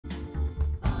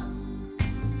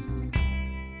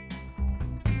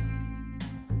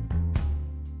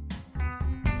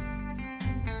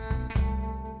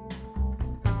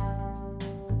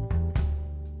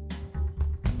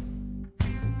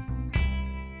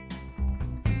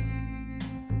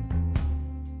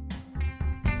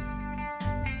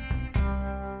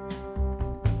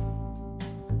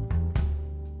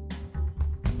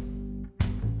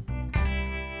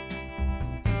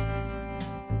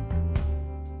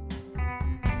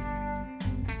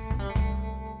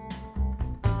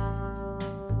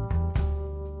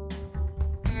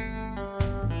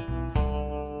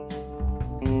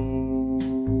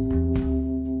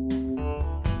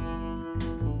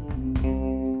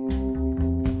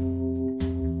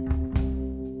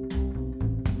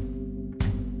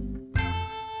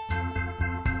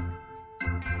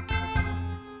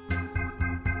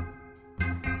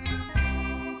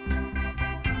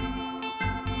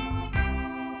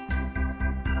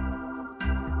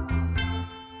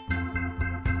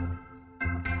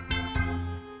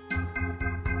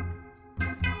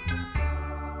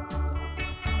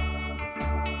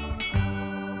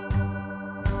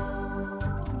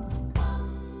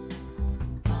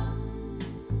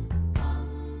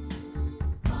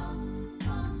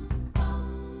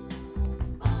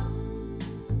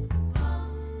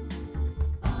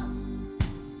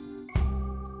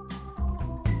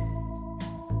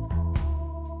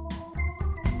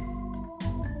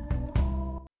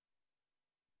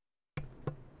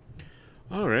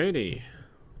Alrighty.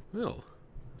 Well,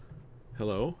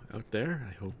 hello out there.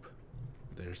 I hope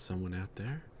there's someone out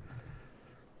there.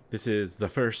 This is the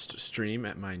first stream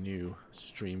at my new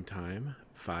stream time,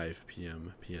 5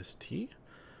 p.m. PST.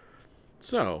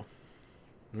 So,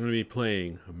 I'm going to be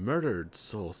playing Murdered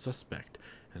Soul Suspect,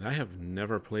 and I have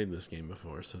never played this game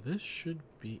before, so this should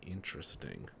be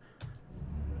interesting.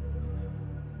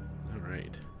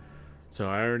 Alright. So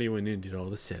I already went into all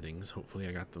the settings. Hopefully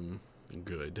I got them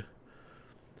good.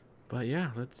 But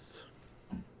yeah, let's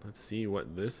see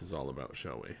what this is all about,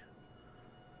 shall we?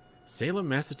 Salem,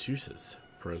 Massachusetts,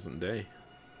 present day.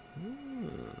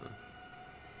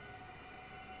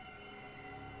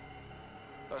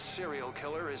 A serial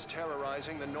killer is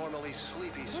terrorizing the normally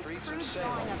sleepy streets of This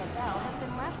Salem. crude drawing of a bell has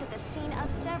been left at the scene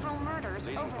of several murders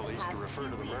Leading over the police past to refer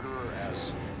few to the weeks. murderer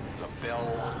as the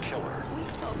Bell Killer. We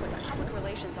spoke with a public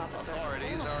relations officer.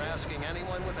 Authorities are asking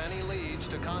anyone with any leads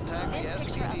to contact This the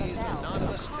picture of a SPD's bell,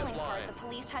 anonymous a tip calling line. card the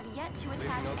police have yet to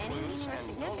attach no any clues meaning or and no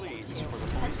significance leads to, for the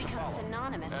has police to become follow.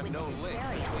 synonymous And with no the link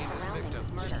hysteria between his surrounding his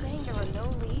victims. murder. You're saying there are no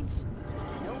leads?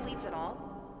 No leads at all?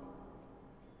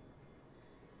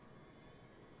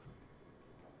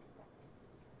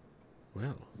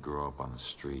 Well, Grow up on the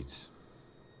streets.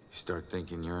 You start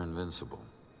thinking you're invincible.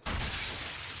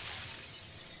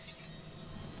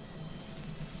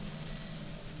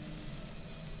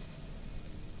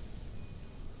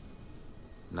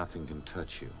 Nothing can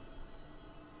touch you.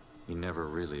 You never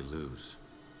really lose.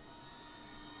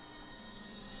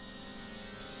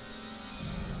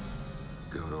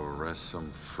 Go to arrest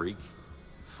some freak,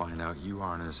 find out you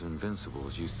aren't as invincible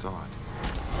as you thought.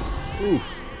 oof.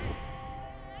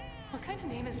 What kind of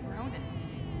name is Ronan?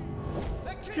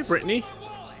 Hey, Brittany.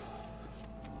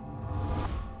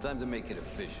 Time to make it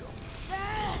official.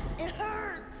 It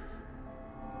hurts!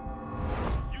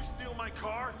 You steal my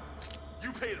car,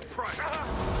 you paid a price.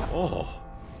 Oh.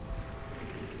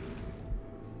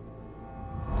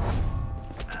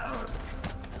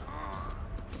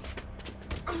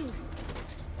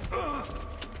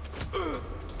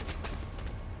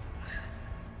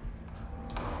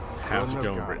 How's it Ronan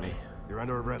going, O'Connor. Brittany? You're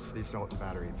under arrest for the assault and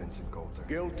battery of Vincent Coulter.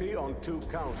 Guilty on 2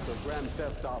 counts of grand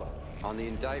theft auto. On the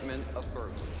indictment of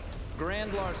burglary.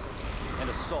 Grand larceny and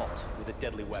assault with a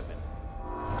deadly weapon.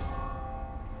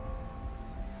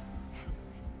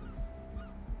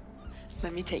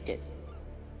 Let me take it.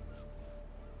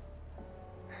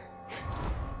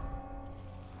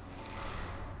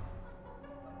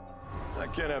 I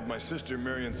can't have my sister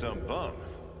marrying some bum,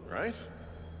 right?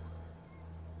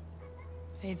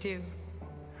 They do.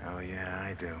 Hell yeah,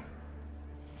 I do.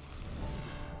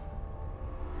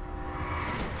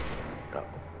 No.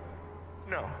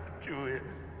 No, Julia.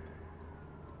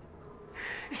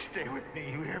 Stay with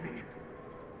me, you hear me?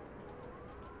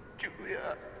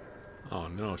 Julia. Oh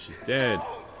no, she's dead.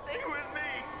 Oh, stay with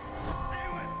me! Stay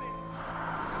with me!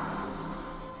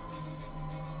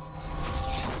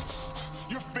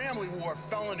 Your family wore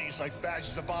felonies like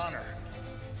badges of honor.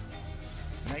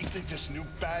 Now you think this new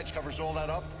badge covers all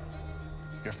that up?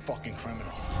 You're a fucking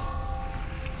criminal.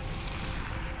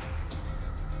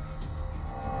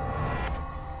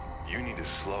 You need to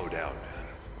slow down, man.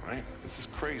 Right? This is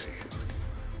crazy.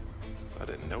 If I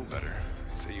didn't know better,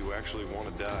 I'd say you actually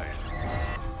want to die.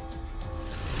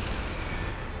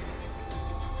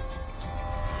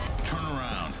 Turn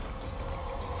around.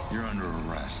 You're under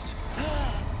arrest.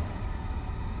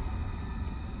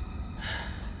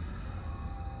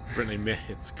 Brittany,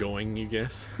 it's going, you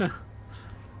guess?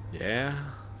 Yeah,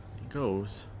 it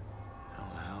goes. How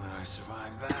the hell did I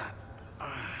survive that?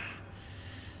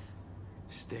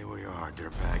 Stay where you are,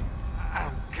 dirtbag.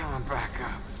 I'm coming back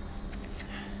up.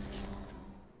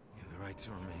 You have the right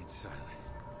to remain silent.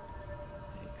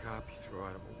 Any cop you throw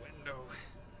out of a window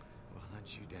will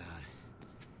hunt you down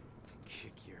and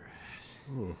kick your ass.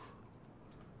 Ooh.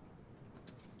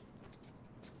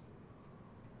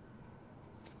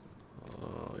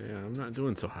 Oh, yeah, I'm not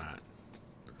doing so hot.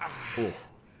 Oh.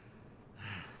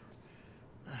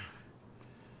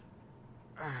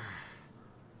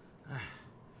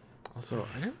 Also,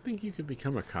 I don't think you could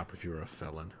become a cop if you were a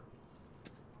felon.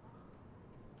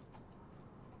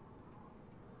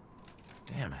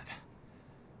 Damn it.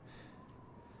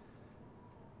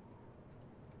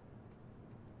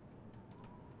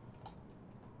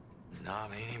 The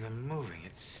knob ain't even moving,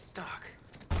 it's stuck.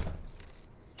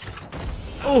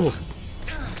 Oh!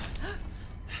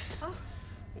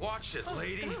 Watch it,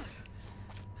 lady.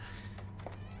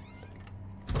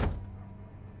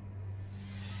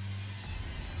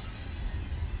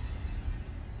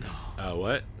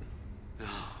 What? No,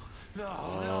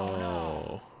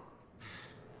 Oh.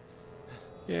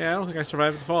 Yeah, I don't think I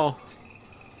survived the fall.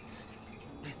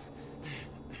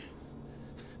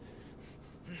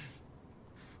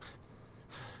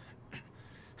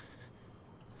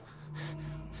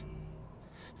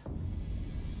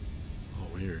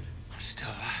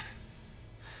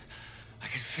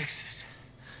 fix it.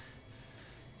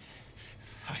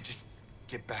 If I just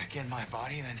get back in my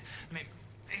body, then maybe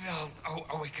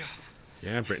I'll wake up.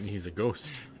 Yeah, Brittany, he's a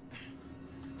ghost.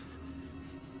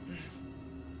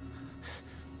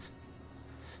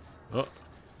 Oh.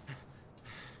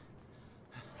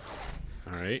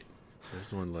 Alright.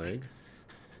 There's one leg.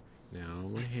 Now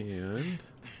my hand.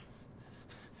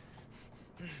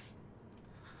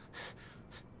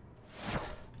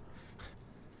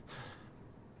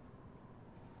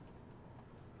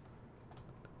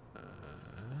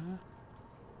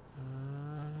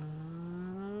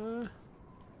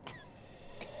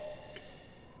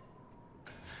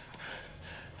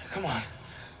 Come on.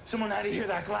 Someone had to hear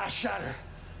that glass shatter.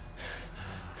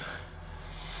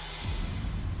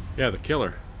 Yeah, the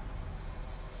killer.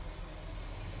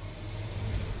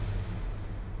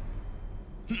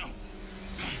 No.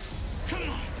 Come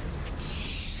on.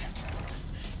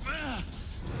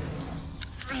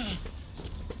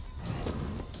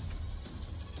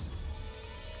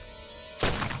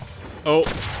 Oh.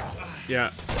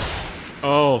 Yeah.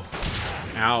 Oh.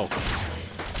 Ow.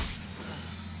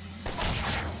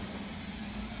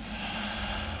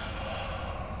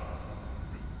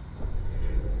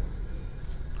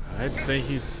 I'd say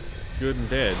he's good and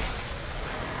dead.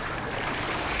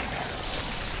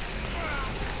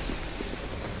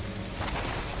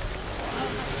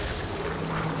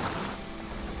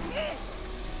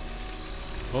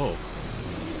 Oh.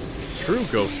 True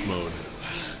ghost mode.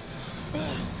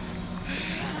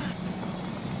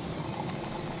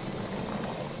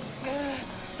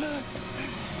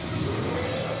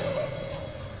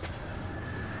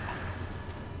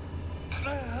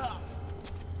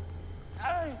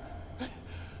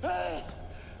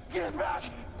 Get back!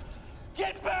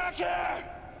 Get back here!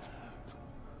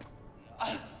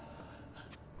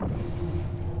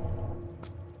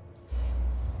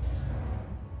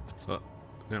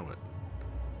 Now what?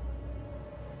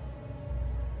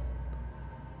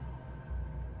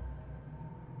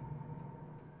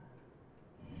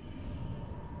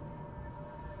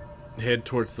 Head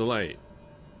towards the light.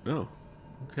 Oh,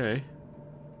 okay.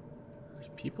 There's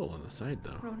people on the side,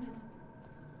 though. Ronan?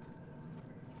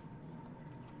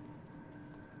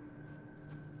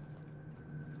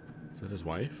 Is that his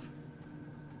wife?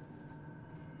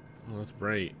 Oh, that's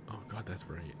bright. Oh, God, that's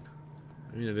bright.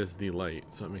 I mean, it is the light,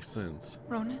 so it makes sense.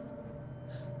 Ronan?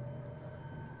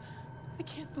 I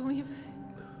can't believe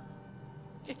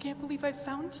it. I can't believe I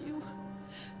found you.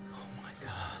 Oh my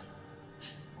God.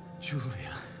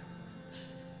 Julia.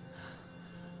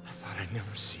 I thought I'd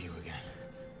never see you again.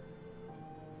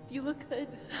 You look good.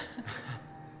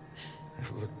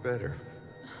 I've looked better.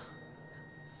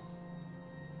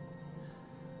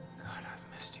 God,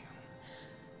 I've missed you.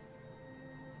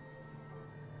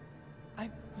 I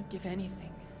would give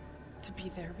anything to be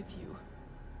there with you.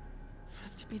 For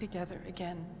us to be together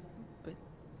again, but...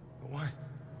 What?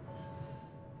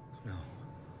 No.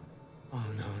 Oh,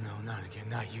 no, not again,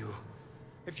 not you.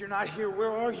 If you're not here,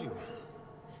 where are you?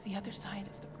 It's the other side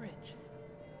of the bridge.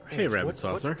 Hey, Rabbit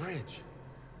Saucer. What bridge?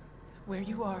 Where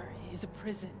you are is a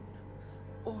prison.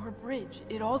 Or a bridge.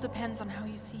 It all depends on how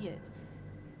you see it.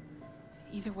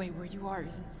 Either way, where you are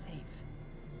isn't safe.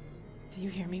 Do you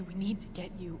hear me? We need to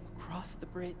get you across the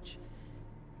bridge.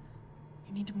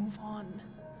 You need to move on.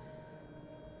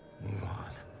 Move on?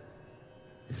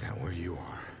 Is that where you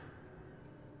are?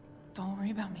 Don't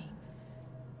worry about me.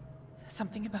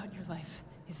 Something about your life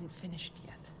isn't finished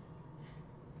yet.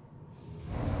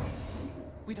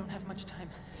 We don't have much time.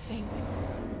 Think.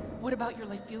 What about your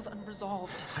life feels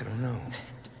unresolved? I don't know.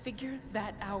 To figure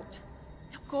that out.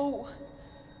 Now go.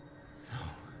 No.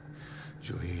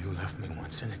 Julia, you left me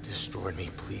once and it destroyed me.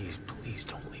 Please, please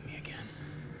don't leave me again.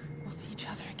 We'll see each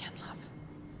other again, love.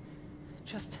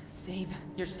 Just save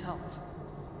yourself.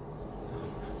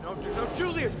 No,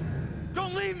 Julia!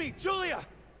 Don't leave me, Julia!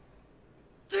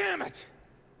 Damn it!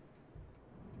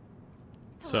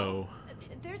 So...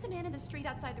 There's a man in the street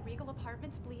outside the Regal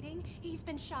Apartments bleeding. He's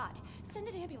been shot. Send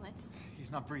an ambulance.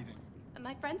 He's not breathing.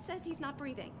 My friend says he's not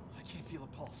breathing. I can't feel a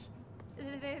pulse.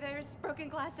 There's broken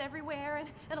glass everywhere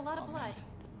and a lot of blood. Man.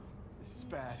 This is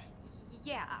bad.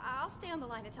 Yeah, I'll stay on the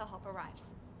line until help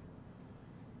arrives.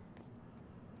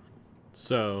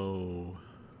 So...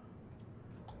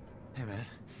 Hey, man.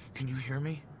 Can you hear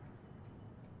me?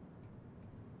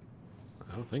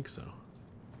 I don't think so.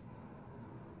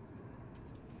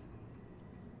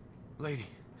 Lady,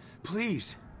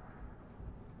 please.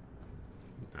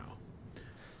 No.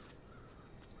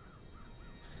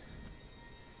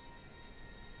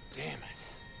 Damn it.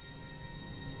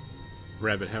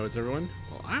 Rabbit, how is everyone?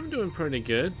 Well, I'm doing pretty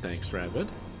good. Thanks, Rabbit.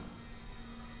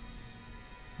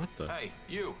 What the? Hey,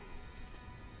 you.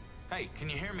 Hey, can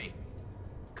you hear me?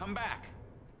 Come back.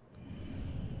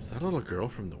 Is that a little girl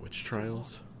from the witch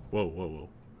trials? Whoa, whoa, whoa.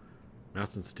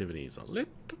 Mouse sensitivity is a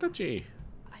little touchy.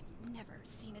 I've never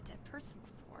seen a dead person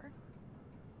before.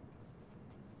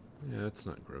 Yeah, that's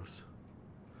not gross.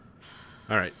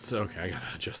 Alright, so okay, I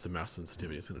gotta adjust the mouse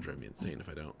sensitivity. It's gonna drive me insane if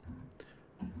I don't.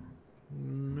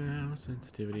 Mouse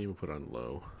sensitivity, we'll put on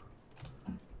low.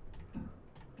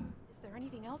 Is there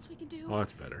anything else we can do? Oh,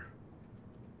 that's better.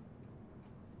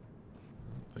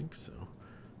 I don't think so.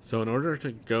 So in order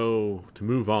to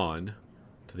move on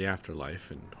to the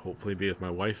afterlife and hopefully be with my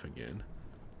wife again,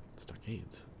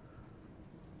 stockades.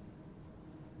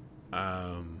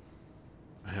 I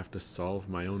have to solve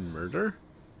my own murder?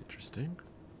 Interesting.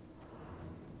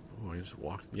 Oh, I just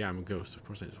walked. Yeah, I'm a ghost. Of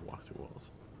course I just walk through walls.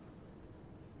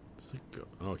 It's like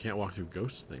oh, I can't walk through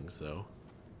ghost things though.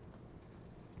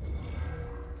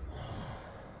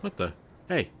 What the?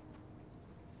 Hey!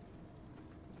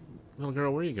 Little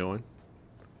girl, where are you going?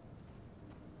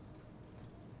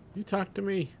 You talk to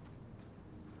me.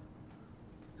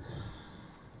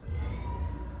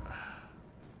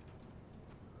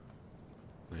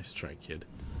 Nice try, kid.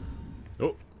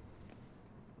 Oh.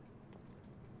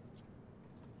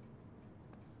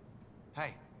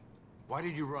 Hey, why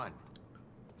did you run?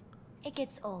 It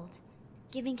gets old,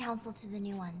 giving counsel to the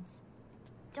new ones.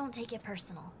 Don't take it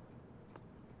personal.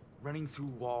 Running through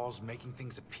walls, making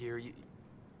things appear. You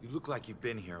look like you've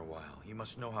been here a while. You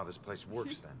must know how this place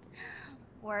works then.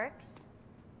 Works?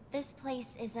 This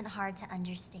place isn't hard to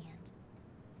understand.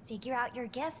 Figure out your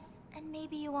gifts, and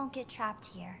maybe you won't get trapped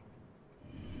here.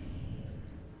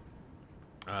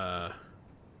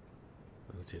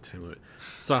 Let's see a time limit.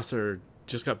 Saucer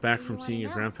just got back from seeing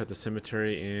your grandpa at the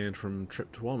cemetery and from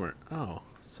trip to Walmart. Oh,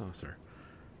 Saucer.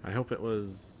 I hope it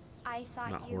was I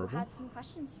thought not you horrible. had some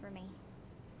questions for me.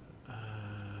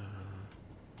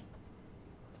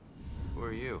 Who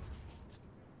are you?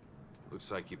 Looks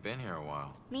like you've been here a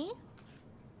while. Me?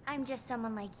 I'm just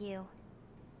someone like you.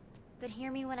 But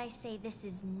hear me when I say this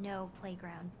is no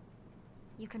playground.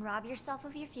 You can rob yourself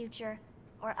of your future,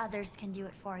 or others can do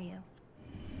it for you.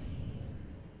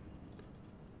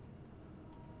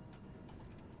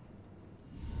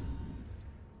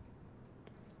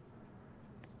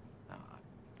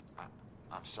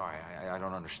 I'm sorry, I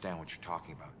don't understand what you're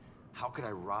talking about. How could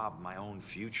I rob my own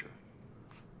future?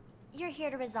 You're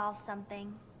here to resolve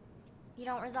something. You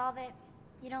don't resolve it,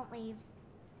 you don't leave.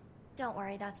 Don't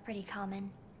worry, that's pretty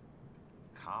common.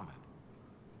 Common?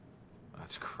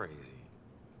 That's crazy.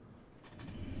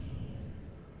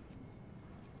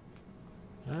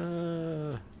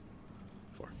 4.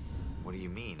 What do you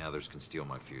mean others can steal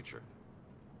my future?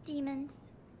 Demons.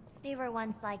 They were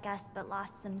once like us, but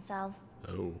lost themselves.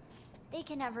 Oh. They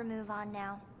can never move on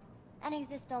now, and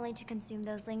exist only to consume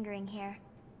those lingering here.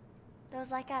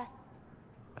 Those like us.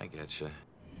 I getcha.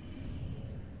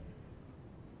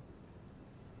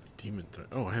 Demon threat.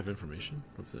 Oh, I have information.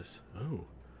 What's this? Oh.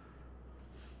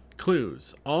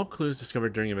 Clues. All clues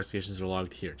discovered during investigations are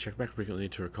logged here. Check back frequently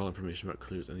to recall information about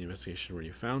clues and the investigation where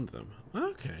you found them.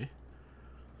 Okay.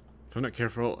 If I'm not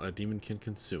careful, a demon can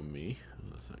consume me. Oh,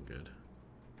 that's not good.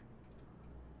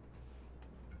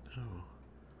 Oh.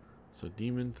 So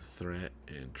demon threat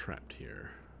and trapped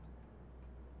here.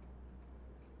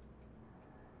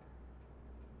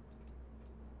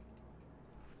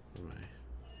 What am I?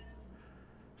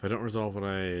 If I don't resolve what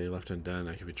I left undone,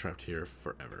 I could be trapped here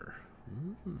forever.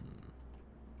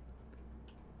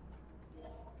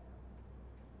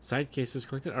 Side cases,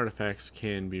 collected artifacts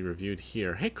can be reviewed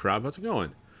here. Hey, Krob, how's it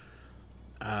going?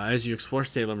 As you explore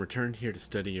Salem, return here to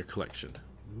study your collection.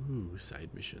 Ooh, side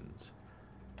missions.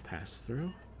 Pass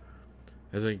through.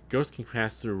 As a ghost can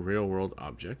pass through real-world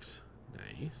objects.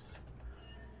 Nice.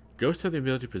 Ghosts have the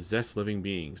ability to possess living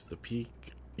beings. The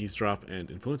peek, eavesdrop,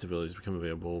 and influence abilities become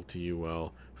available to you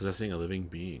while possessing a living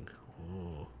being.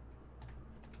 Oh.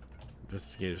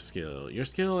 Investigative skill. Your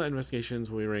skill at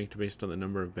investigations will be ranked based on the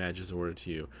number of badges awarded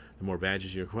to you. The more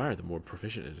badges you acquire, the more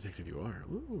proficient a detective you are.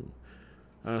 Ooh.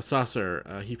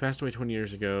 Saucer. He passed away 20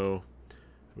 years ago.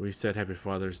 We said Happy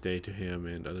Father's Day to him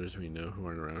and others we know who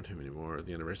aren't around him anymore.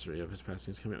 The anniversary of his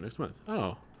passing is coming up next month.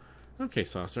 Oh. Okay,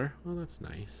 Saucer. Well, that's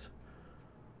nice.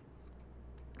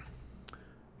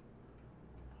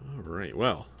 Alright,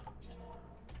 well.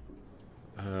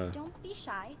 Don't be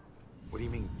shy. What do you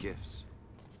mean, gifts?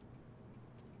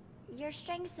 Your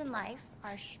strengths in life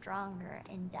are stronger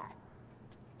in death.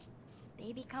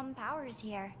 They become powers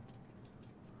here.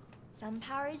 Some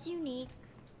powers unique,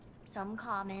 some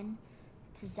common.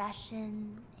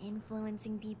 Possession,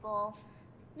 influencing people,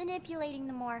 manipulating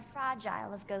the more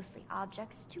fragile of ghostly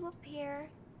objects to appear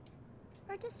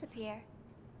or disappear.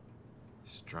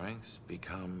 Strengths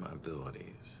become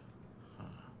abilities.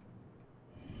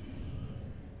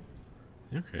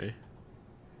 Okay.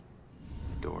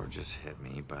 Door just hit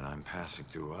me, but I'm passing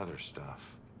through other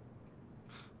stuff.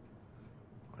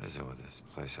 What is it with this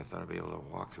place? I thought I'd be able to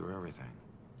walk through everything.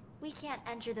 We can't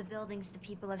enter the buildings the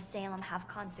people of Salem have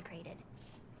consecrated.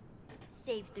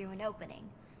 Save through an opening.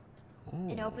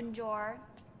 An open door,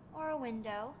 or a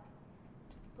window.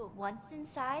 But once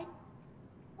inside,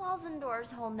 walls and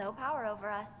doors hold no power over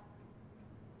us.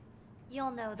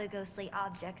 You'll know the ghostly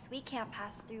objects we can't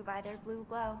pass through by their blue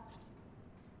glow.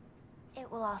 It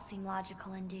will all seem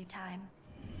logical in due time.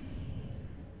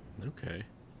 Okay.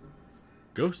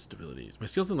 Ghost abilities. My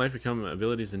skills in life become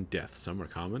abilities in death. Some are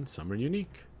common, some are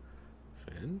unique.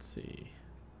 Fancy.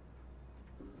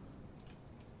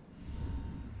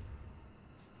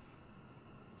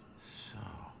 So,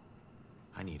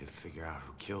 I need to figure out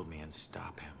who killed me and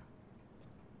stop him.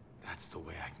 That's the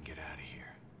way I can get out of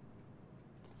here.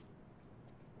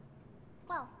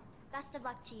 Well, best of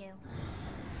luck to you.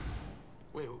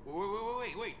 Wait.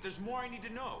 There's more I need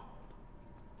to know.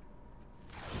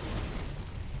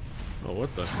 Oh,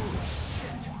 what the? Holy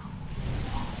shit.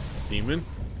 Demon?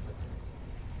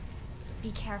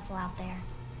 Be careful out there.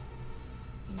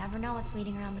 You never know what's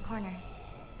waiting around the corner.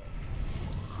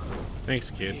 Thanks,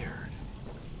 kid. Weird.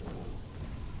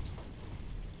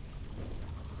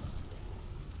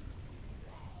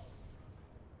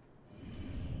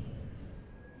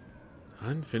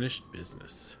 Unfinished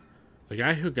business. The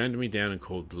guy who gunned me down in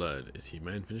cold blood, is he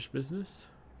my unfinished business?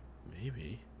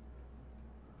 Maybe.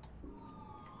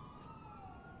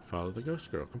 Follow the ghost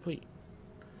girl. Complete.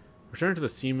 Return to the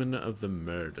semen of the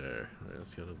murder. Alright,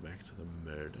 let's go back to the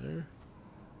murder.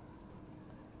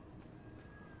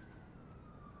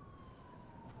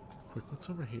 Quick, what's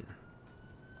over here?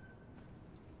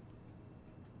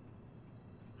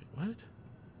 Wait, what?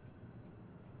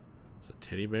 It's a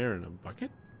teddy bear in a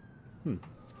bucket?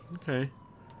 Okay.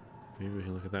 Maybe we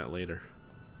can look at that later.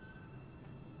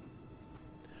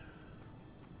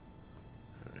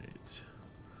 Alright.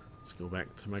 Let's go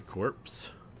back to my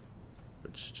corpse.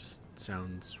 Which just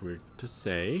sounds weird to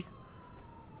say.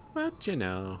 But you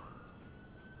know.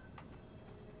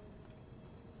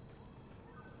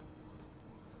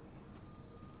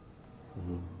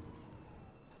 Ooh.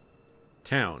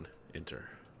 Town. Enter.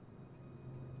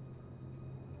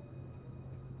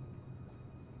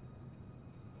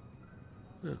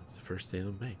 Oh, it's the first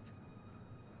Salem bank.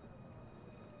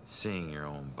 Seeing your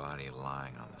own body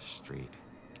lying on the street.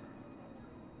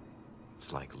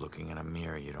 It's like looking in a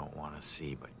mirror you don't want to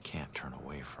see but can't turn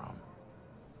away from.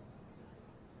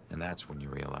 And that's when you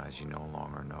realize you no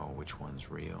longer know which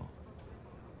one's real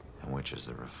and which is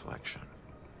the reflection.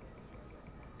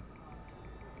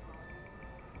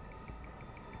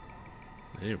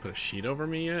 They didn't even put a sheet over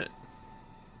me yet.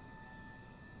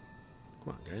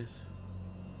 Come on, guys.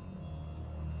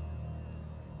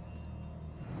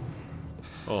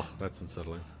 Oh, that's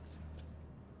unsettling.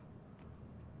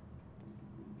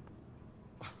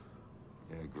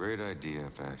 Yeah, great idea,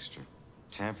 Baxter.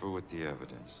 Tamper with the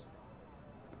evidence.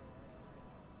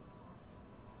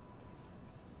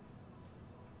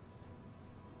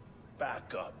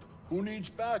 Backup. Who needs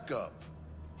backup?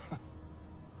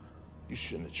 You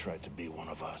shouldn't have tried to be one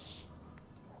of us.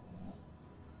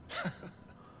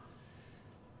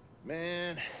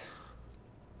 Man,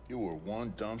 you were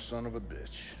one dumb son of a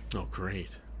bitch. Oh,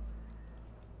 great.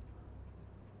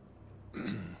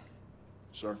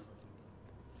 Sir?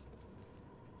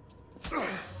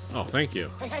 Oh, thank you.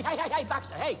 Hey,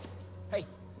 Baxter, hey! Hey,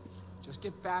 just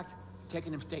get back to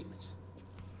taking them statements.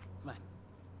 Come on.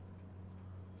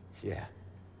 Yeah,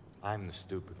 I'm the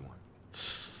stupid one. But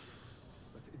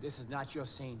this is not your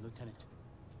scene, Lieutenant.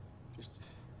 Just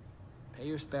pay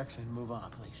your respects and move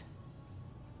on, please.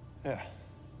 Yeah.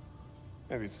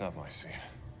 Maybe it's not my scene.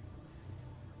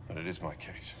 But it is my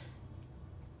case.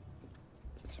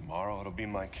 Tomorrow it'll be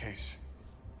my case.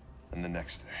 And the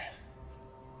next day.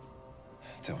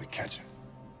 Until we catch him.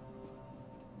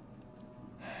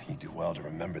 You do well to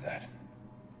remember that,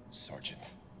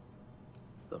 Sergeant.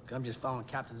 Look, I'm just following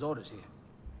Captain's orders here.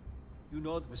 You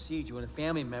know the procedure when a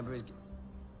family member is...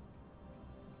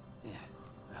 Yeah,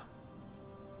 well...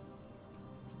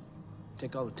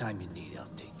 Take all the time you need,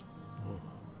 LT.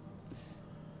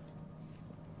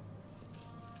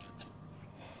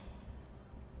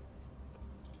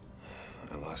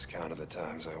 I lost count of the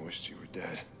times I wished you were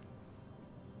dead.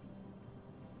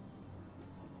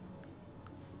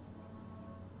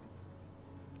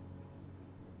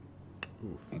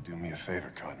 Oof. You do me a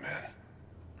favor, con man.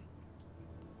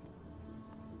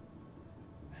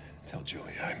 Tell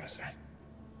Julie I miss her.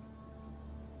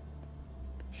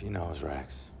 She knows,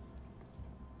 Rex.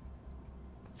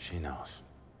 She knows.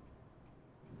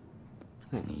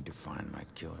 I need to find my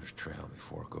killer's trail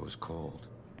before it goes cold.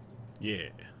 Yeah.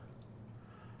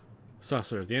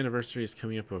 Saucer, the anniversary is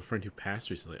coming up of a friend who passed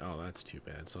recently. Oh, that's too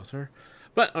bad, Saucer.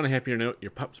 But on a happier note,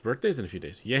 your pup's birthday's in a few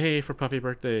days. Yay for puppy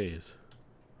birthdays.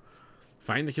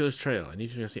 Find the killer's trail. I need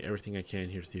to investigate everything I can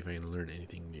here to see if I can learn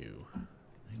anything new.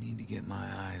 I need to get my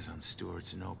eyes on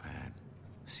Stewart's notepad.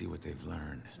 See what they've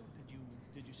learned. So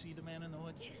did you see the man in the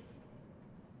hood? Yes.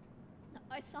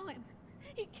 I saw him.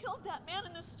 He killed that man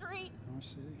in the street. I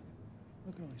see.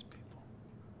 Look at all these people.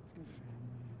 It's good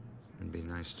family. It'd be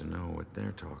nice to know what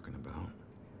they're talking about.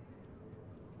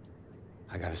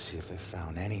 I gotta see if they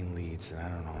found any leads that I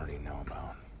don't already know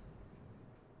about.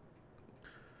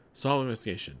 Solve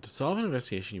investigation. To solve an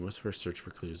investigation, you must first search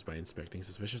for clues by inspecting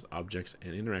suspicious objects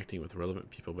and interacting with relevant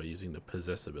people by using the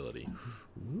possess ability.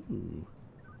 Ooh.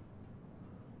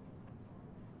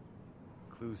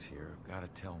 Clues here have gotta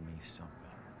tell me something.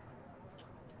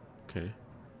 Okay.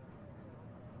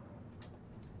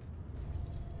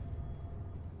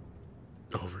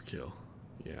 Overkill.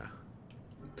 Yeah.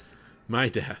 My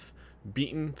death.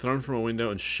 Beaten, thrown from a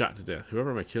window, and shot to death.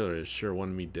 Whoever my killer is sure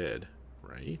wanted me dead.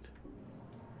 Right?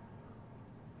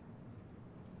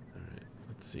 Alright,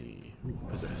 let's see. Ooh,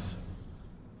 possess.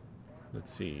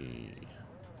 Let's see.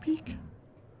 Peek.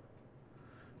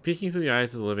 Peeking through the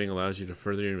eyes of the living allows you to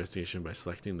further your investigation by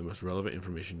selecting the most relevant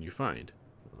information you find.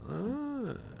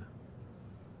 Ah.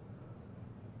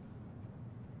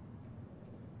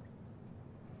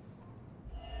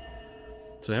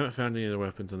 So I haven't found any other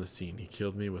weapons on the scene. He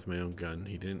killed me with my own gun.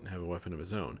 He didn't have a weapon of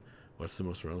his own. What's the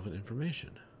most relevant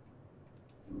information?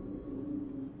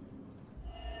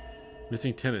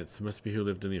 Missing tenants. Must be who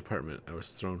lived in the apartment I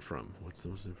was thrown from. What's the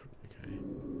most okay.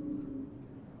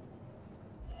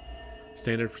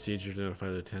 Standard procedure to notify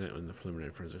the tenant when the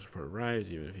preliminary forensics report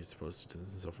arrives, even if he's supposed to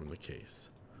distance himself from the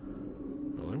case.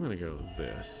 Well, I'm going to go with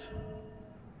this.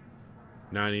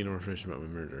 Now I need more information about my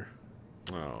murder.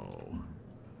 Oh.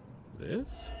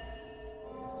 This?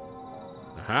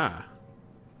 Aha!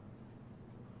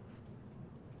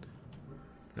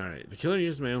 Alright, the killer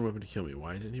used my own weapon to kill me.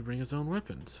 Why didn't he bring his own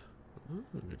weapons? Oh,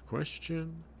 good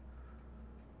question.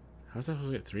 How's I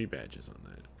supposed to get 3 badges on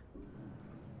that?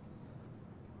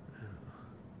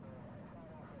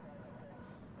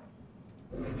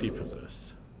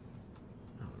 Depossess.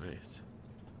 Oh, nice.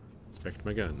 Inspect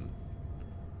my gun.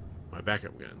 My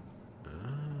backup gun. Ah.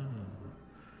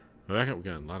 My backup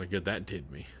gun. A lot of good that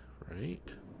did me.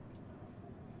 Right?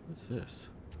 What's this?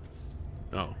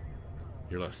 Oh.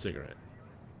 Your last cigarette.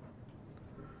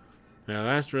 My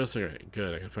last real cigarette.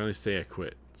 Good. I can finally say I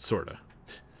quit. Sorta.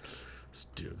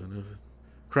 Still gonna...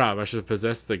 Crap, I should have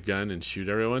possessed the gun and shoot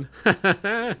everyone.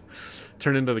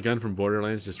 Turn into the gun from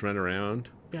Borderlands. Just run around.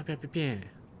 Alright,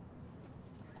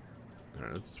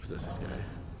 let's possess this guy.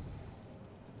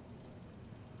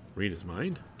 Read his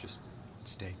mind? Just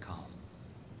stay calm.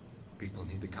 People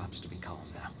need the cops to be calm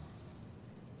now.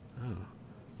 Oh.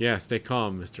 Yeah, stay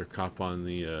calm, Mr. Cop on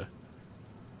the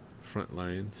front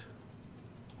lines.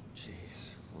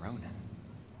 Jeez, Ronan.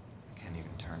 I can't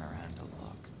even turn around to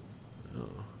look.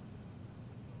 Oh.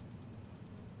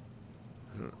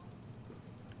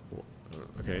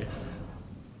 Okay.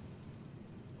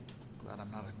 Glad I'm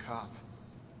not a cop.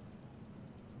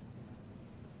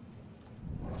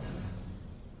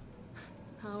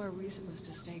 How are we supposed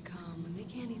to stay calm when they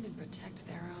can't even protect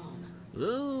their own?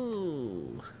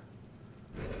 Ooh.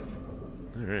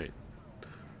 Alright.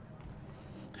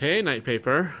 Hey, Night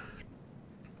Paper.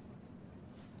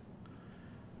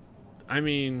 I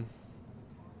mean,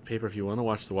 Paper, if you want to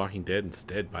watch The Walking Dead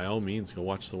instead, by all means, go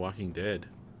watch The Walking Dead.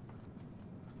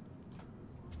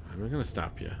 I'm not going to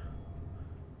stop you.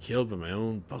 Killed by my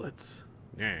own bullets.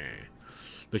 Nah.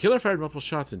 The killer fired multiple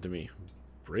shots into me,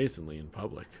 brazenly in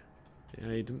public.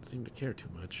 Yeah, he didn't seem to care too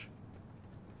much.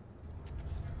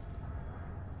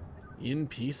 In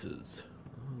pieces.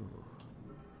 Oh.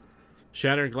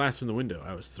 Shattered glass from the window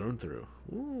I was thrown through.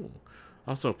 Ooh.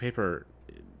 Also, Paper,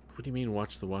 what do you mean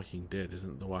watch The Walking Dead?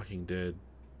 Isn't The Walking Dead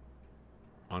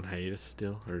on hiatus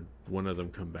still? Or one of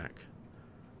them come back?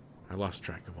 I lost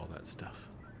track of all that stuff.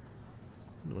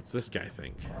 What's this guy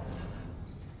think?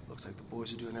 Looks like the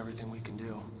boys are doing everything we can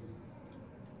do.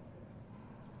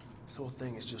 This whole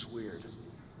thing is just weird.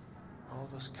 All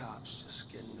of us cops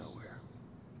just getting nowhere.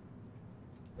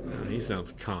 He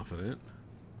sounds confident.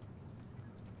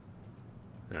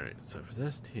 Alright, so I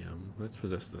possessed him. Let's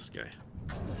possess this guy.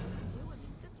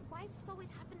 Why does this always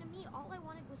happen to me? All I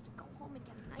wanted was to go home and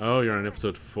get a nice Oh, you're on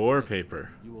episode 4,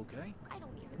 Paper. You okay? I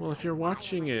don't even Well, if you're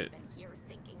watching it... been here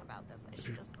thinking about this. I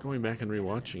should just going back and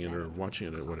rewatching it or watching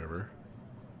it or whatever.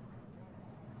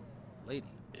 Lady,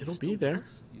 it'll be there.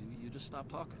 You just stop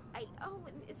talking. Oh,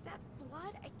 is that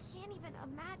blood? I can't even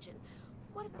imagine.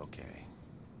 What about... Okay.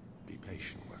 Be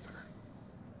patient with her.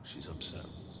 She's upset.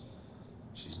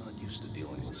 She's not used to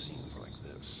dealing with scenes like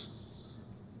this.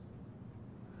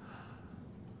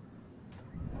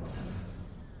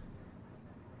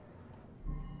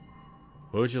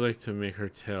 What would you like to make her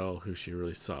tell who she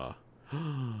really saw?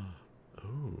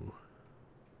 Oh.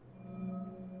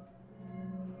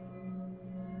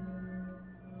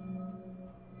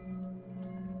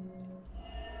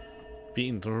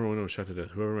 Beaten, thrown window, shot to death.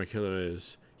 Whoever my killer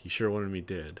is, he sure wanted me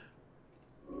dead.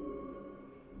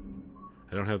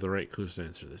 I don't have the right clues to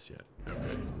answer this yet.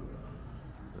 Okay.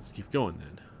 Let's keep going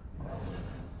then.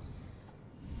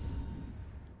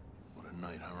 What a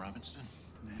night, huh, Robinson?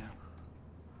 Yeah.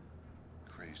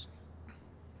 Crazy.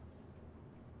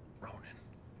 Ronan,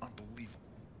 unbelievable.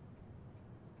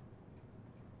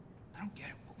 I don't get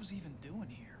it. What was he even doing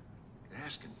here?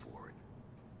 Asking for it.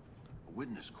 A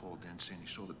witness called in saying he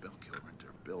saw the bell killer enter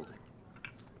a building.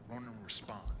 Ronan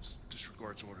responds,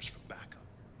 disregards orders for backup.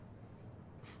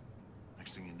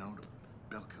 Next thing you know, the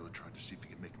bell killer tried to see if he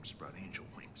could make him sprout angel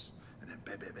wings. And then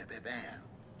bam, bam, bam, bam, bam.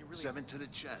 7 to the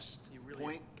chest.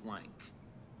 Point blank.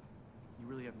 You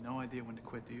really have no idea when to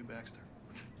quit, do you, Baxter?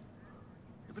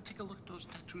 Ever take a look at those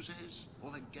tattoos of his? All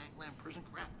that gangland prison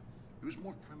crap? He was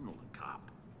more criminal than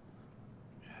cop.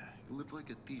 Yeah, you live like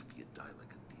a thief, you die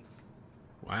like a thief.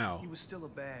 Wow. He was still a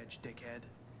badge, dickhead.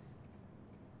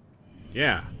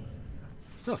 Yeah.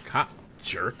 Still a cop,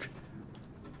 jerk.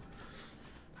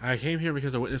 I came here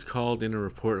because a witness called in a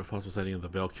report of possible sighting of the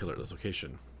bell killer at this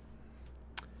location.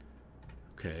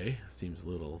 Okay, seems a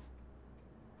little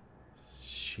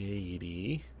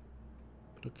shady,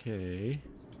 but okay.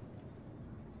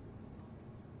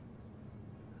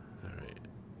 Alright.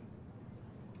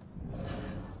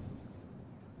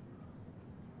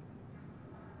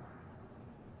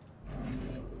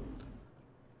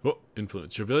 Oh,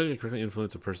 influence. Your ability to correctly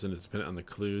influence a person is dependent on the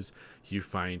clues you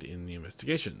find in the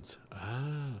investigations.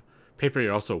 Ah. Paper,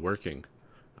 you're also working.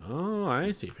 Oh,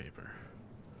 I see, Paper.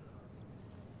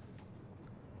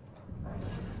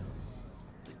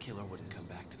 The killer wouldn't come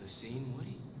back to the scene, would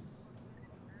he?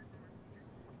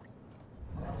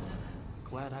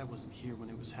 Glad I wasn't here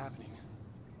when it was happening.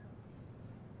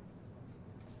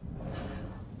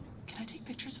 Can I take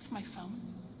pictures with my phone?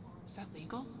 Is that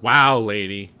legal? Wow,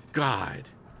 lady. God.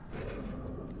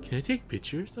 Can I take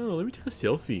pictures? Oh, let me take a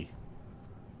selfie.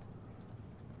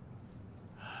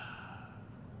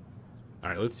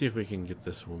 Alright, let's see if we can get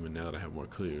this woman now that I have more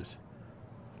clues.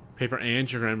 Paper,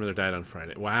 and your grandmother died on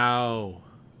Friday. Wow.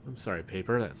 I'm sorry,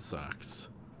 Paper. That sucks.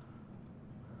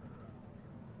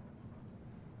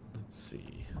 Let's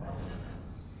see.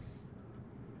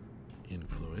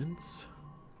 Influence.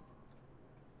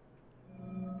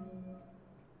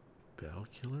 Bell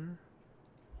killer.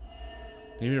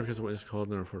 Maybe because of what is called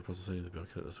in the report possible sighting of the bell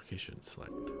killer at this location.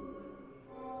 Select.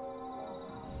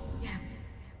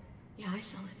 Yeah, I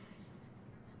saw it.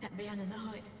 That man in the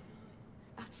hood.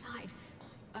 Outside.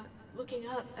 Looking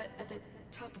up at the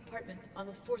top apartment on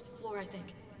the 4th floor, I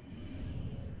think.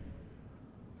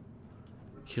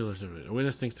 Killer's everywhere. A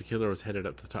witness thinks the killer was headed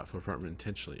up to the top floor apartment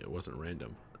intentionally. It wasn't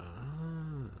random.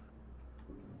 Ah.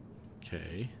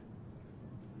 Okay.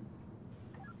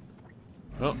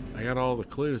 Well, I got all the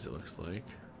clues, it looks like.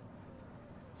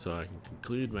 So I can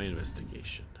conclude my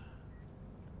investigation.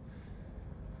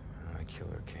 The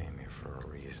killer came here for a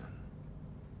reason.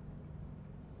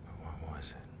 But what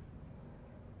was it?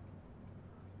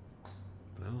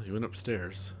 Well, he went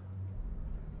upstairs.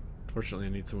 Fortunately, I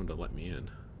need someone to let me in.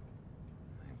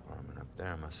 The apartment up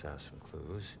there must have some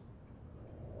clues.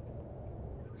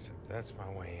 Except that's my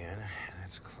way in, and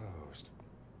it's closed.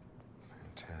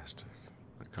 Fantastic.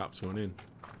 The cop's going in.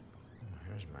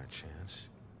 Here's my chance.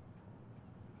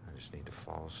 I just need to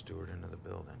follow Stewart into the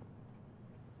building.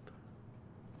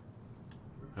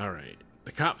 Alright.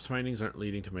 The cop's findings aren't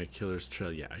leading to my killer's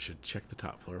trail yet. I should check the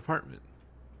top floor apartment.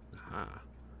 Aha.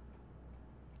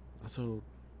 Also,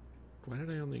 why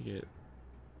did I only get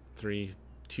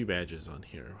two badges on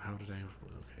here? How did I...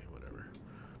 Okay, whatever.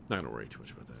 Not gonna worry too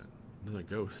much about that. Another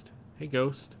ghost. Hey,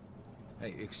 ghost.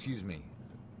 Hey, excuse me.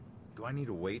 Do I need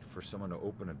to wait for someone to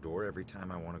open a door every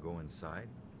time I want to go inside?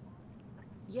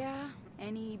 Yeah,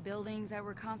 any buildings that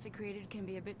were consecrated can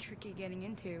be a bit tricky getting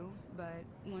into, but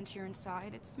once you're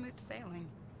inside, it's smooth sailing.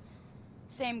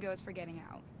 Same goes for getting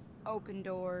out. Open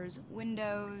doors,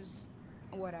 windows,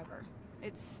 whatever.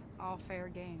 It's all fair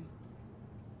game.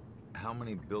 How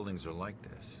many buildings are like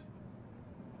this?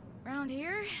 Around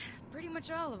here, pretty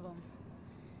much all of them.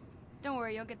 Don't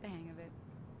worry, you'll get the hang of it.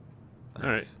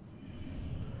 Alright.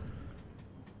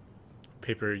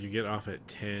 Paper, you get off at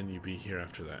 10. You be here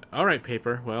after that. Alright,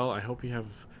 Paper. Well, I hope you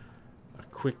have a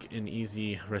quick and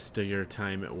easy rest of your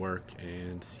time at work,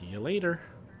 and see you later.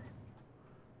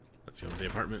 Let's go to the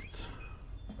apartments.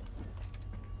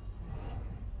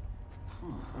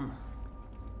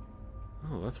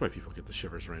 Oh, that's why people get the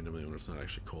shivers randomly when it's not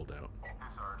actually cold out. Hey,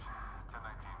 Sarge.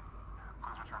 1019.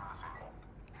 Please return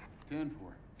to the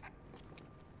scene.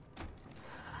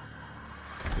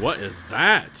 10-4. What is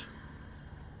that?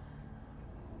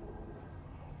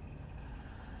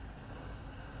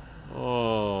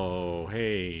 Oh,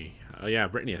 hey. Oh, yeah,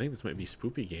 Brittany, I think this might be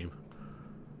Spoopy Game.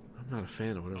 I'm not a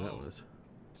fan of whatever that was.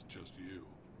 It's just you.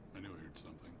 I knew I heard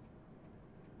something.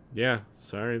 Yeah,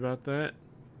 sorry about that.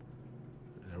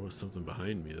 There was something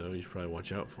behind me, though. You should probably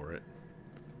watch out for it.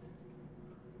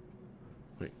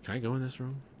 Wait, can I go in this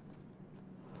room?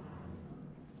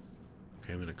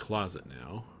 Okay, I'm in a closet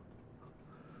now.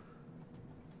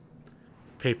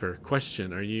 Paper,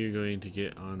 question. Are you going to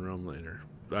get on Realm later?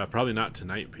 Probably not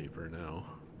tonight, Paper, no.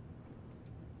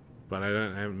 But I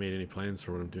haven't made any plans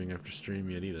for what I'm doing after stream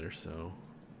yet either, so...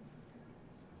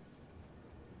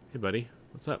 Hey, buddy.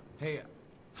 What's up? Hey.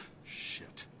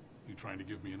 Shit. You trying to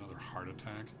give me another heart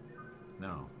attack?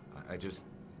 No, I just...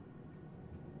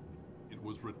 It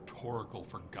was rhetorical,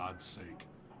 for God's sake.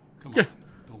 Come on,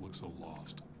 don't look so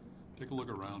lost. Take a look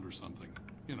around or something.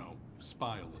 You know,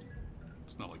 spy a little.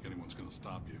 It's not like anyone's gonna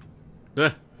stop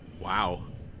you. Wow.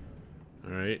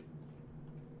 Alright.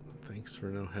 Thanks for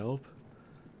no help.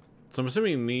 So I'm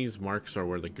assuming these marks are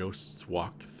where the ghosts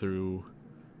walk through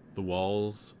the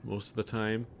walls most of the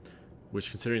time. Which,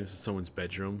 considering this is someone's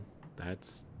bedroom,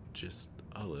 that's just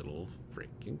a little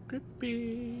freaking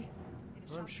creepy.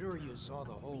 I'm sure you saw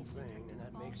the whole thing, and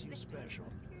that makes you special.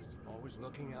 Always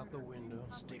looking out the window,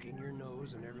 sticking your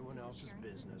nose in everyone else's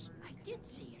business. I did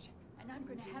see it, and I'm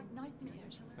gonna have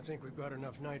nightmares. I think we've got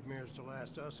enough nightmares to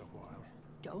last us a while.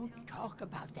 Don't talk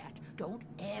about that. Don't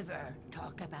ever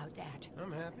talk about that.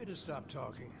 I'm happy to stop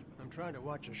talking. I'm trying to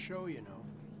watch a show, you know.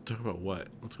 Talk about what?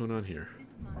 What's going on here?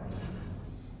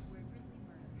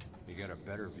 You get a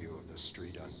better view of the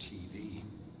street on TV.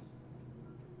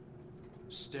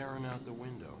 Staring out the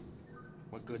window.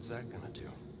 What good's that gonna do?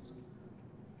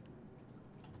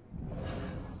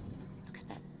 Look at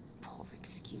that poor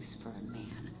excuse for a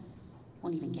man.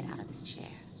 Won't even get out of his chair.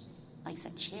 Likes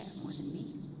that chair more than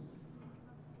me.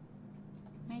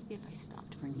 Maybe if I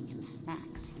stopped bringing him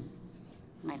snacks,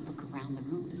 he might look around the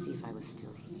room to see if I was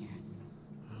still here.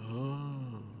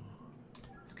 Oh.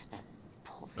 Look at that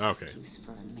poor Okay. excuse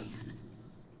for a man.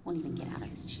 Won't even get out of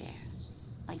his chair.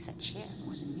 Likes that chair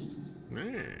more than me.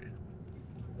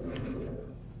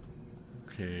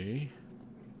 Okay.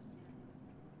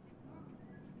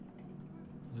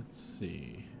 Let's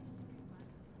see.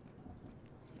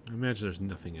 I imagine there's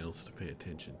nothing else to pay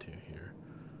attention to here.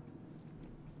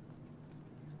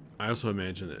 I also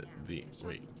imagine that the...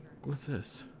 Wait, what's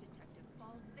this?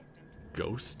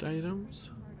 Ghost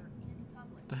items?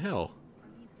 The hell?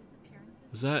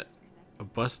 Is that a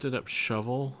busted up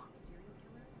shovel?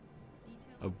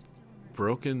 A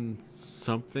broken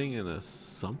something and a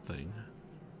something?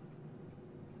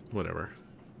 Whatever.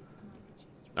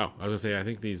 Oh, I was gonna say, I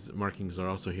think these markings are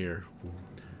also here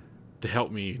to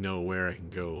help me know where I can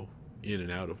go in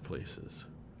and out of places.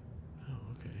 Oh,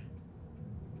 okay.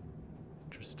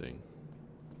 Interesting.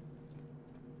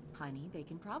 Honey, they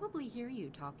can probably hear you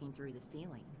talking through the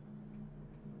ceiling.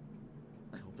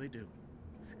 I hope they do.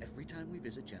 Every time we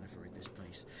visit Jennifer at this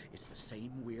place, it's the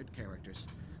same weird characters.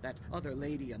 That other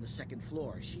lady on the second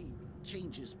floor, she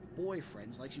changes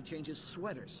boyfriends like she changes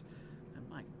sweaters. And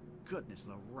my goodness,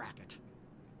 the racket.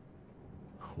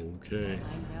 Okay.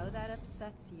 I know that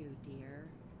upsets you, dear.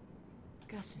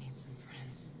 Gus needs some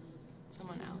friends.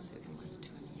 Someone else who can listen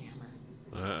to him yammer.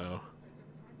 Uh-oh.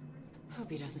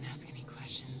 Hope he doesn't ask any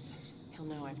questions. He'll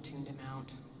know I've tuned him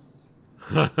out.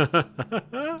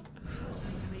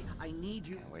 I need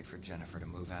you. Can't wait for Jennifer to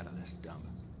move out of this dump.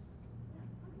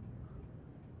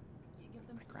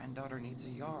 My granddaughter needs a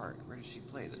yard. Where does she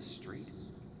play? The street?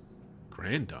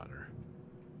 Granddaughter?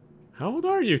 How old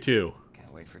are you two?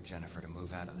 Can't wait for Jennifer to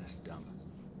move out of this dump.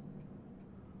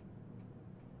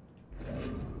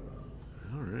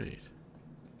 All right.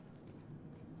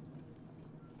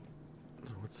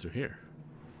 What's through here?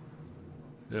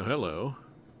 Oh, hello.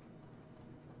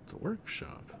 It's a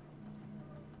workshop.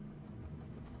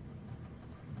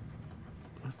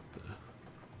 What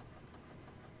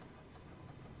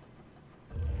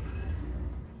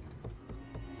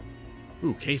the?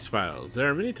 Ooh, case files. There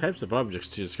are many types of objects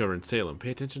to discover in Salem.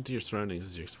 Pay attention to your surroundings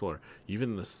as you explore.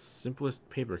 Even the simplest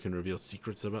paper can reveal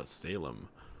secrets about Salem.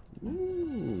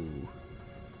 Ooh.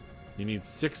 You need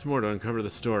 6 more to uncover the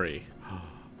story.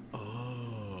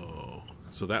 Oh.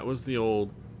 So that was the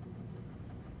old...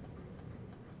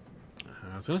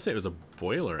 I was going to say it was a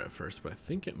boiler at first, but I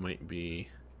think it might be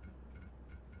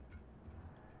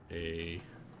a...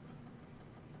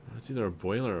 It's either a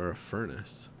boiler or a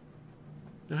furnace.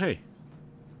 Oh, hey.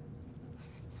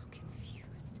 I'm so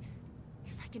confused.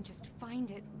 If I can just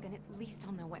find it, then at least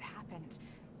I'll know what happened.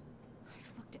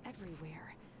 I've looked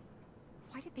everywhere.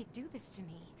 Why did they do this to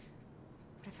me?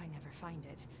 What if I never find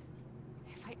it?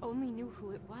 If I only knew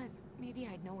who it was, maybe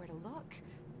I'd know where to look.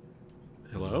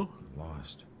 Hello?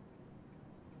 Lost.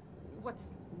 What's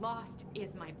lost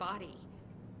is my body.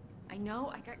 I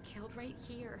know I got killed right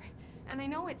here. And I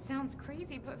know it sounds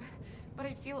crazy, but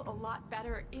I'd feel a lot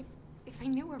better if I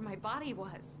knew where my body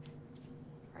was.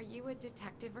 Are you a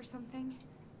detective or something?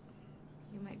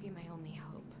 You might be my only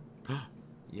hope.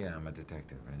 Yeah, I'm a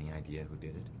detective. Any idea who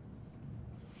did it?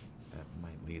 That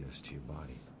might lead us to your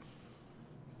body.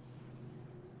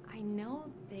 I know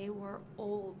they were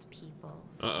old people.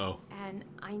 Uh-oh. And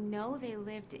I know they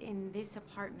lived in this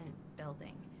apartment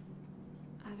building.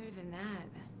 Other than that,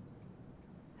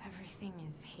 everything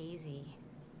is hazy.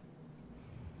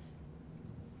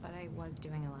 But I was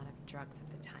doing a lot of drugs at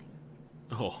the time.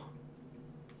 Oh.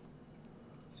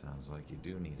 Sounds like you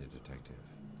do need a detective.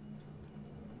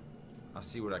 I'll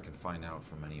see what I can find out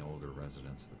from any older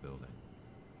residents of the building.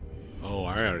 Oh,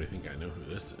 I already think I know who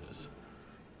this is.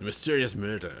 The mysterious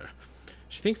murder.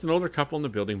 She thinks an older couple in the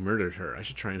building murdered her. I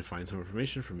should try and find some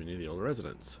information from any of the older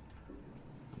residents.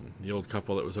 The old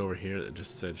couple that was over here that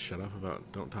just said shut up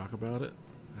about, don't talk about it.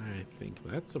 I think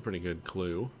that's a pretty good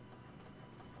clue.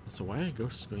 So why are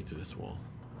ghosts going through this wall?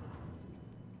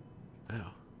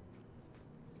 Oh.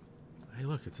 Hey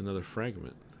look, it's another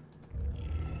fragment.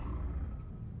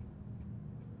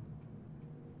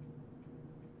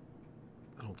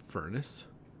 An old furnace.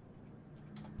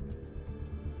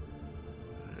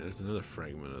 There's another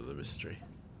fragment of the mystery.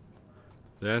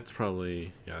 That's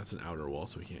probably... yeah, that's an outer wall,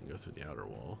 so we can't go through the outer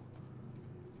wall.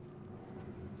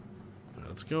 Alright,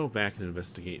 let's go back and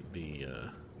investigate the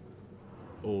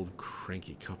old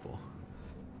cranky couple.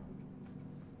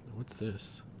 What's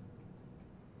this?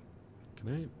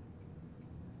 Can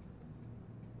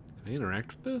I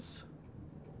interact with this?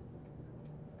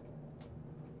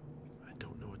 I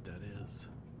don't know what that is.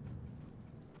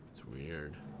 It's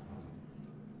weird.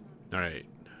 Alright.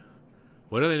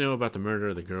 What do they know about the murder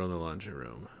of the girl in the laundry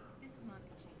room?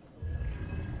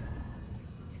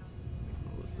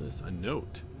 What was this? A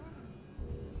note.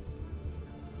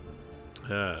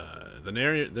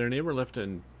 Their neighbor left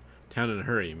in town in a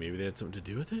hurry. Maybe they had something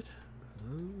to do with it?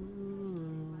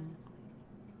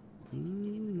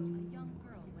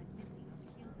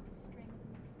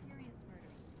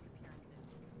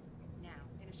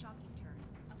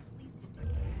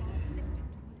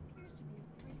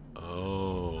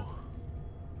 Oh.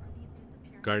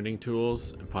 Gardening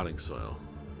tools and potting soil.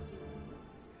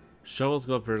 Shovels,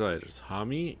 glove, fertilizers.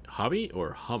 Hobby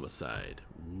or homicide?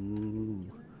 Ooh.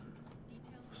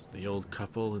 So the old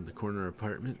couple in the corner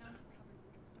apartment.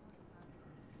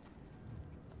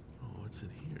 Oh, what's in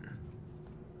here?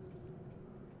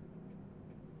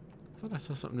 I thought I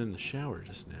saw something in the shower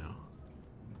just now.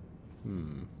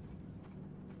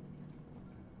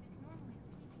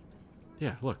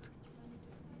 Yeah, look.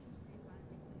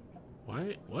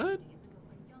 Why? What?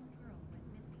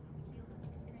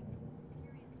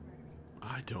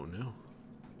 I don't know.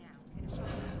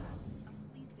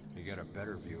 You get a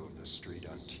better view of the street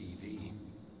on TV.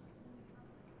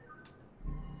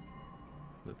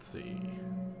 Let's see.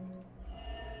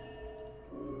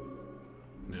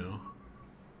 No.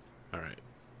 Alright.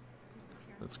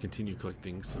 Let's continue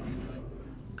collecting some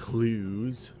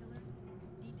clues.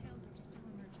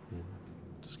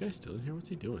 This guy's still in here? What's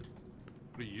he doing?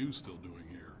 What are you still doing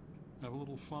here? Have a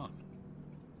little fun.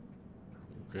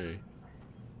 Okay.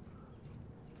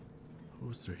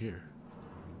 What's through here?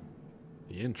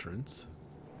 The entrance.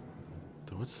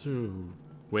 So what's through...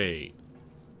 wait.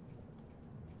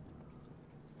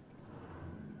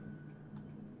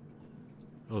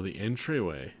 Oh, the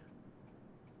entryway.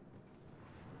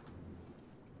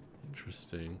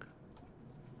 Interesting.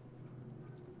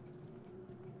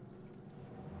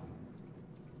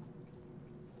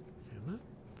 I'm not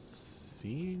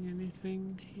seeing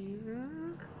anything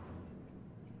here.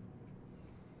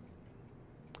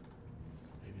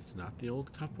 Maybe it's not the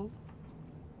old couple?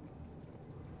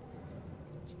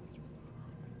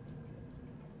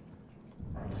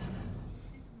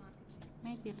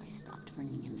 Maybe if I stopped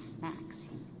Max,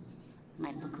 he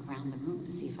might look around the room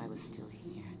to see if I was still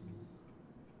here.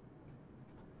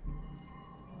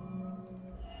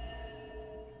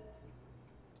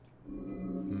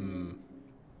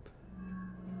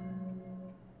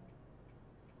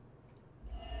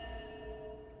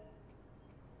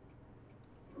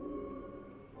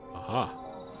 Aha.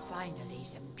 Finally,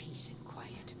 some peace and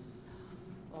quiet.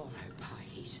 All her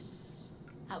parties.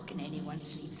 How can anyone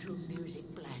sleep through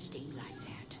music blasting like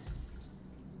that?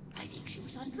 I think she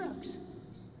was on drugs.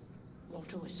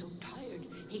 Walter was so tired,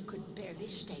 he could barely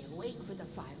stay awake for the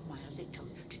 5 miles it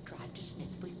took to drive to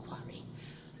Smithwick Quarry.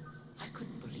 I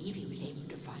couldn't believe he was able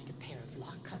to find a pair of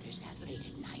lock cutters that late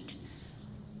at night.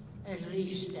 At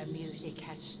least the music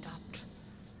has stopped.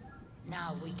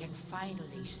 Now we can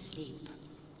finally sleep.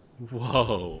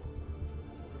 Whoa.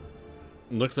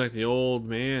 Looks like the old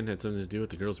man had something to do with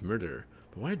the girl's murder.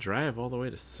 But why drive all the way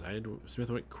to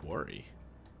Smithwick Quarry?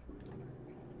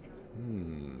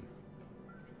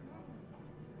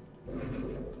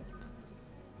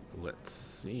 Let's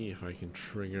see if I can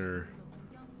trigger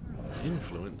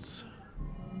influence.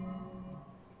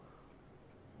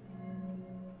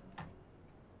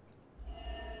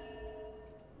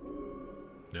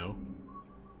 No.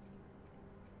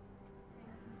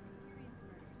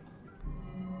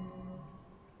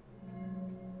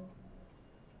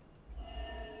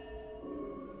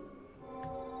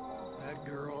 That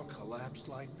girl collapsed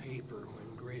like paper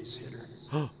when Grace hit her.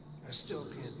 I still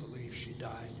can't believe she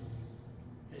died.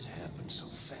 It happened so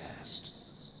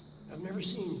fast. I've never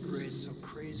seen Grace so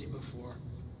crazy before.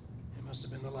 It must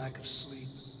have been the lack of sleep.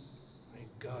 Thank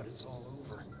God it's all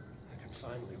over. I can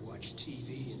finally watch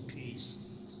TV in peace.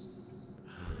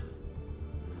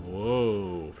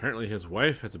 Whoa. Apparently his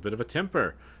wife has a bit of a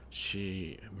temper.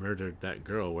 She murdered that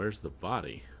girl. Where's the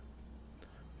body?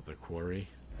 The quarry.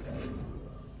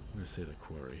 I'm gonna say the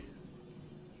quarry.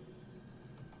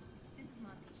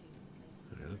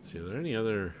 Okay, let's see. Are there any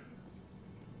other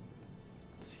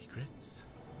secrets?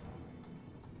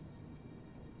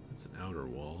 That's an outer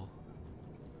wall.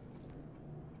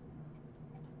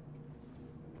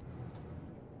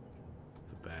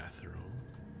 The bathroom.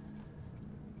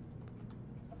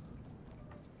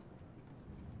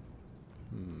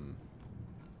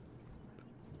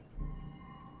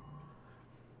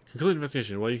 Conclude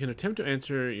investigation. While you can attempt to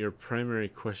answer your primary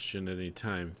question at any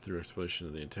time through exploration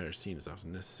of the entire scene is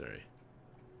often necessary.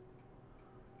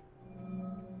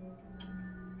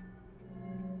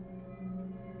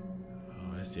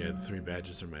 Oh, I see. I have the 3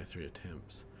 badges or my 3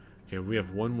 attempts. Okay, we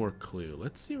have one more clue.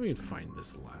 Let's see if we can find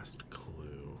this last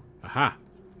clue. Aha!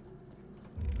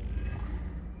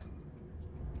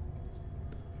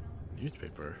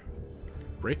 Newspaper.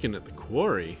 Breaking at the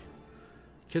quarry?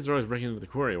 Kids are always breaking into the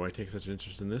quarry. Why take such an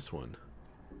interest in this one?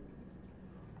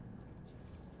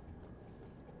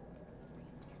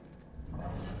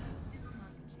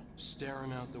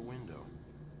 Staring out the window.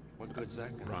 What good's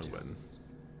that gonna Wrong do? button.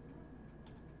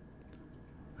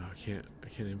 Oh, I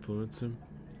can't influence him.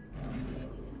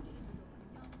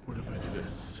 What if I do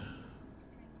this?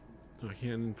 No, I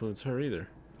can't influence her either.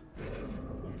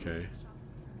 Okay.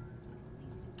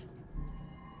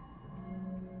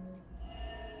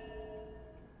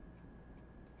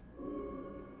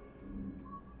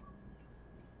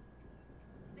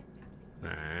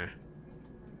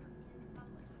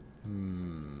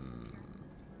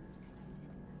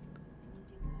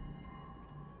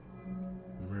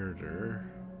 Murder.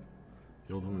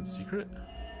 The old woman's secret?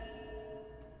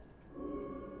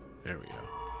 There we go.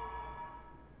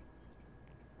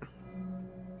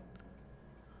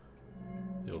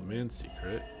 The old man's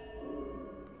secret.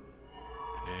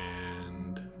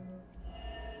 And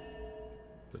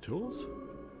the tools?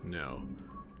 No.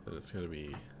 Then it's gotta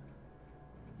be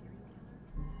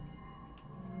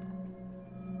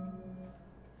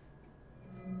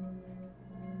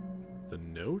the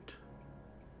note?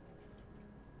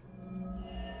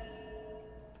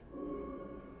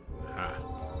 Aha.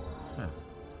 Huh.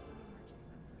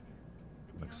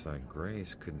 Looks like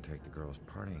Grace couldn't take the girls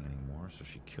partying anymore, so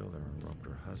she killed her and roped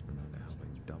her husband into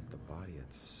helping dump the body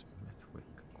at Smithwick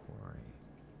Quarry.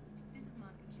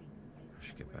 I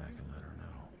should get back and let her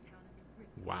know.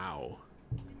 Wow.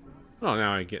 Well,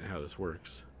 now I get how this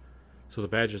works. So the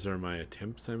badges are my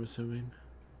attempts, I'm assuming?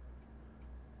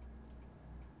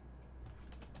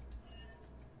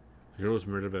 The girl was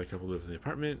murdered by the couple who lived in the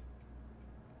apartment.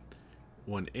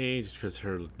 1A, just because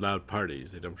her loud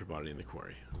parties. They dumped her body in the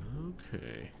quarry.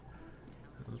 Okay.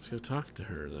 Let's go talk to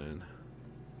her then.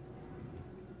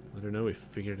 Let her know we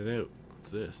figured it out. What's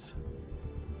this?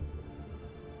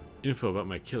 Info about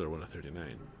my killer, 1 of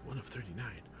 39. 1 of 39.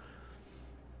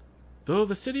 Though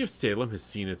the city of Salem has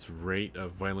seen its rate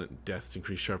of violent deaths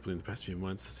increase sharply in the past few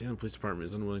months, the Salem Police Department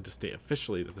is unwilling to state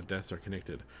officially that the deaths are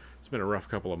connected. It's been a rough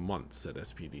couple of months, said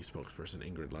SPD spokesperson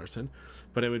Ingrid Larson,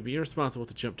 but it would be irresponsible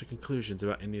to jump to conclusions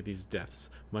about any of these deaths,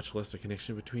 much less a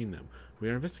connection between them. We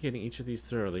are investigating each of these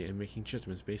thoroughly and making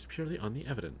judgments based purely on the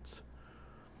evidence.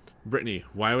 Brittany,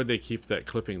 why would they keep that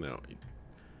clipping, though?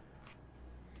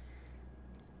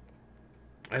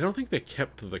 I don't think they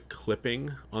kept the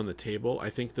clipping on the table. I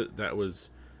think that was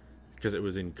because it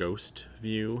was in ghost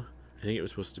view. I think it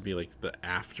was supposed to be like the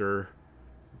after,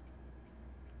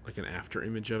 like an after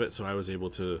image of it, so I was able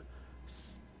to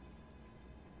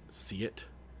see it.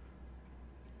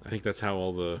 I think that's how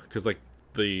all the, because like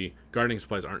the gardening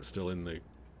supplies aren't still in the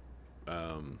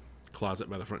closet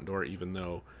by the front door, even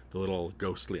though the little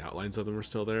ghostly outlines of them are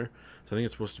still there. So I think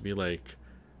it's supposed to be like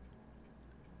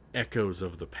echoes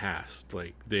of the past,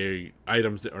 like the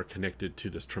items that are connected to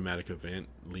this traumatic event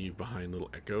leave behind little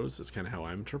echoes. Is kind of how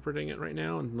I'm interpreting it right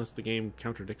now, unless the game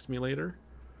contradicts me later.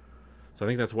 So I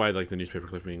think that's why like the newspaper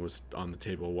clipping was on the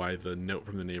table, why the note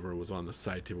from the neighbor was on the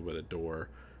side table by the door,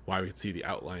 why we could see the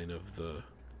outline of the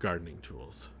gardening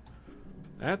tools.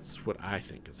 That's what I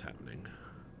think is happening.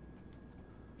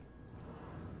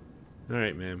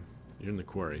 Alright, ma'am, you're in the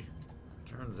quarry.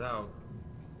 Turns out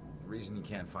the reason you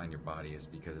can't find your body is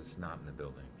because it's not in the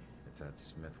building. It's at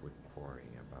Smithwick Quarry,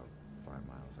 about 5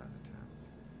 miles out of town.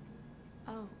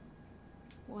 Oh.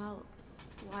 Well,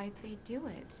 why'd they do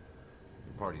it?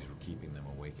 The parties were keeping them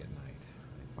awake at night.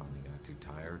 They finally got too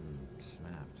tired and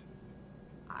snapped.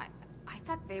 I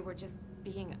thought they were just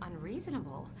being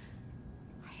unreasonable.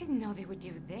 I didn't know they would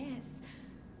do this.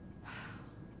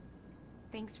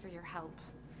 Thanks for your help.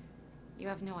 You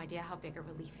have no idea how big a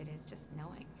relief it is just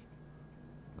knowing.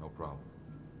 No problem.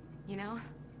 You know,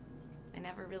 I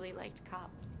never really liked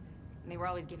cops. And they were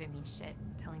always giving me shit,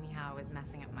 telling me how I was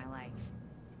messing up my life.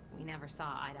 We never saw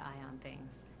eye to eye on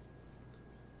things.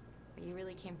 But you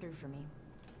really came through for me.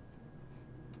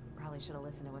 Probably should have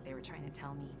listened to what they were trying to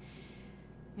tell me.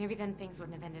 Maybe then things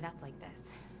wouldn't have ended up like this.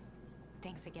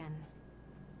 Thanks again.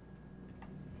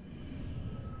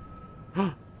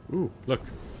 Ooh, look.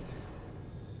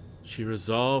 She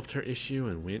resolved her issue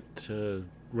and went to,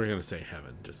 we're gonna say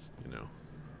heaven, just, you know.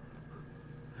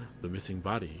 The missing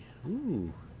body.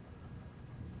 Ooh.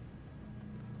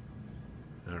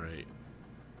 Alright.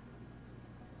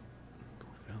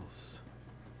 What else?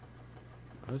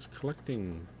 I was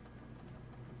collecting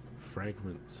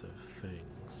fragments of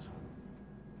things.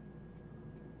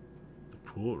 The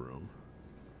pool room.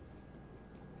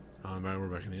 Oh, we're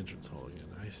back in the entrance hall again.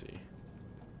 I see.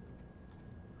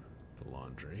 The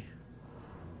laundry.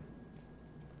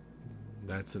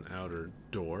 That's an outer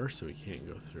door, so we can't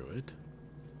go through it.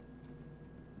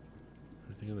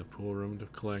 Everything in the pool room to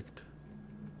collect.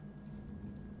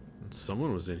 And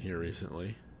someone was in here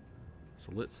recently.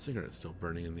 There's a lit cigarette still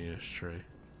burning in the ashtray.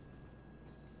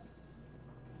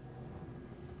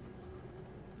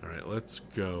 Alright, let's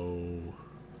go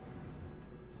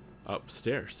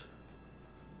upstairs.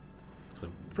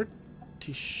 I'm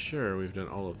pretty sure we've done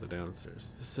all of the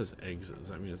downstairs. This says exit. Does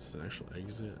that mean it's an actual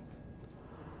exit?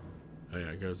 Oh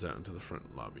yeah, it goes out into the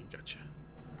front lobby. Gotcha.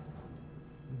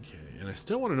 Okay, and I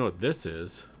still want to know what this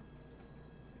is.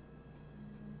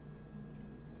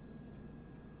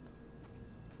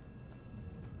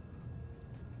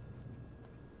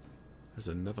 There's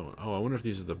another one. Oh, I wonder if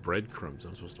these are the breadcrumbs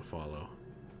I'm supposed to follow.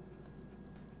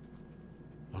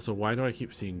 Also, why do I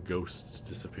keep seeing ghosts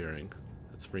disappearing?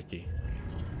 That's freaky.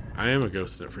 I am a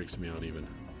ghost and it freaks me out even.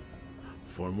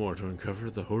 4 more to uncover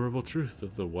the horrible truth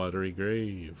of the watery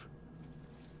grave.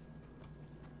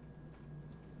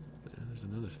 Yeah, there's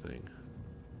another thing.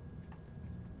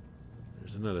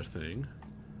 There's another thing.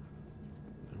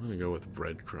 I'm gonna go with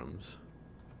breadcrumbs.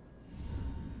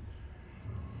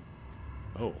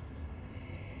 Oh.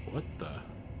 What the?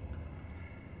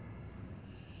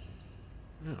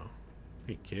 Oh.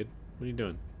 Hey kid, what are you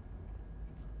doing?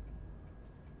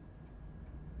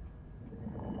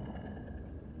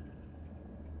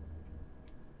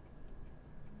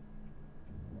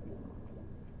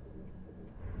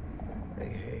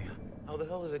 Hey, how the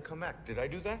hell did it come back? Did I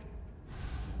do that?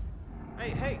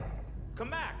 Hey, come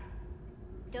back!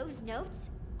 Those notes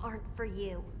aren't for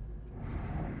you.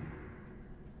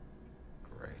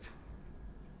 Great.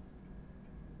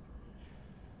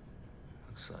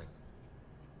 Looks like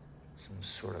some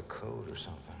sort of code or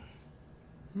something.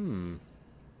 Alright,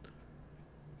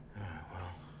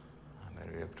 well, I'm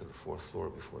headed up to the 4th floor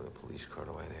before the police cart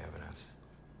away the evidence.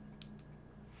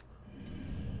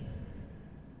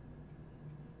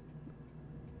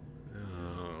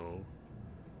 Oh.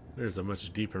 There's a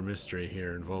much deeper mystery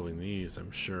here involving these,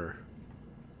 I'm sure.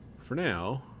 for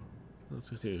now, let's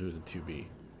go see who's in 2B.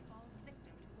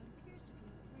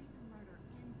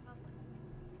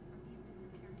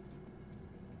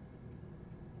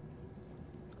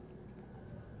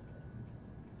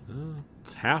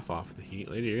 It's half off the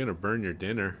heat. Lady, you're gonna burn your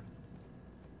dinner.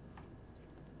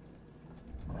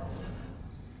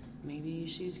 Maybe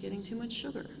she's getting too much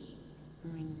sugar.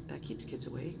 I mean, that keeps kids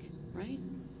awake, right?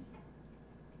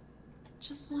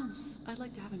 Just once, I'd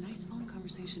like to have a nice phone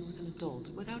conversation with an adult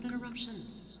without interruption.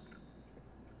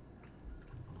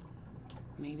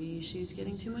 Maybe she's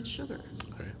getting too much sugar.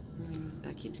 Okay. I mean,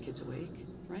 that keeps kids awake,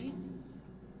 right?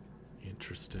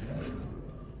 Interesting.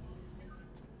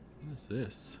 What is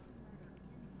this?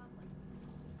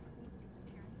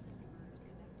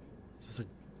 Is this a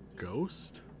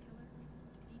ghost?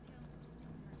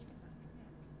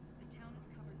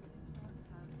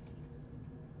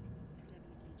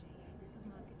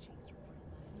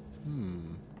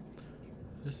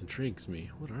 This intrigues me.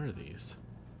 What are these?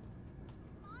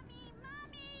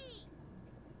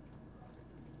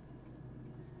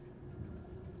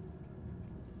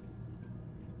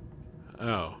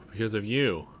 Oh, because of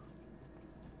you.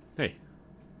 Hey.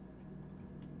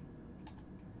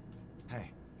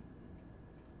 Hey.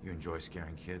 You enjoy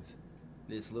scaring kids?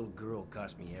 This little girl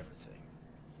cost me everything.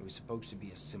 It was supposed to be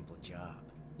a simple job.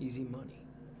 Easy money.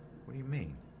 What do you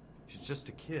mean? She's just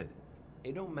a kid.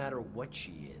 It don't matter what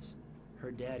she is. Her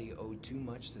daddy owed too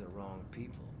much to the wrong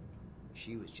people.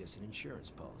 She was just an insurance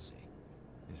policy.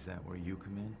 Is that where you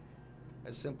come in?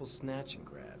 A simple snatch and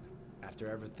grab.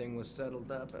 After everything was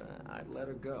settled up, I'd let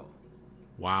her go.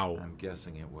 Wow. I'm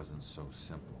guessing it wasn't so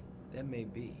simple. That may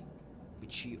be,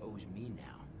 but she owes me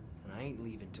now, and I ain't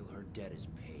leaving till her debt is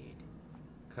paid.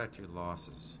 Cut your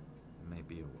losses. It may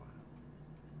be a while.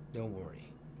 Don't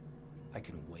worry. I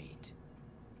can wait.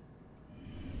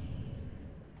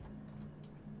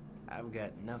 I've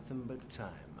got nothing but time,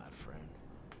 my friend.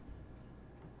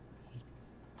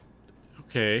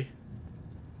 Okay.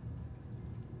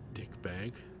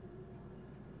 Dickbag.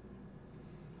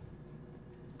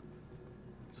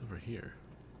 What's over here?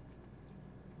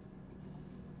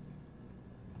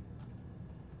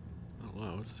 Oh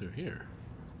wow, what's through here?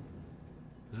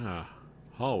 Ah,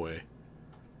 hallway.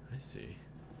 I see.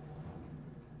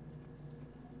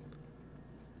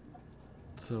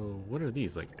 So, what are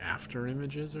these? Like after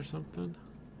images or something?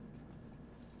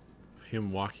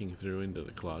 Him walking through into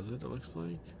the closet, it looks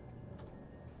like.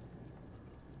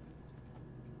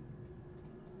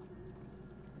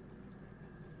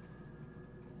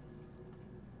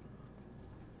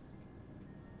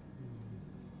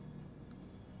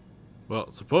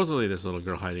 Well, supposedly there's a little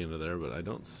girl hiding under there, but I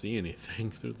don't see anything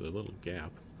through the little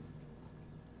gap.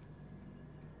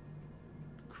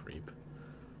 Creep.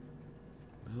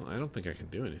 Well, I don't think I can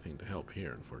do anything to help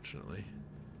here, unfortunately.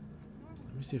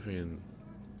 Let me see if I can...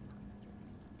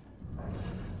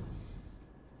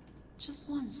 Just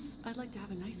once, I'd like to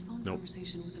have a nice phone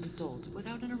conversation with an adult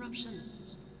without interruption.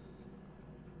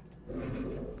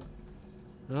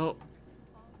 Well,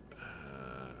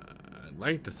 I'd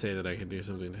like to say that I can do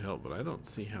something to help, but I don't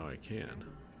see how I can.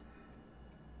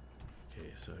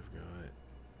 Okay, so I've got...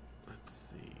 Let's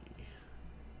see...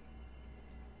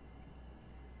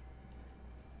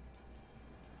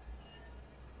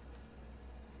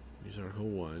 Use Article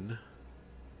 1.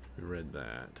 We read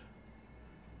that.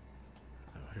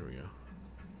 Oh, here we go.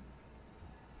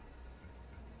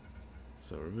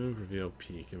 So remove, reveal,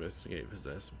 peek, investigate,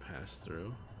 possess, and pass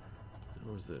through.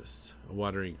 What was this? A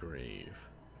watery grave.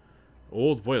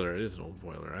 Old boiler. It is an old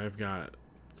boiler. I've got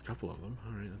a couple of them.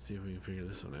 Alright, let's see if we can figure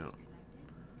this one out.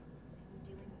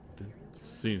 Didn't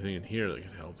see anything in here that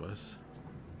could help us.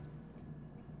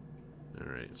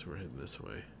 Alright, so we're heading this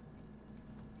way.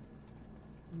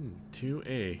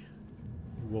 2A.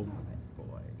 Well,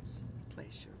 boys,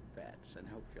 place your bets and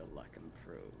hope your luck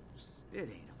improves. It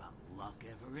ain't about luck,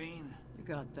 Everine. You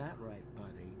got that right,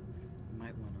 buddy. You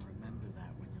might want to remember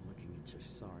that when you're looking at your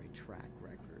sorry track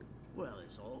record. Well,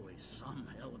 there's always some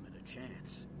element of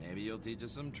chance. Maybe you'll teach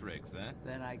us some tricks, huh?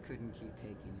 Then I couldn't keep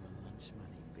taking your lunch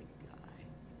money, big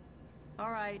guy.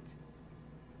 All right.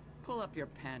 Pull up your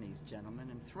panties, gentlemen,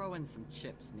 and throw in some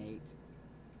chips, Nate.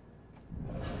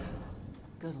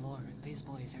 Good lord, these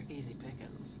boys are easy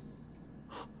pickings.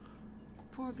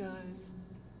 Poor guys.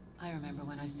 I remember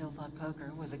when I still thought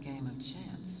poker was a game of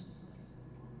chance.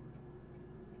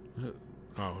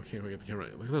 oh, okay, we get the camera.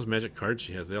 Look at those magic cards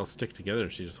she has. They all stick together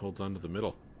and she just holds on to the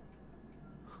middle.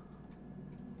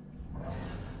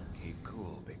 Keep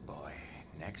cool, big boy.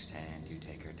 Next hand, you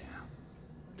take her down.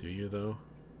 Do you, though?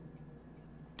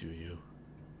 Do you?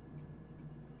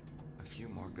 A few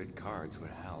more good cards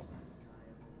would help.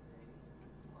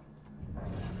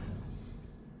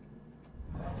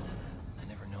 I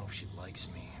never know if she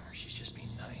likes me or she's just being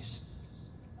nice.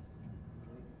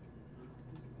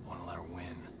 I want to let her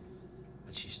win,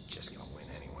 but she's just gonna win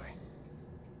anyway.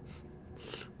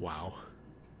 Wow.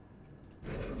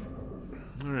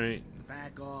 Alright.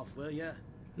 Back off, will ya?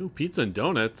 Ooh, pizza and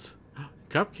donuts.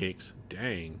 Cupcakes.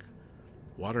 Dang.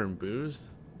 Water and booze?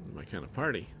 My kind of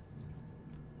party.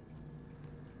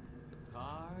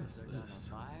 Cards are this?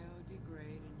 gonna biodegrade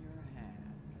in your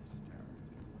hand, mister.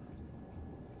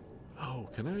 Oh,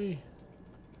 can I? I'm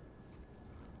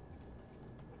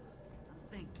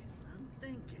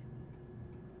thinking.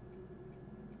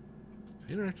 Can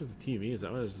I interact with the TV? Is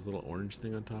that why there's this little orange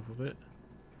thing on top of it?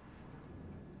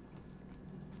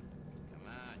 Come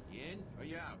on, you in or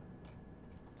you out?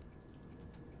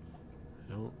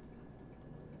 I don't.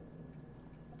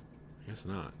 I guess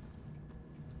not.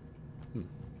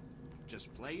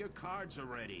 Just play your cards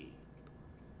already.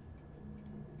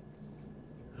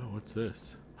 Oh, what's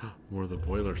this? More of the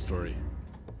boiler story.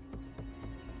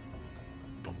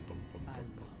 Bum, bum, bum, bum,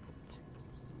 bum.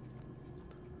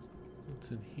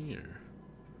 What's in here?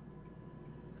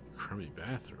 Crummy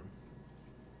bathroom.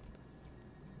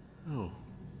 Oh.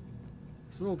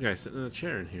 There's an old guy sitting in a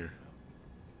chair in here.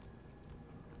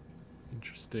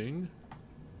 Interesting.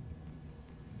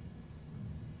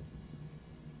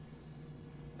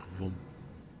 Boom.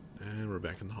 And we're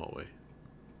back in the hallway.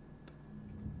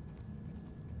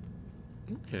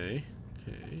 Okay.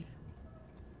 Okay.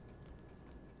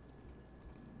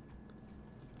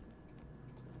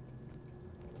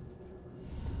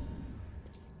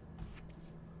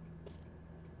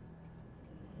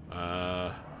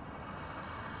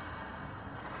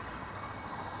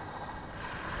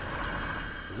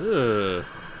 Ugh.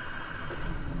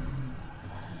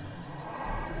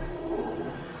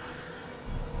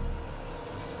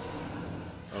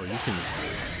 Oh,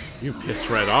 you can piss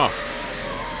right off.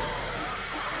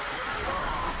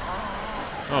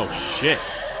 Oh shit.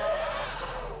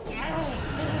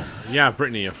 Yeah,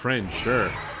 Brittany, a friend,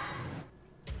 sure.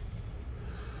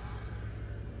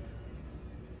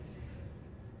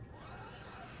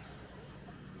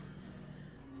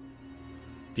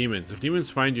 Demons. If demons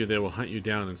find you, they will hunt you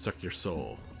down and suck your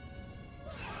soul.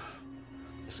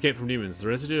 Escape from demons. The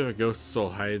residue of a ghost soul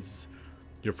hides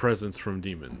your presence from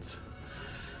demons.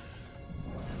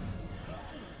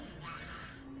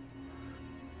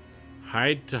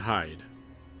 Hide to hide.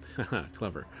 Haha,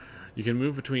 clever. You can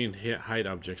move between hide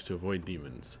objects to avoid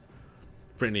demons.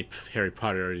 Brittany, Harry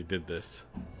Potter already did this.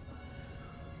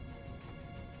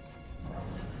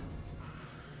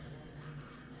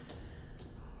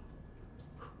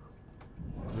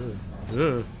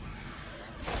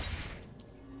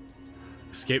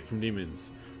 Escape from demons.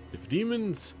 If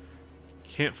demons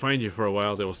can't find you for a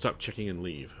while, they will stop checking and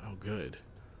leave. Oh, good.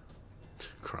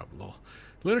 Crop lol.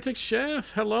 Lunatic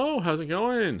Chef, hello, how's it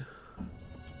going?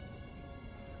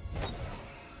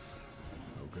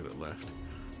 Oh, good, it left.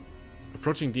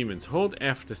 Approaching demons. Hold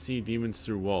F to see demons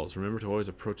through walls. Remember to always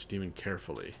approach demon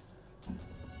carefully.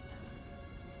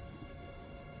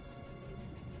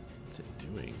 What's it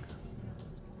doing?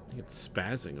 I think it's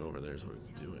spazzing over there is what it's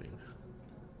doing.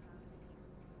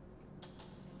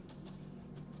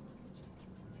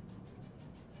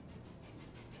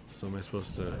 So am I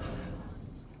supposed to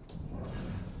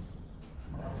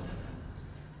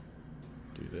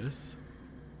do this?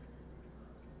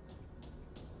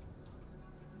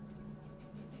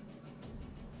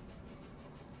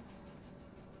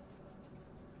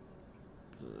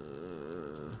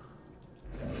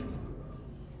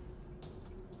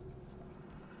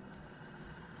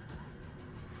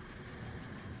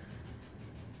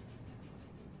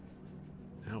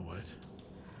 Now what?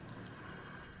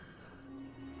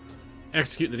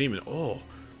 Execute the demon. Oh,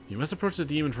 you must approach the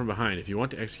demon from behind. If you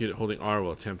want to execute it, holding R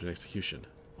will attempt an execution.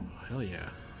 Oh, hell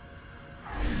yeah.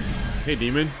 Hey,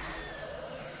 demon.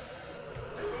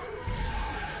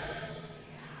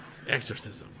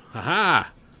 Exorcism. Haha!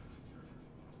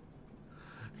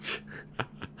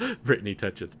 Brittany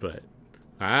touch its butt.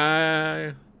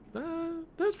 That's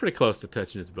pretty close to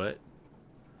touching its butt.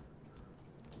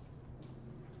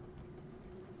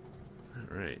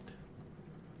 Alright.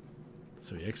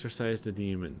 So he exorcised a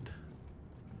demon.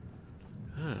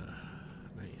 Ah,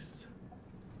 nice.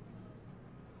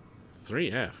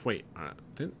 3F. Wait, aren't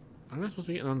I supposed to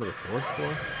be getting onto the 4th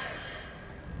floor?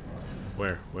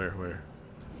 Where?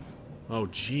 Oh,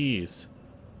 jeez.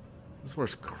 This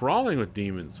floor's crawling with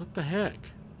demons. What the heck?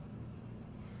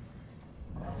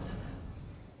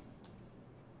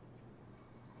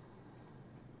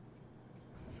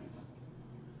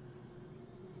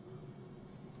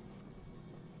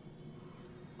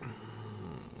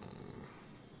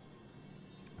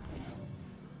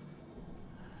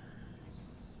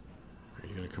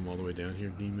 come all the way down here,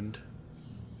 demon?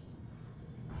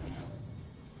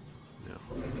 No.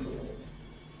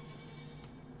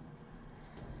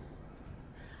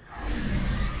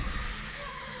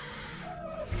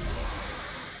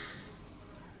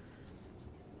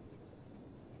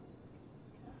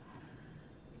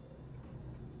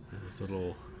 This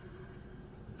little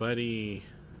buddy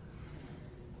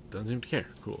doesn't seem to care.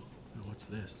 Cool. Oh, what's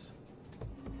this?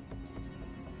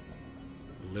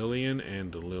 Lillian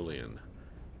and Lillian.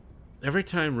 Every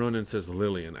time Ronan says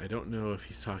Lillian, I don't know if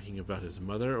he's talking about his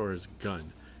mother or his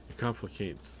gun. It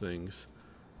complicates things.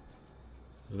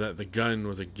 That the gun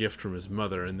was a gift from his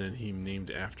mother and then he named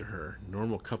it after her.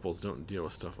 Normal couples don't deal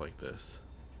with stuff like this.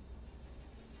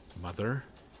 Mother?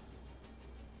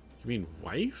 You mean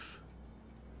wife?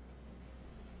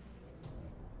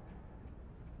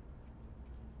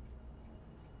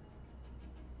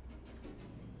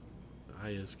 I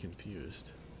is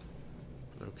confused.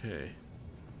 Okay.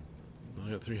 I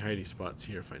got 3 hidey spots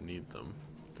here if I need them.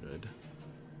 Good.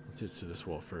 Let's get to this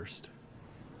wall first.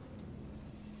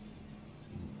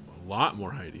 A lot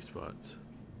more hidey spots.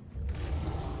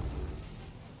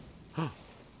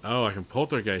 Oh, I can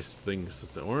poltergeist things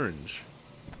with the orange.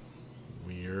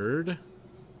 Weird.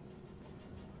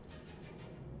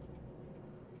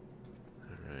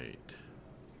 Alright.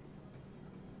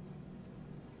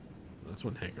 That's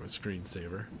one heck of a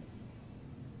screensaver.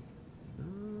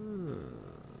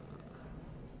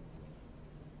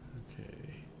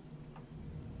 Okay.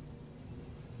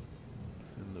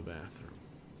 It's in the bathroom.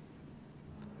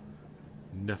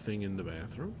 Nothing in the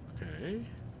bathroom. Okay.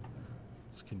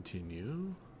 Let's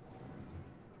continue.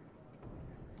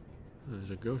 Oh,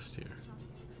 there's a ghost here.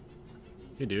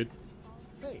 Hey, dude.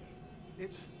 Hey,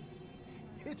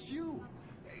 it's you.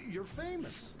 You're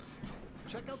famous.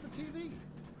 Check out the TV.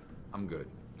 I'm good,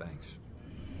 thanks.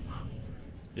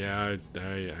 Yeah,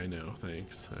 I know,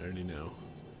 thanks. I already know.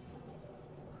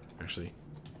 Actually.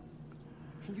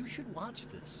 You should watch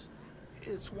this.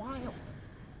 It's wild.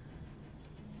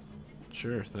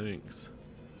 Sure, thanks.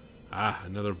 Ah,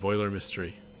 another boiler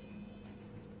mystery.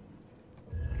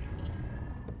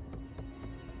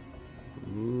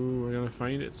 Ooh, we're gonna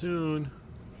find it soon.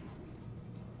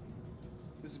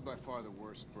 This is by far the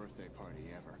worst birthday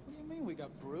party ever. What do you mean? We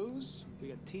got brews, we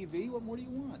got TV. What more do you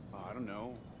want? I don't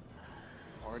know.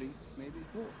 Party, maybe?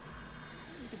 Cool.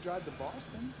 We could drive to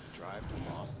Boston. Drive to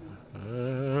Boston?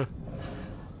 Uh.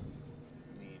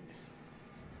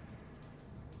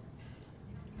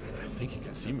 I think you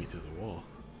can see me through the wall.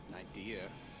 An idea.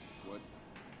 What?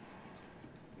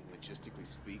 Logistically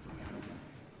speaking, how do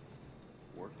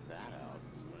we work that out?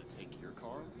 You want to take your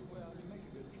car? Well, you make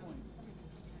a good point.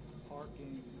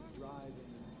 Parking,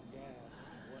 driving, gas,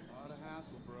 what? A lot of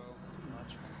hassle, bro. Too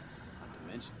much. Not to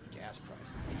mention gas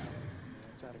prices these days.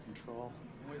 Yeah, it's out of control.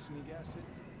 Don't waste any gas, Sid.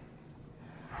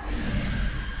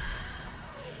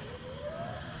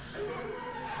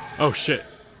 Oh shit.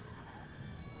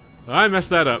 I messed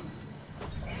that up.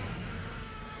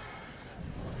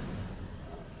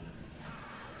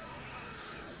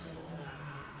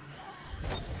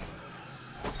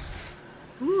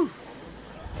 Woo.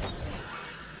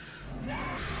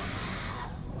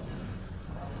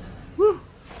 Woo.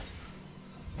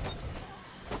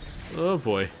 Oh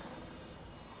boy.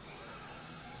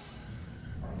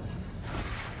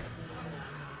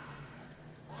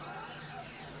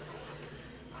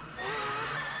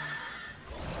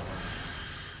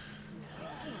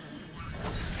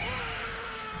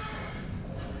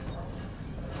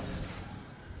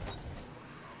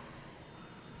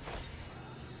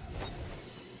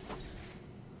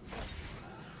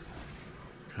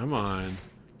 Come on,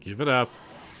 give it up.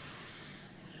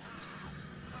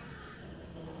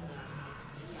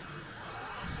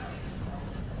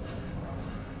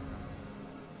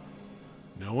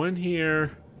 No one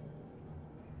here.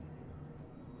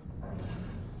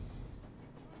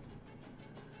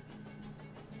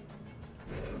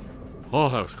 Oh,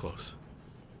 that was close.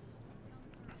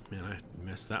 Man, I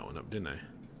messed that one up, didn't I? Okay,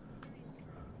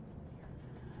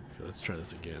 let's try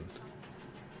this again.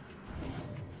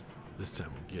 This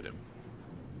time we'll get him.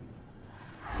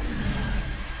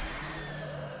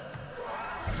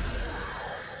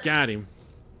 Got him.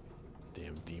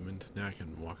 Damn demon. Now I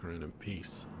can walk around in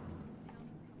peace.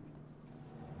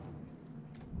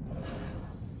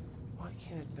 Why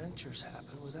can't adventures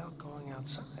happen without going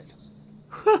outside?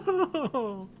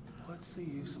 What's the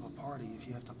use of a party if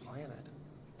you have to plan it?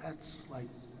 That's like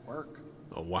work.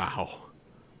 Oh, wow.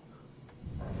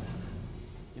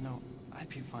 You know, I'd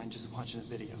be fine just watching a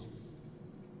video.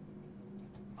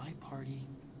 My party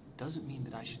doesn't mean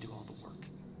that I should do all the work.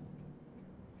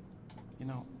 You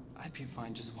know, I'd be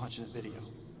fine just watching a video.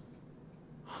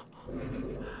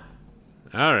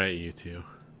 All right, you two.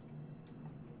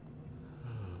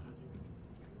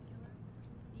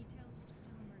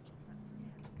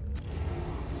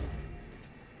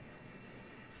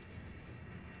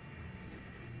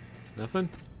 Nothing?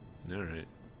 Alright.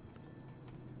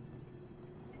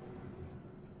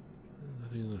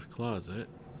 Nothing in this closet.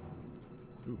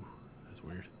 Ooh, that's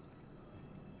weird.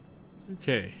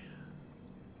 Okay.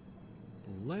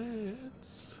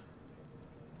 Let's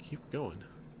keep going.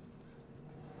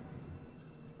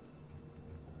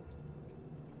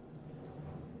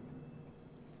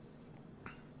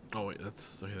 Oh wait,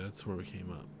 that's okay, that's where we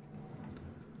came up.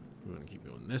 We're gonna keep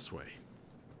going this way.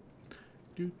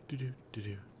 Do do do do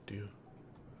do do.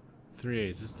 3A,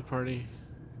 is this the party?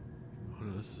 Oh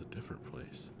no, this is a different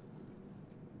place.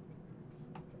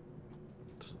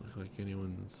 Doesn't look like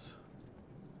anyone's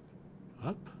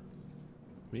up?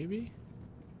 Maybe?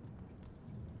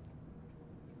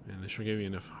 Man, they sure gave me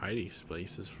enough hiding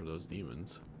places for those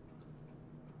demons.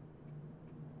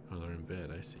 Oh, they're in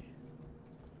bed, I see.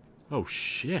 Oh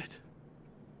shit!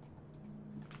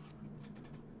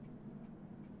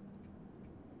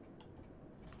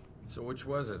 So which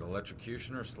was it,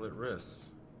 electrocution or slit wrists?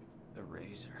 The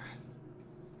razor.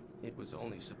 It was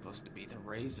only supposed to be the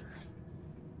razor.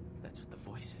 That's what the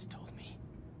voices told me.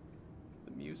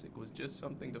 The music was just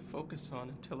something to focus on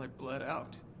until I bled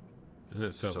out.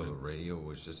 So the radio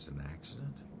was just an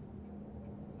accident?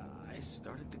 I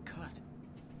started the cut.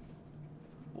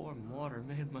 The warm water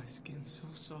made my skin so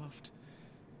soft,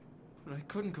 but I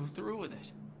couldn't go through with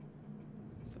it.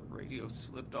 The radio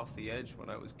slipped off the edge when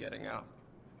I was getting out.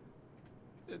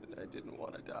 And I didn't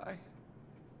want to die.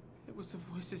 It was the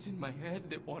voices in my head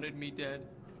that wanted me dead.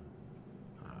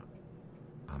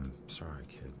 I'm sorry,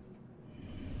 kid.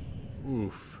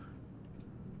 Oof.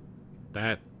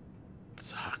 That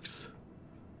sucks.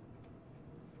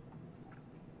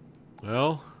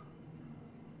 Well,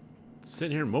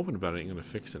 sitting here moping about it ain't gonna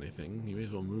fix anything. You may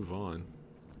as well move on.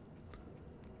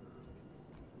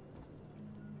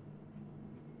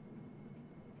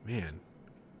 Man.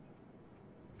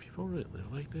 People really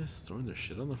live like this? Throwing their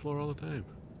shit on the floor all the time.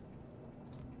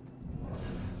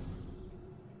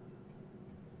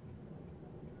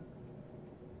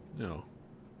 No.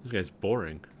 This guy's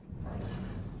boring.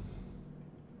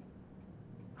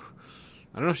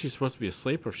 I don't know if she's supposed to be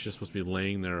asleep or if she's supposed to be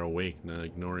laying there awake, not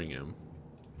ignoring him.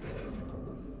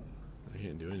 I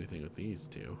can't do anything with these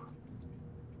two.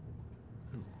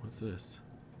 Ooh, what's this?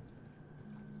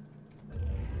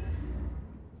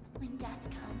 When death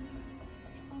comes,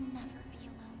 it will never be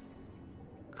alone.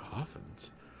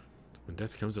 Coffins? When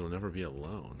death comes, it'll never be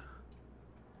alone.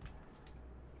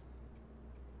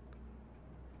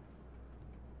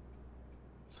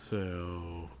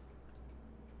 So...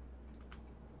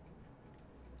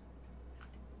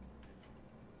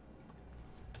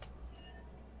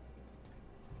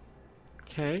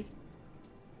 okay.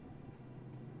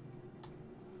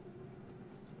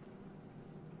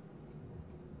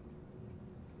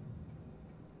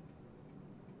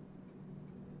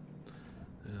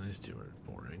 These two are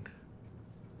boring.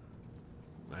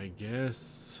 I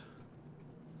guess.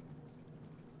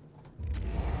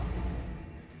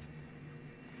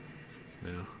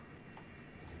 No.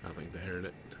 I don't think they heard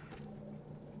it.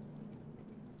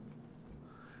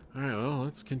 Alright, well,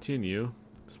 let's continue.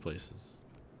 This place is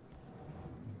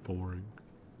boring.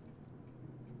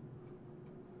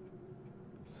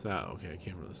 South. Okay, I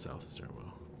came from the south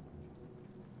stairwell.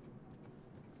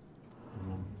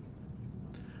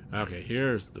 Okay,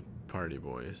 here's the party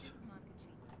boys.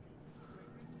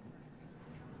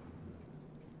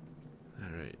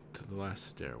 Alright, to the last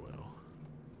stairwell.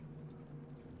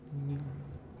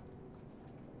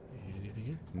 Anything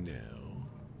here? No.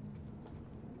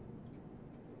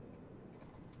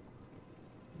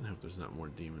 I hope there's not more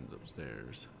demons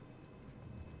upstairs.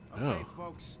 Okay,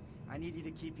 folks, I need you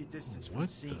to keep your distance from the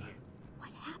scene here.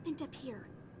 What happened up here?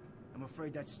 I'm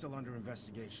afraid that's still under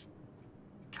investigation.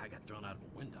 Guy got thrown out of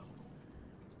a window.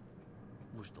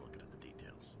 We're still looking at the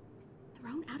details.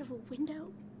 Thrown out of a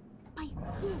window? By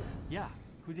who? Yeah,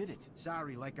 who did it?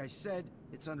 Sorry, like I said,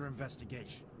 it's under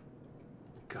investigation.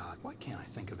 God, why can't I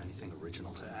think of anything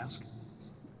original to ask?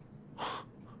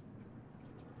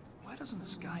 Why doesn't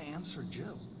this guy answer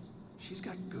Jill? She's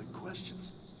got good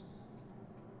questions.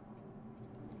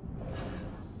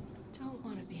 Don't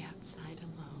want to be outside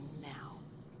alone now.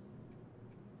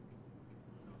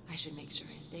 I should make sure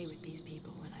I stay with these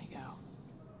people when I go.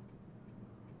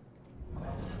 God,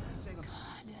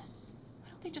 why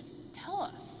don't they just tell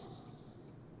us?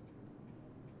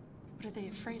 What are they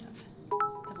afraid of?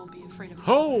 That we'll be afraid of.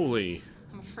 Holy!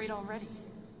 I'm afraid already.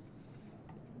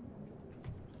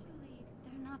 Surely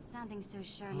they're not sounding so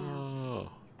sure now.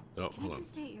 Oh. Oh, Can I hold come on.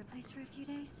 stay at your place for a few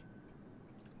days?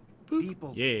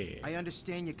 People, Yeah. I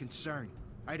understand your concern.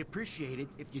 I'd appreciate it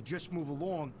if you just move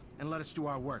along and let us do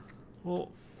our work.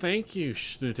 Well, thank you,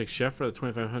 Lunatic Chef, for the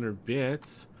 2,500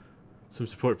 bits. Some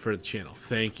support for the channel.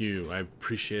 Thank you. I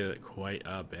appreciate it quite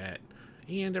a bit.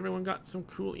 And everyone got some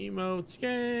cool emotes.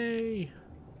 Yay!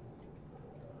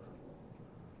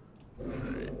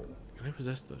 Alright. Can I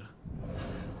possess the...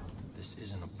 This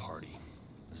isn't a party.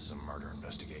 This is a murder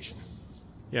investigation.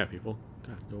 Yeah, people.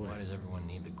 God, go away. Why does everyone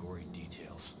need the gory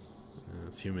details?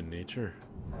 It's human nature.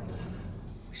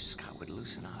 Wish Scott would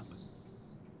loosen up.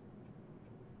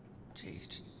 Jeez,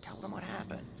 just tell them what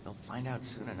happened. They'll find out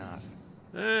soon enough.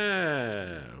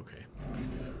 Okay. I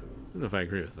don't know if I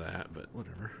agree with that, but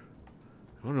whatever.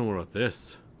 I want to know more about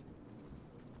this.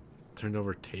 Turned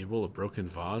over table, a broken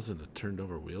vase, and a turned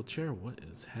over wheelchair? What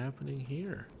is happening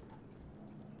here?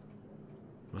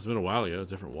 Must have been a while ago.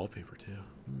 Different wallpaper, too.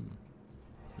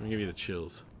 Let me give you the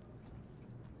chills.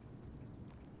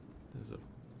 There's a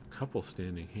couple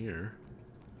standing here.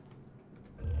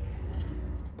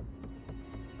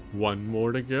 One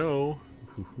more to go.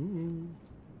 Woohoo.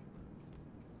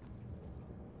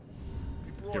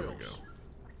 Here we go.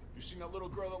 You seen that little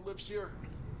girl that lives here?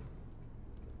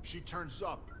 If she turns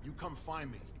up, you come find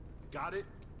me. Got it?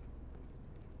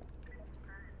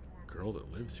 Girl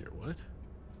that lives here. What?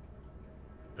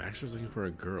 Baxter's looking for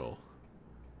a girl.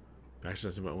 Baxter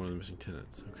asks about one of the missing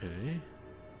tenants. Okay.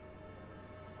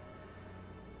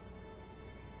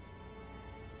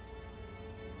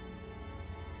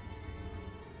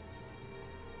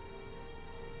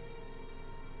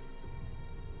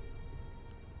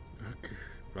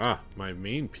 Ah, my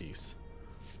main piece.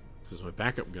 This is my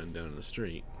backup gun down in the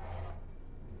street.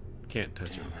 Can't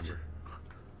touch it, remember?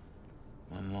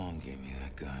 My mom gave me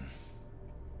that gun.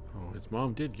 Oh, his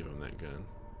mom did give him that gun.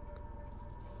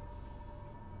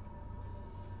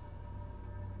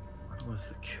 What was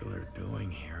the killer doing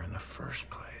here in the first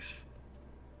place?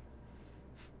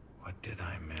 What did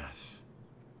I miss?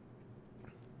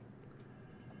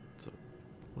 So,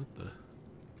 what the?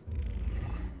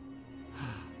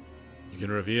 You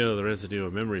can reveal the residue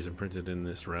of memories imprinted in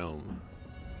this realm.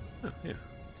 Oh, yeah.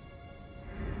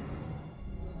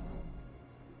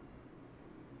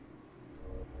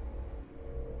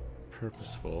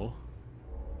 Purposeful.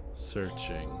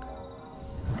 Searching.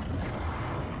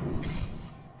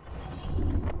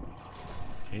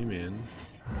 Came in.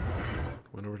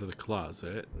 Went over to the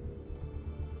closet.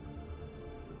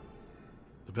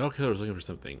 The bell killer was looking for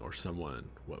something or someone.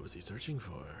 What was he searching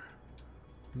for?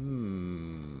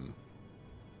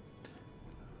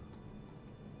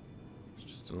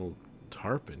 It's just an old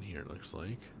tarp in here, it looks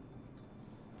like.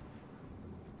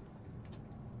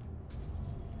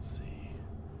 Let's see.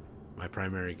 My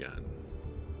primary gun.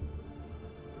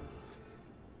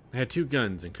 I had two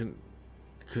guns and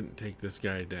couldn't take this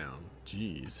guy down.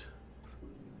 Jeez.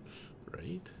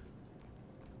 Right?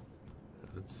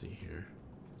 Let's see here.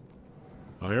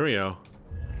 Oh, here we go.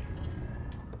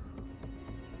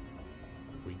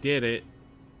 We did it.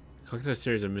 Collected a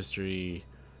series of mystery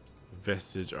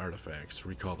vestige artifacts.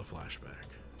 Recall the flashback.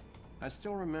 I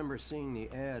still remember seeing the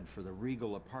ad for the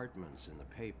Regal Apartments in the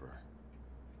paper.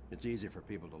 It's easy for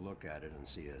people to look at it and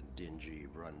see a dingy,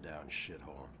 run-down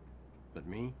shithole. But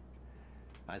me?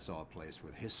 I saw a place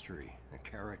with history, a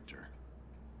character.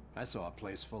 I saw a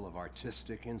place full of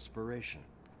artistic inspiration.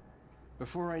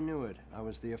 Before I knew it, I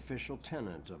was the official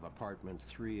tenant of apartment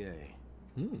 3A.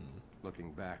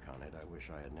 Looking back on it, I wish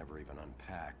I had never even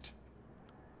unpacked.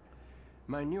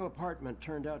 My new apartment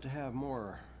turned out to have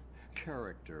more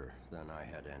character than I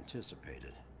had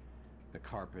anticipated. The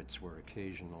carpets were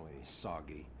occasionally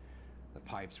soggy, the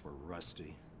pipes were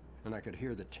rusty, and I could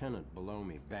hear the tenant below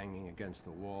me banging against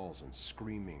the walls and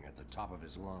screaming at the top of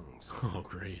his lungs. Oh,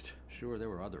 great. Sure, there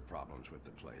were other problems with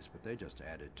the place, but they just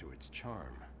added to its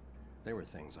charm. They were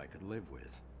things I could live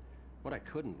with. What I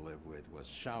couldn't live with was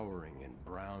showering in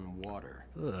brown water,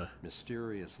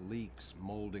 mysterious leaks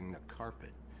molding the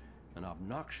carpet, and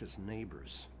obnoxious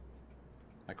neighbors.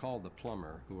 I called the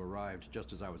plumber, who arrived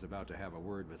just as I was about to have a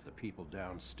word with the people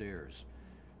downstairs.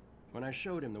 When I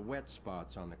showed him the wet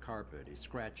spots on the carpet, he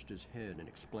scratched his head and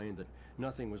explained that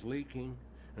nothing was leaking,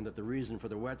 and that the reason for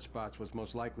the wet spots was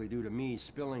most likely due to me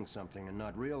spilling something and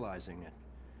not realizing it.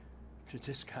 Did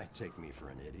this guy take me for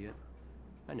an idiot?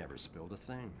 I never spilled a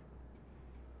thing.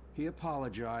 He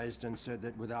apologized and said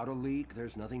that without a leak,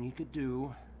 there's nothing he could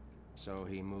do, so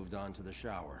he moved on to the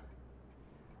shower.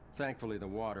 Thankfully, the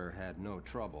water had no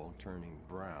trouble turning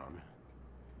brown.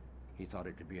 He thought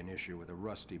it could be an issue with a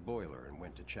rusty boiler and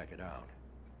went to check it out.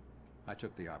 I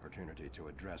took the opportunity to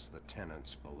address the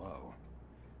tenants below.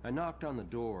 I knocked on the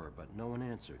door, but no one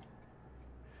answered.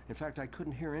 In fact, I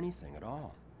couldn't hear anything at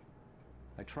all.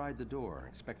 I tried the door,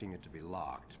 expecting it to be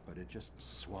locked, but it just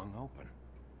swung open.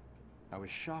 I was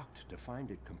shocked to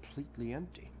find it completely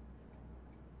empty.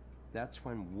 That's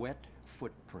when wet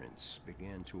footprints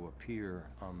began to appear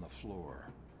on the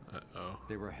floor. Uh-oh.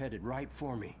 They were headed right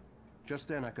for me. Just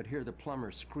then, I could hear the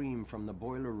plumber scream from the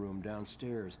boiler room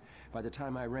downstairs. By the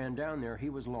time I ran down there, he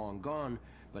was long gone,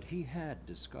 but he had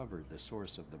discovered the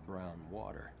source of the brown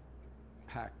water.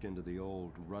 Packed into the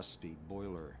old, rusty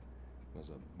boiler was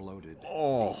a bloated,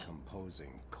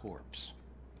 decomposing corpse.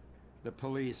 The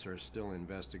police are still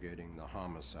investigating the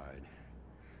homicide,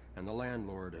 and the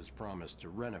landlord has promised to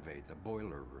renovate the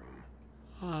boiler room.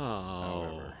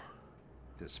 However,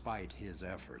 despite his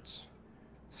efforts,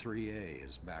 3A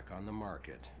is back on the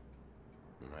market,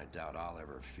 and I doubt I'll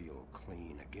ever feel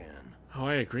clean again. Oh,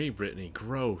 I agree, Brittany.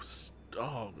 Gross.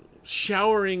 Oh,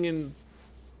 showering in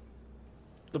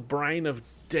the brine of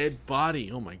dead body.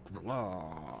 Oh my.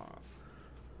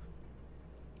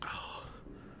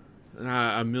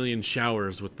 A million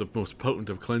showers with the most potent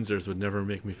of cleansers would never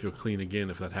make me feel clean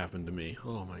again if that happened to me.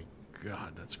 Oh my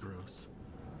god, that's gross.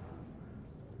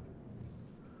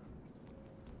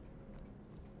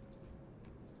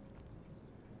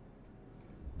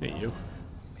 Hey, you.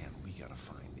 Man, we gotta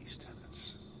find these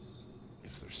tenants.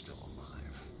 If they're still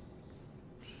alive.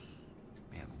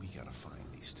 Man, we gotta find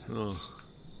these tenants.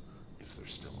 If they're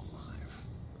still alive.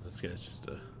 This guy's just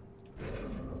a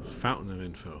fountain of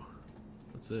info.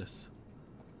 What's this?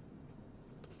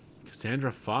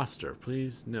 Cassandra Foster.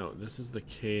 Please note, this is the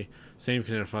same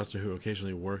Cassandra Foster who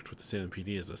occasionally worked with the Salem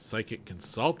PD as a psychic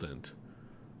consultant.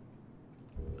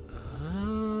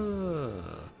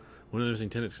 One of the missing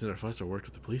tenants, Cassandra Foster, worked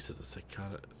with the police as a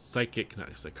psychic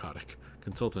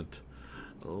consultant.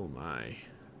 Oh my.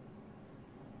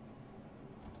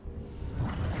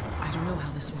 I don't know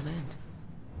how this will end.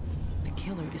 The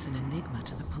killer is an enigma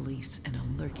to the police and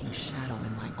a lurking shadow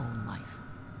in my own life.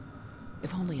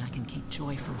 If only I can keep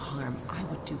Joy from harm, I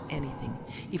would do anything,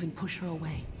 even push her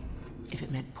away, if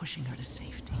it meant pushing her to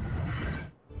safety.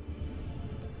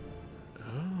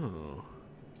 Oh.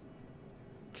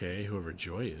 Okay, whoever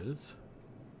Joy is.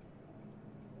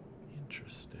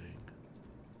 Interesting.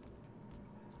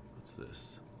 What's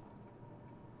this?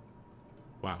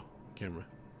 Wow, camera.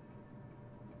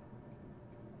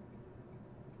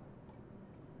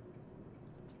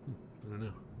 I don't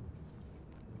know.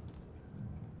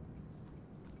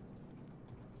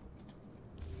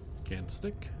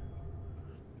 Candlestick.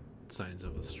 Signs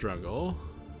of the struggle.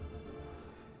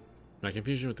 My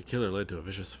confusion with the killer led to a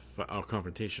vicious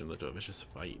confrontation led to a vicious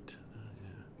fight. Yeah.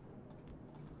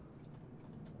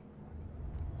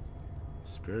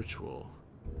 Spiritual.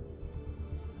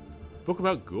 Book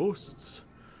about ghosts.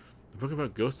 A book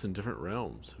about ghosts in different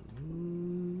realms.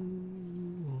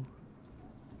 Ooh.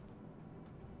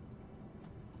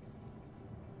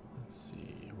 Let's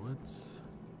see. What's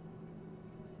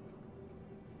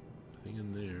nothing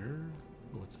in there?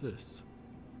 What's this?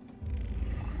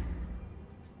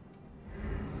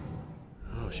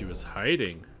 Oh, she was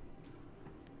hiding.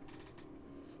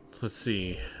 Let's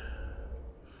see.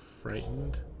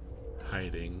 Frightened,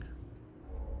 hiding,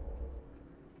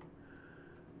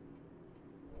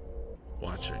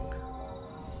 watching.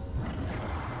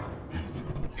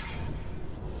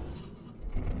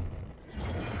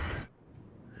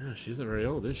 Yeah, she isn't very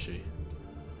old, is she?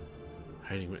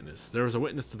 Hiding witness. There was a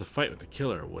witness to the fight with the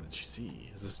killer. What did she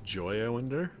see? Is this Joy, I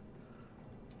wonder?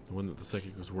 The one that the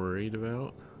psychic was worried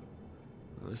about?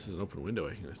 Well, this is an open window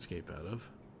I can escape out of.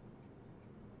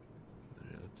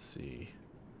 There, let's see.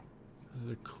 What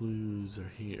other clues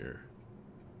are here?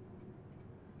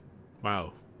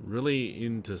 Wow, really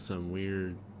into some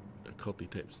weird occulty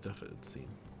type stuff, it would seem.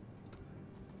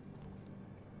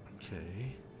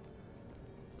 Okay.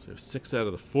 So we have 6 out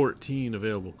of the 14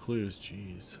 available clues.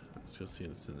 Jeez. Let's go see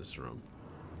what's in this room.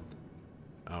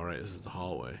 Alright, this is the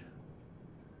hallway.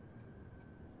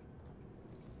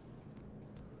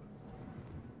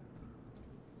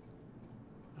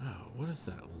 Oh, what is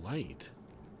that light?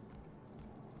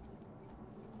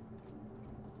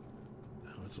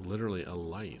 Oh, it's literally a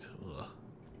light. Ugh.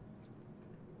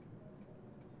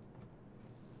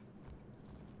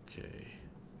 Okay.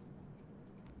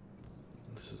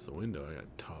 This is the window I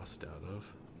got tossed out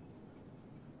of.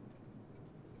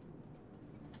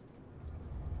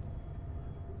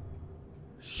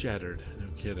 Shattered, no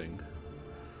kidding.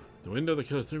 The window the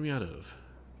killer threw me out of.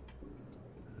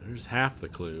 There's half the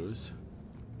clues.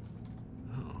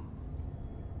 Oh.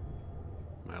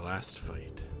 My last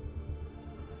fight.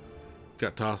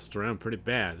 Got tossed around pretty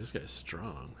bad. This guy's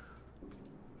strong.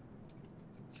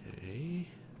 Okay.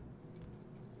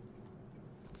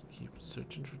 keep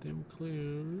searching for them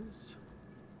clues.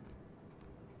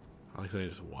 I like that I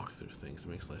just walk through things. It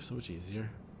makes life so much easier.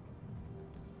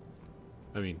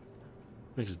 I mean,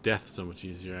 makes death so much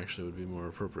easier, actually, would be a more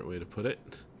appropriate way to put it.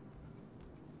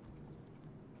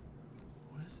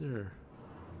 Why is there...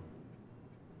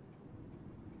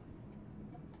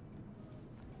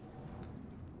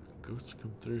 Ghosts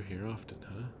come through here often,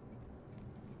 huh?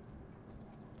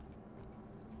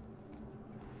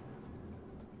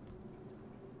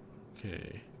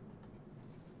 Okay.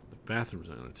 The bathroom's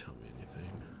not going to tell me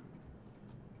anything.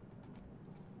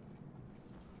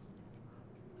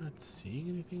 Not seeing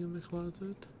anything in the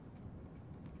closet.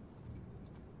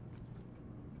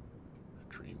 A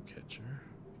dream catcher.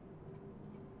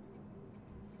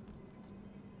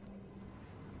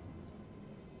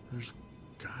 There's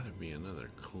gotta be another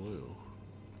clue.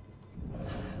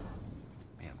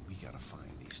 Man, we gotta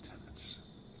find these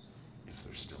tenants. If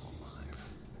they're still alive.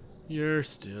 You're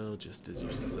still just as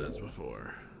useless as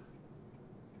before.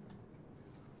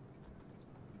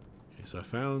 Okay, so I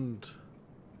found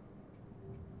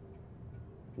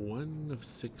 1 of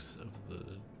 6 of the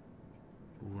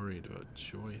worried about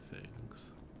joy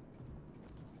things.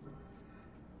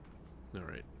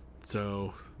 Alright,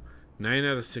 so 9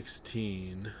 out of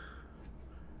 16.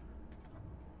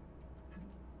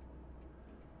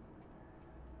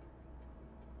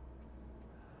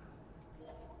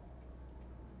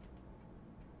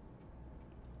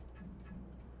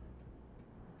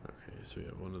 Okay, so we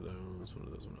have one of those, one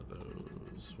of those, one of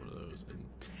those, one of those, and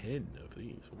 10 of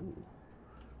these. Ooh,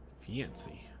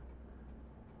 fancy.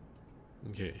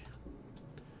 Okay.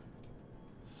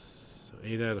 So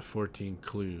 8 out of 14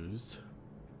 clues.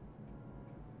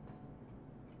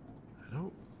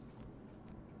 Am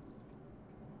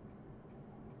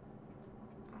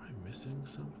I missing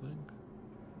something?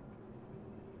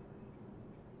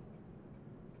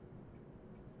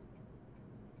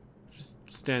 Just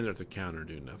stand at the counter,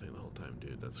 do nothing the whole time,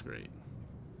 dude. That's great.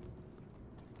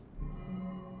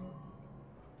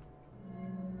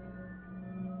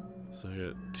 So I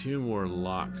got 2 more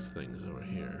locked things over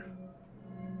here.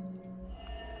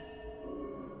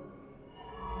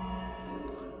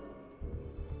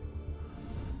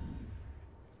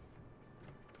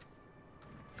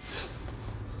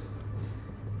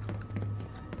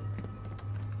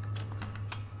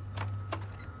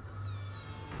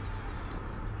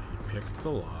 Picked the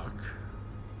lock,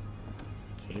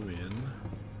 came in,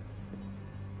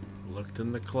 looked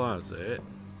in the closet,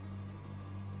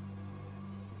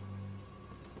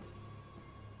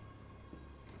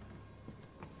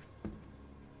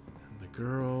 and the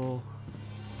girl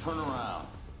Turn around.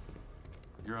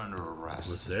 You're under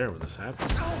arrest. was there when this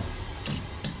happened.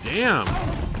 Damn!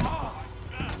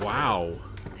 Wow.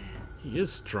 He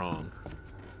is strong.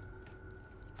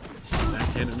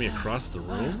 Backhanded me across the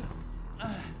room?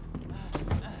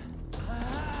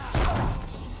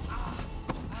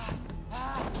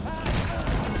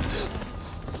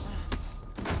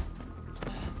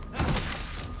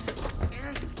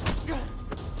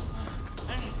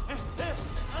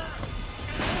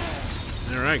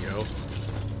 There I go.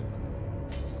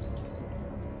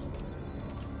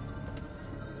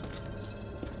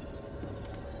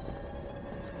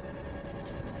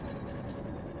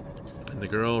 And the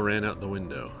girl ran out the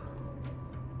window.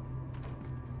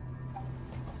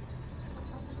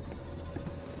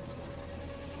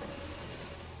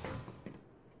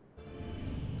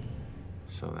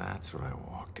 So that's what I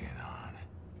walked in on.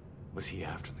 Was he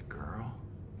after the girl?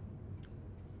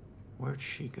 Where'd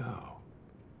she go?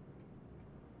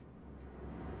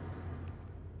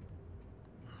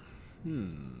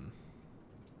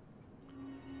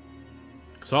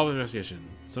 Solve the investigation.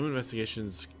 Some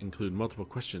investigations include multiple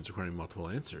questions requiring multiple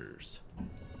answers.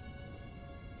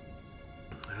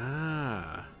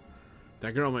 Ah,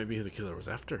 that girl might be who the killer was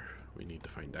after. We need to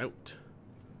find out.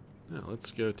 Now,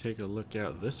 let's go take a look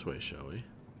out this way, shall we?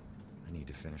 I need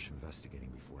to finish investigating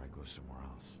before I go somewhere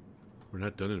else. We're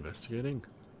not done investigating?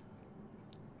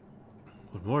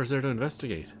 What more is there to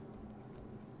investigate?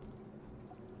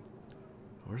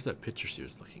 Where's that picture she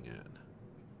was looking at?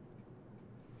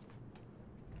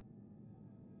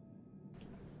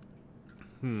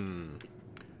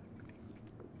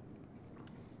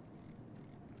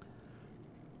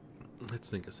 Let's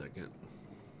think a second.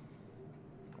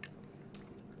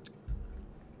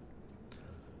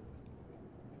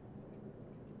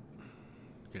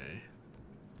 Okay.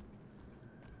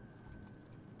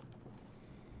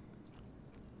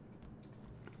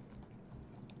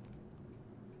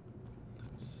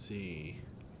 Let's see.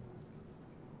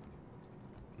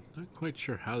 Not quite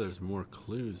sure how there's more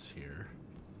clues here.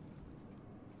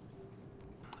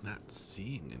 Not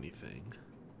seeing anything.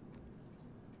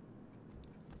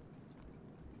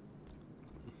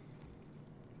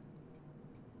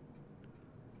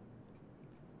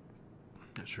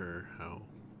 Not sure how.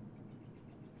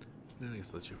 I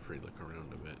guess let you free look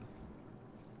around a bit.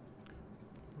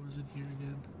 What was in here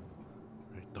again?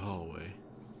 Right, the hallway.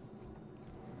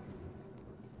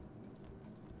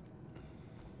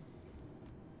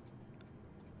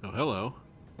 Oh, hello.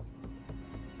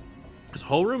 This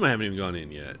whole room I haven't even gone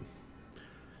in yet.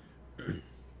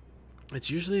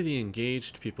 It's usually the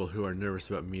engaged people who are nervous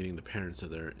about meeting the parents of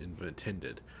their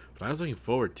intended, but I was looking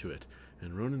forward to it,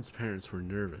 and Ronan's parents were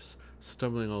nervous,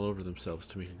 stumbling all over themselves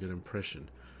to make a good impression.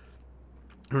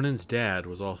 Ronan's dad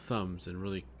was all thumbs and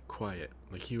really quiet,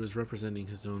 like he was representing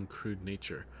his own crude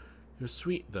nature. He was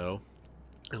sweet, though,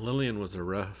 and Lillian was a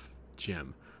rough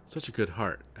gem. Such a good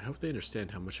heart. I hope they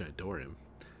understand how much I adore him.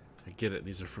 I get it,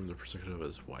 these are from the perspective of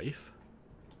his wife?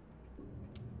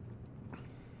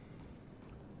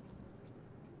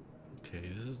 Okay,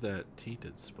 this is that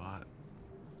tainted spot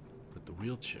with the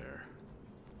wheelchair.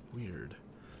 Weird.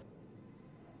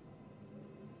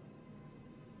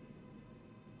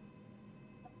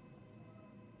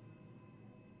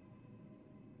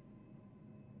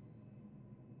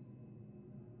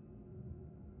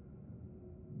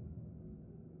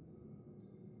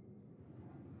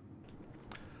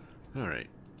 All right.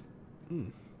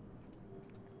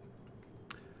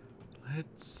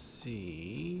 Let's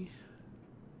see.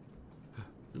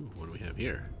 Ooh, what do we have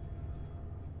here?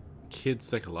 Kid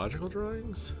psychological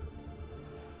drawings?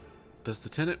 Does the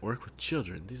tenant work with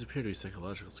children? These appear to be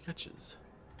psychological sketches.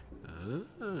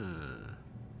 Ah.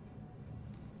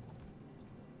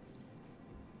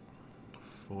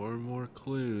 4 more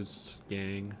clues,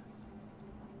 gang.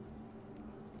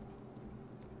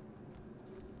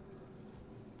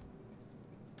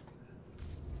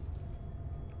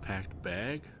 Packed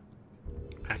bag?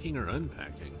 Packing or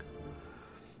unpacking?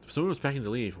 If someone was packing to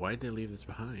leave, why'd they leave this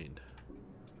behind?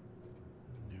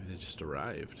 Maybe they just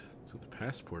arrived. It's got the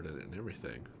passport in it and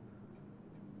everything.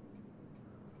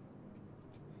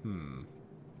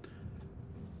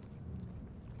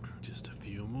 Just a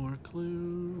few more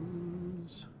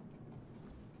clues.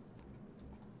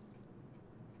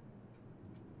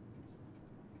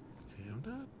 Okay, I'm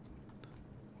not.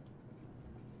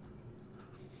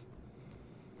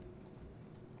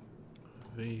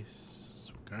 Vase,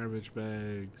 garbage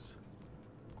bags,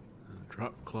 a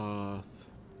drop cloth.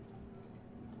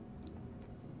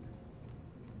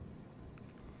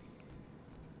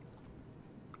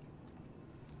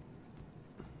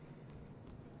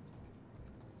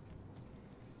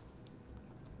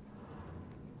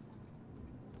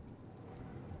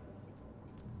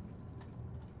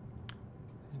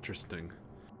 Interesting.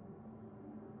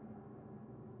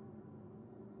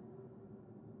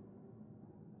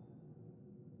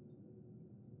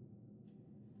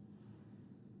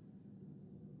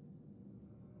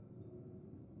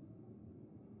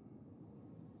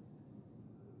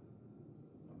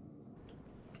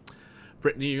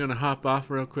 Brittany, you're gonna hop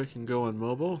off real quick and go on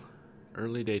mobile?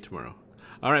 Early day tomorrow.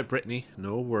 Alright, Brittany,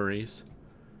 no worries.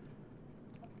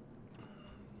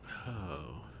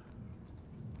 Oh.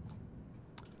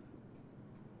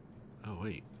 Oh,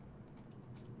 wait.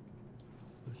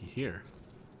 Looky here.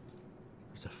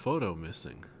 There's a photo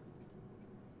missing.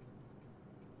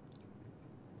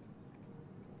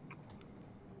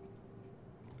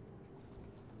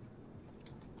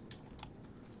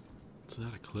 It's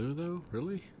not a clue, though?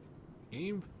 Really?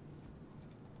 Game?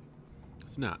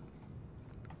 It's not.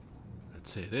 I'd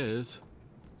say it is.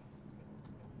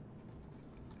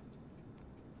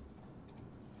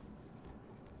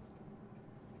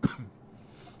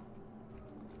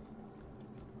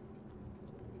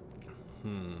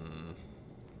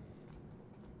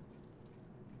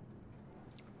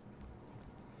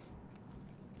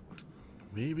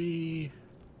 Maybe.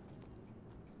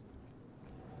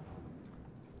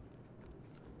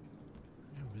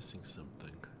 I'm missing something.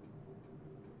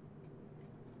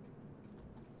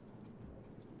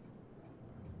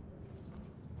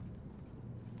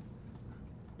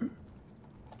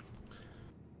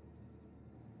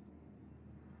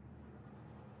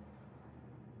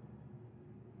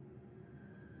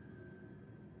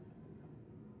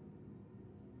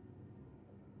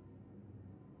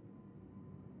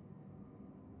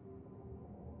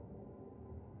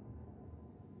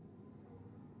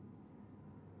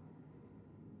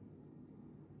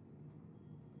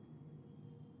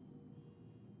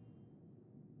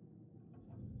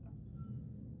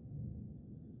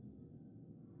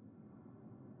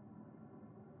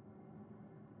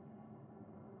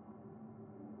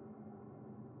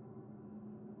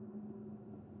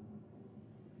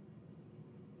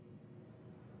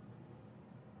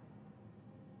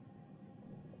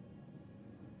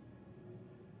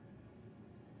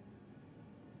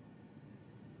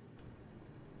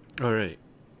 All right.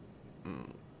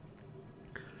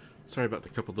 Sorry about the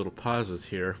couple little pauses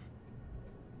here.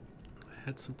 I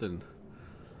had something.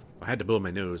 I had to blow my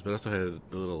nose, but I also had a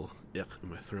little yuck in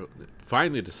my throat. And it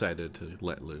finally decided to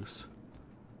let loose.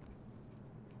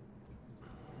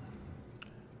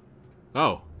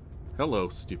 Oh, hello,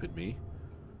 stupid me.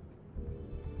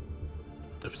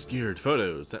 Obscured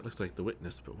photos. That looks like the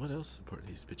witness, but what else support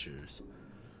these pictures?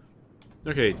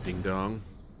 Okay, ding dong.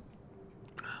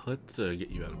 Let's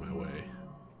get you out of my way.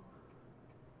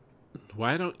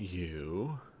 Why don't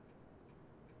you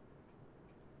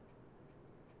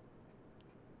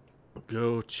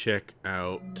go check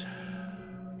out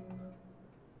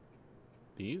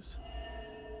these?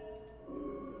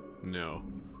 No.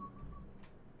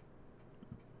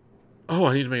 Oh,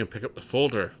 I need to make him pick up the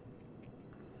folder.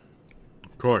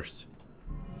 Of course.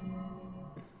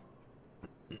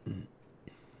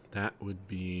 That would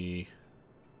be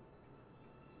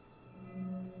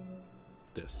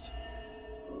this.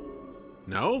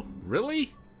 No?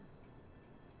 Really?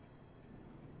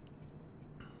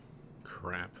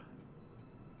 Crap.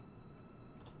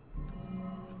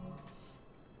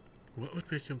 What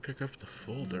would make him pick up the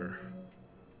folder?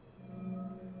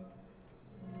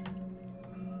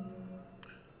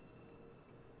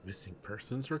 Missing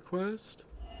persons request?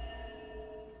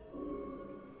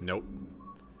 Nope.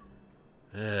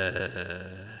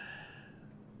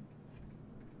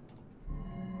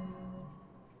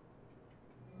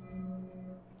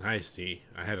 I see.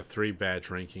 I had a 3 badge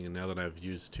ranking, and now that I've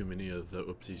used too many of the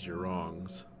oopsies you're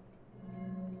wrongs.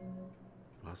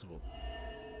 Possible.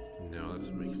 No, that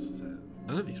doesn't make sense.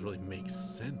 None of these really make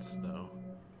sense, though.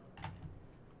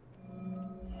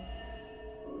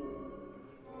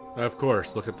 Of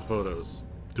course, look at the photos.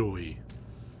 Doi.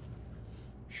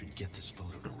 Should get this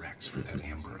photo to Rex for that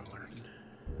Amber Alert.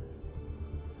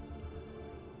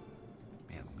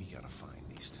 Man, we gotta find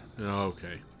these tenants.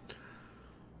 Okay.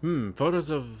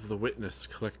 Photos of the witness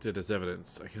collected as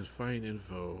evidence. I can find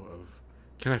info of...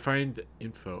 Can I find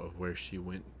info of where she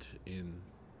went in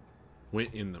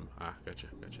them? Ah, gotcha.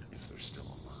 If they're still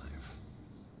alive.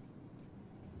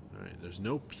 Alright, there's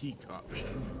no peek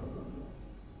option.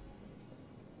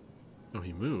 Oh,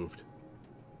 he moved.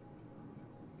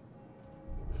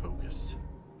 Focus.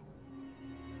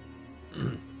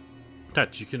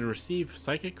 Touch. You can receive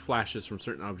psychic flashes from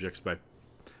certain objects by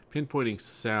pinpointing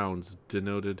sounds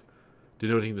denoting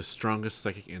the strongest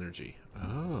psychic energy.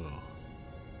 Oh.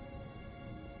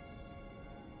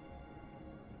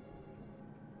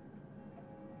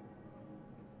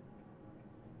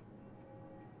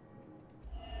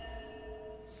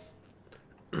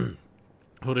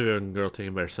 Photo of a young girl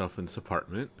taken by herself in this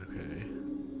apartment. Okay.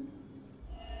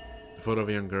 A photo of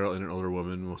a young girl and an older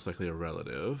woman, most likely a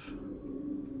relative.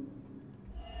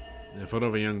 And a photo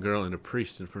of a young girl and a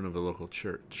priest in front of a local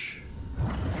church.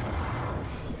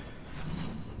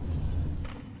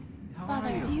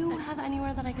 Father, do you have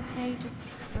anywhere that I could stay just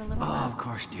for a little bit? Oh, of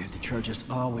course, dear. The church is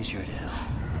always your deal.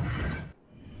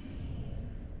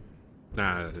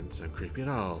 Nah, that didn't sound creepy at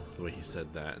all, the way he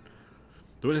said that.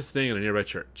 The witness is staying in a nearby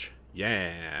church.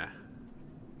 Yeah.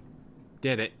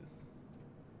 Did it.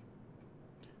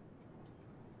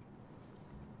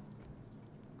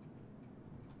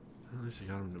 At least I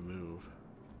got him to move.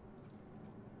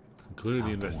 Conclude the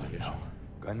investigation.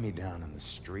 Gunned me down in the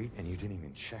street and you didn't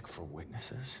even check for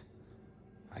witnesses?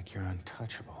 Like you're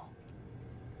untouchable.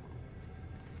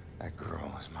 That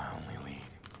girl is my only lead.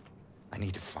 I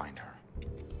need to find her.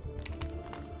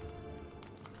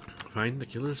 Find the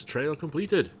killer's trail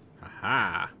completed.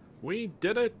 Aha! We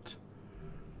did it!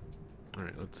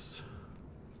 Alright, let's...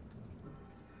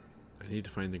 I need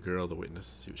to find the girl, the witness,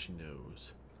 see what she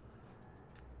knows.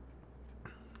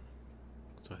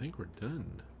 So I think we're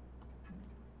done.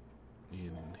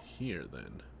 In here,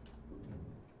 then.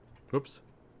 Whoops.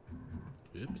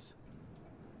 Whoops.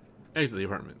 Exit the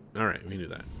apartment. Alright, we knew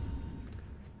that.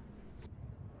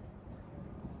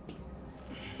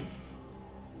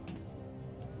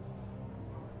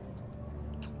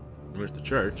 Where's the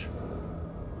church?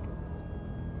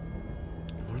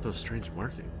 What are those strange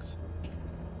markings?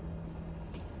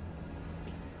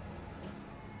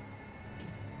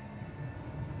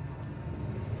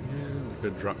 And a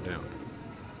good drop down.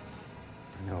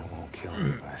 I know it won't kill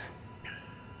me, but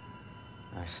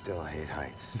I still hate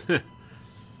heights. Oh,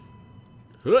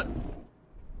 look,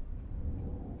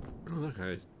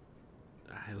 I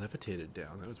levitated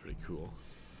down. That was pretty cool.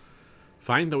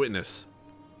 Find the witness.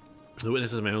 The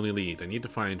witness is my only lead. I need to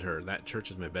find her. That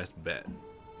church is my best bet.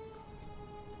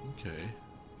 Okay.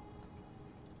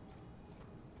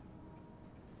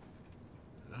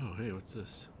 Oh, hey, what's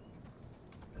this?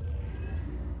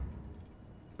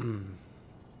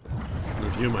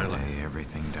 Review my life. Today,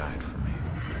 everything died for me.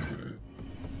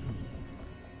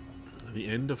 The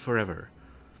end of forever.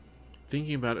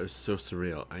 Thinking about it is so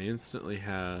surreal. I instantly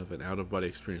have an out-of-body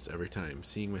experience every time,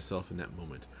 seeing myself in that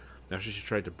moment. After she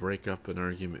tried to break up an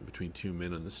argument between two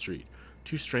men on the street,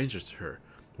 two strangers to her,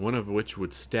 one of which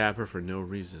would stab her for no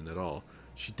reason at all.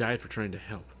 She died for trying to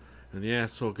help, and the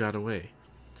asshole got away.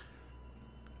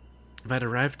 If I'd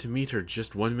arrived to meet her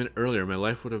just 1 minute earlier, my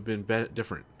life would have been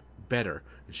better,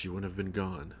 and she wouldn't have been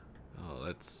gone. Oh,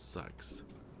 that sucks.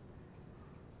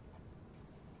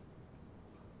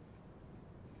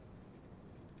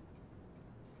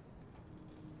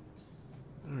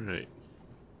 Alright.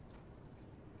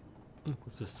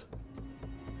 What's this?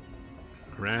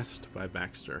 Harassed by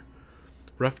Baxter.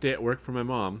 Rough day at work for my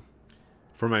mom.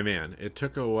 For my man. It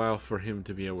took a while for him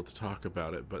to be able to talk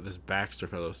about it, but this Baxter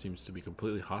fellow seems to be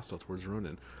completely hostile towards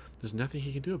Ronan. There's nothing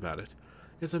he can do about it.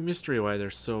 It's a mystery why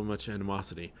there's so much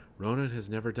animosity. Ronan has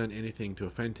never done anything to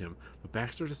offend him, but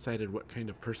Baxter decided what kind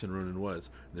of person Ronan was.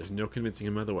 And there's no convincing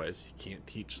him otherwise. You can't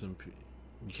teach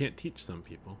some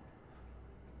people.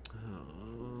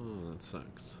 Oh, that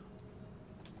sucks.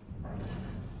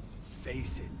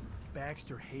 Face it,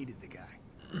 Baxter hated the guy.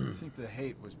 I think the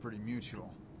hate was pretty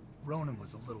mutual. Ronan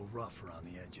was a little rough around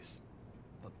the edges.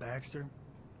 But Baxter,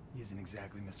 he isn't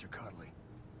exactly Mr. Cuddly.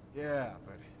 Yeah,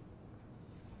 but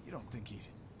you don't think he'd...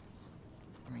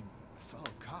 I mean, a fellow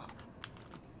cop.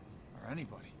 Or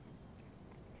anybody.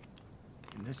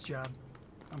 In this job,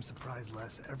 I'm surprised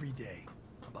less every day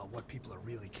about what people are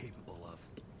really capable of.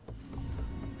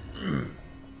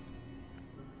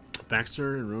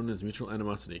 Baxter and Ronan's mutual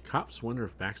animosity. Cops wonder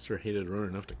if Baxter hated Ronan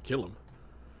enough to kill him.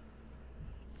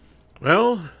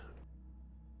 Well,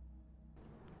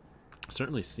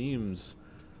 certainly seems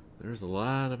there's a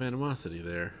lot of animosity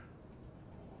there.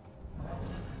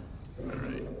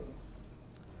 Alright.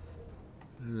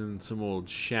 And then some old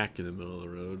shack in the middle of the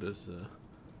road as a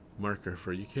marker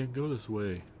for you can't go this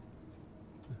way.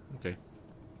 Okay.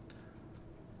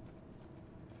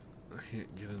 I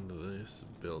can't get into this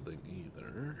building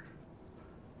either.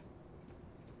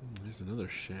 There's another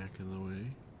shack in the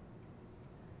way.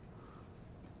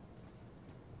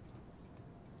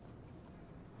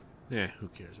 Yeah, who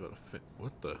cares about a fit?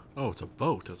 What the? Oh, it's a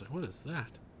boat. I was like, what is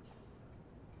that?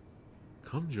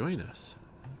 Come join us.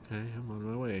 Okay, I'm on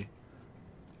my way.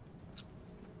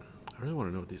 I really want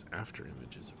to know what these after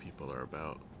images of people are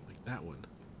about. Like that one.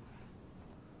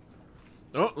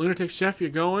 Oh, Lunatic Chef, you're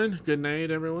going. Good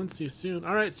night, everyone. See you soon.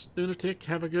 All right, Lunatic,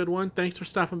 have a good one. Thanks for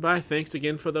stopping by. Thanks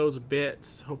again for those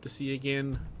bits. Hope to see you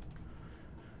again.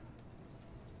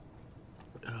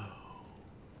 Oh.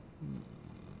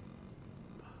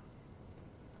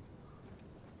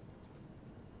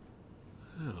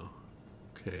 Oh.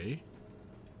 Okay.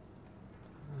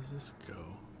 Where does this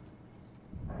go?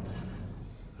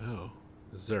 Oh.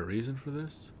 Is there a reason for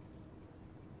this?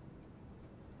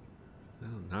 No,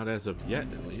 not as of yet,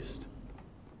 at least.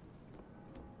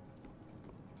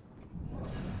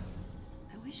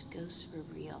 I wish ghosts were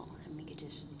real and we could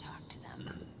just talk to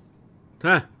them.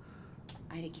 Huh.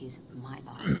 I'd accuse my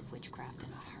boss of witchcraft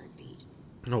in a heartbeat.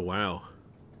 Oh, wow.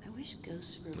 I wish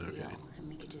ghosts were real and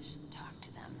we could just talk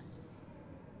to them.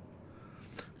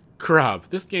 Krob,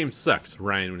 this game sucks,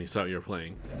 Ryan, when he saw what you were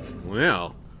playing.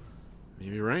 Well,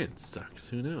 maybe Ryan sucks.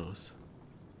 Who knows?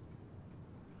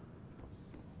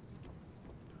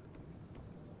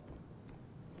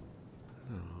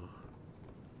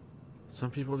 Some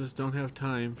people just don't have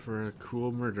time for a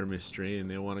cool murder mystery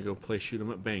and they want to go play shoot 'em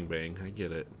up bang bang. I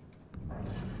get it.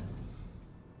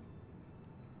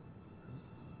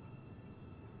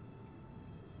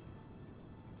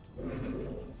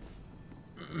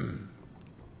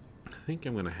 I think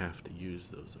I'm going to have to use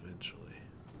those eventually.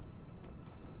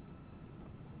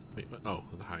 Wait, oh,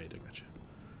 the hide, I gotcha.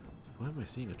 Why am I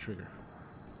seeing a trigger?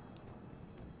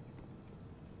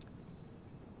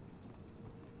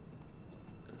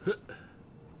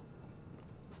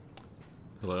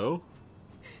 Hello?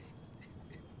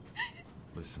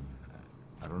 Listen,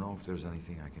 I don't know if there's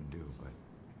anything I can do, but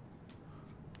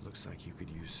it looks like you could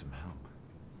use some help.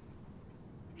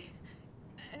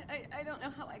 I don't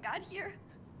know how I got here,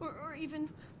 or even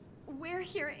where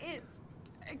here is.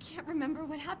 I can't remember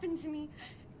what happened to me.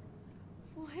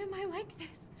 Why am I like this?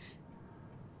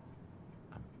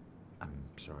 I'm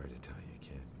sorry to tell you,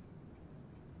 kid.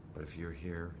 But if you're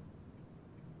here,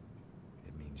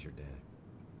 it means you're dead.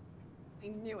 I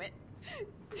knew it.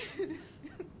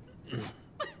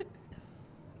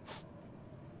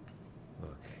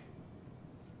 Look,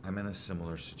 I'm in a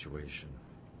similar situation.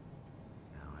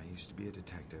 Now, I used to be a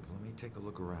detective. Let me take a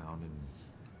look around and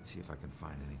see if I can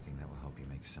find anything that will help you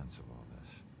make sense of all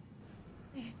this.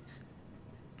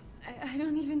 I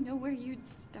don't even know where you'd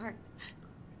start.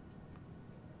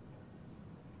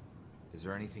 Is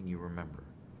there anything you remember?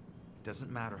 It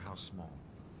doesn't matter how small.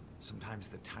 Sometimes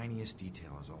the tiniest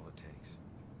detail is all it takes.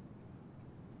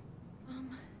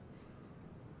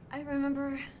 I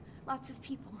remember lots of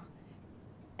people.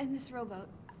 And this rowboat.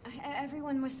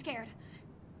 Everyone was scared.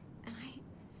 And I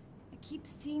keep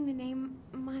seeing the name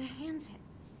Monahanset.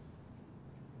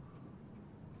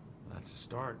 That's a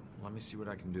start. Let me see what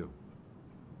I can do.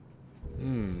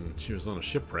 She was on a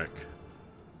shipwreck.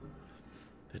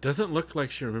 It doesn't look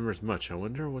like she remembers much. I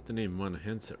wonder what the name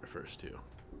Monahanset refers to.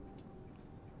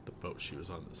 The boat she was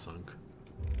on that sunk.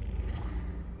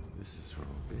 This is her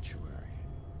obituary.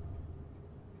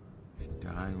 She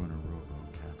died when her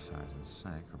rowboat capsized and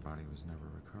sank. Her body was never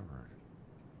recovered.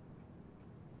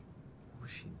 What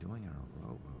was she doing in a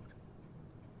rowboat?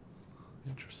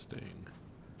 Interesting.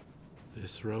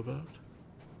 This rowboat?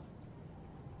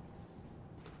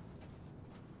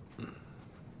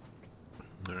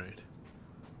 Alright.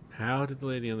 How did the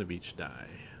lady on the beach die?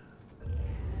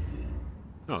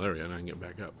 Oh, there we go. Now I can get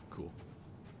back up. Cool.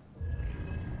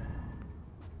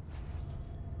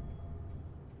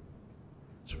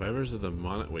 Survivors of the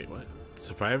Wait, what?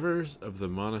 Survivors of the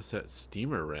Monaset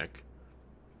steamer wreck.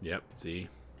 Yep, see?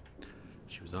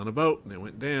 She was on a boat and it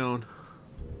went down.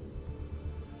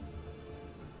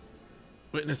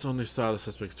 Witness only saw the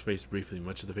suspect's face briefly.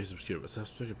 Much of the face was obscured, but the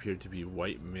suspect appeared to be a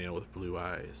white male with blue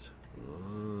eyes.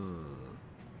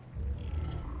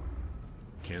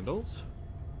 Candles?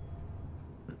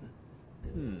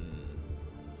 A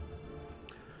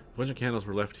bunch of candles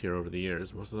were left here over the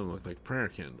years. Most of them looked like prayer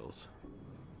candles.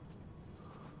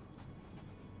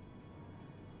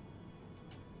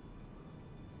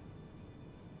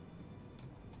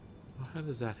 Well, how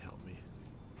does that help me?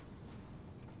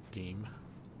 Game.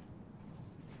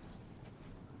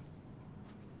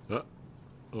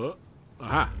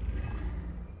 Aha!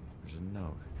 There's a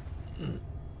note.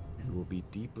 You will be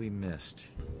deeply missed.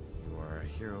 You are a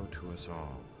hero to us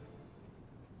all.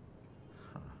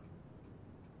 Huh.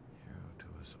 Hero to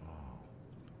us all.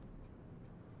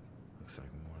 Looks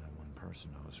like more than one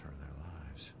person owes her their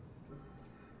lives.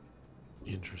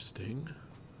 Interesting.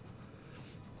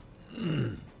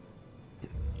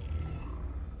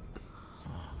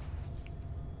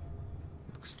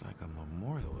 Looks like a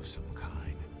memorial of some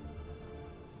kind.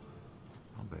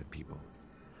 I'll bet people.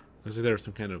 Looks like there was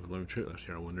some kind of lone truth left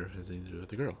here. I wonder if it has anything to do with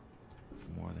the girl. If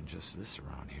more than just this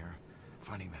around here,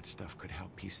 finding that stuff could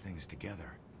help piece things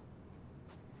together.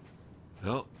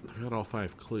 Well, I've got all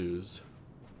 5 clues.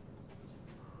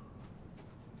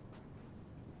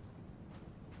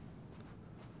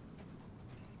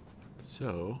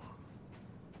 So...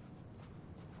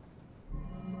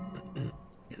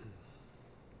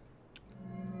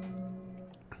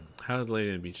 how did the lady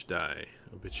on the beach die?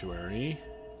 Obituary.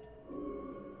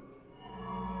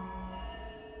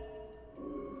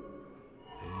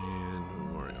 And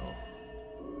memorial.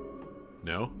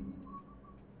 No?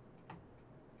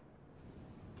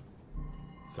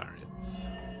 Sorry, it's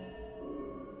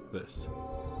this.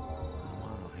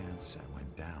 Monahanset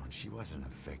went down. She wasn't a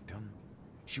victim.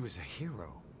 She was a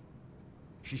hero.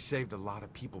 She saved a lot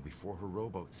of people before her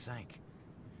rowboat sank.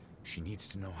 She needs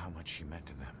to know how much she meant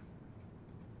to them.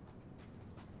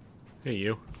 Hey,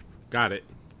 you. Got it.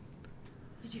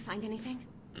 Did you find anything?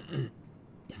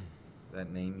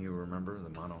 That name you remember, the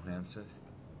Monahanset?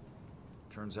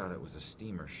 Turns out it was a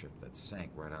steamer ship that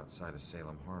sank right outside of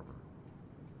Salem Harbor.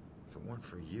 If it weren't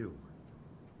for you,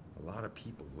 a lot of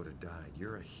people would have died.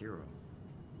 You're a hero.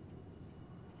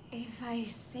 If I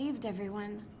saved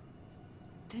everyone,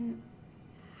 then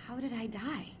how did I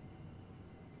die?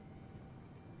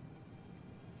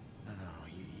 No,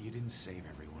 you didn't save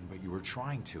everyone, but you were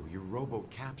trying to. Your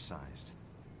rowboat capsized.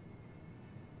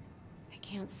 I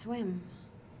can't swim,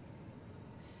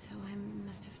 so I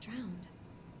must have drowned.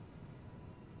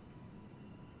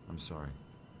 I'm sorry.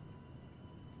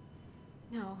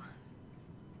 No,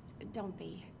 don't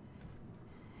be.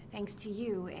 Thanks to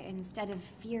you, instead of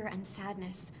fear and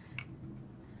sadness,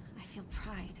 I feel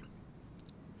pride.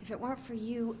 If it weren't for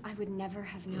you, I would never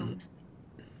have known.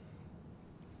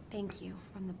 Thank you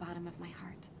from the bottom of my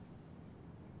heart.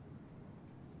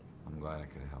 I'm glad I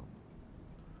could help.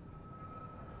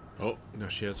 Oh, now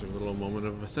she has her little moment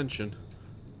of ascension.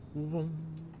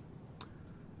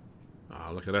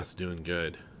 Ah, look at us doing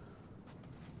good.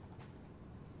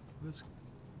 What is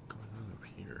going on up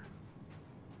here?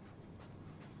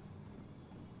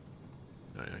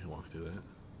 Oh, yeah, I can walk through that.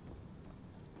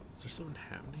 Is there something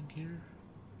happening here?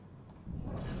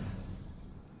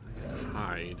 I can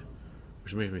hide.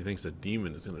 Which makes me think the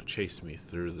demon is going to chase me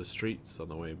through the streets on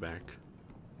the way back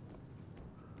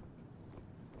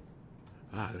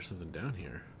Ah, there's something down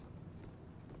here.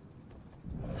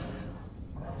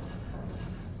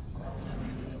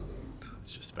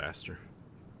 It's just faster.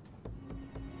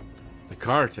 The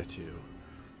car tattoo.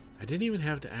 I didn't even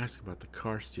have to ask about the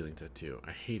car stealing tattoo.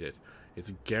 I hate it.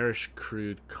 It's garish,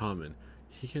 crude, common.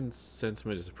 He can sense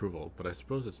my disapproval, but I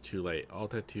suppose it's too late. All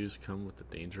tattoos come with the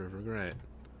danger of regret.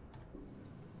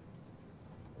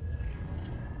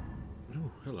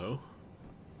 Oh, hello.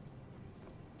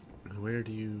 Where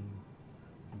do you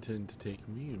intend to take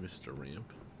me, Mr.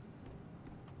 Ramp?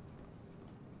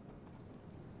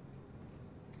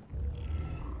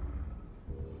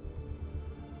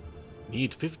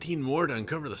 Need 15 more to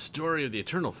uncover the story of the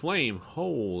Eternal Flame.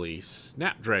 Holy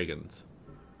snapdragons.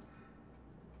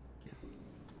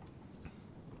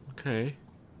 Okay.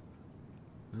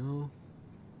 Well,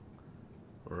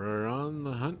 we're on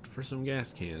the hunt for some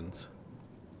gas cans.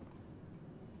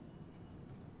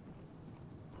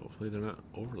 Hopefully they're not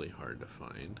overly hard to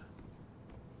find.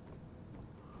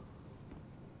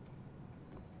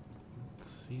 Not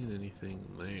seeing anything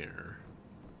there.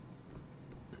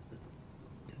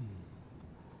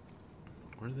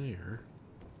 We're there.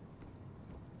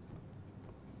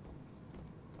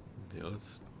 Okay,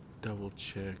 let's double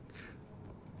check.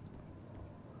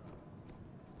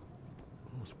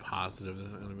 Almost positive there's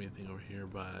not going to be anything over here,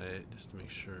 but just to make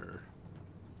sure.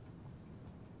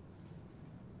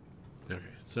 Okay,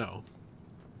 so.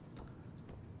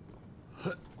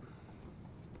 Let's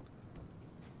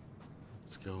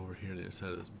go over here to the other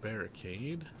side of this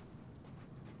barricade.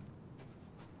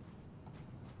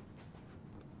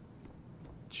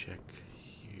 Check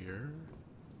here.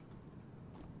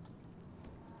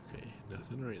 Okay,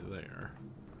 nothing right there.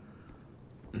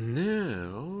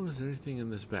 Now, is there anything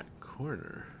in this back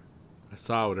corner? I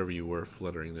saw whatever you were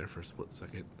fluttering there for a split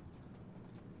second.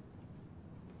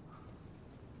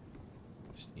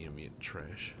 Just ambient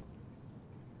trash.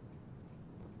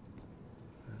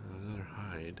 Another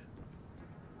hide.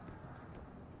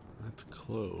 That's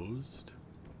closed.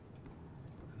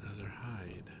 Another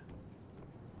hide.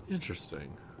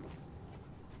 Interesting.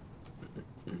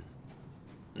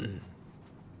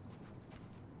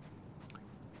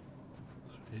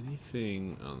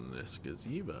 Anything on this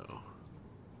gazebo?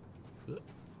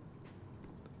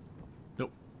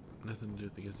 Nope. Nothing to do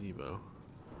with the gazebo.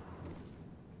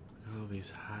 All these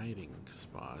hiding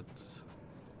spots.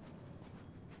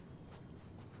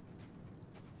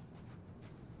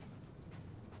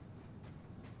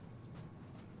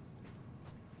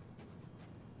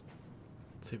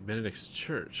 St. Benedict's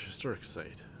Church, historic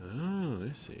site. Oh,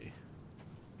 I see.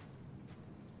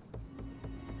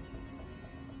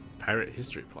 Pirate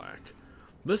history plaque.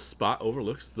 This spot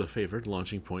overlooks the favored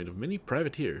launching point of many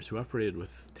privateers who operated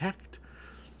with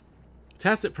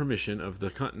tacit permission of the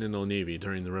Continental Navy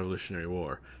during the Revolutionary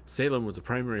War. Salem was a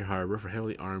primary harbor for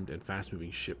heavily armed and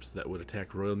fast-moving ships that would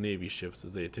attack Royal Navy ships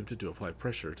as they attempted to apply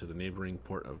pressure to the neighboring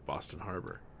port of Boston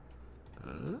Harbor.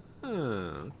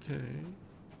 Ah, okay.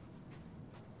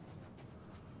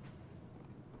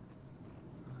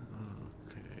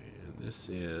 This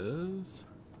is...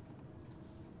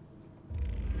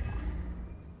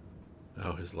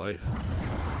 Oh, his life.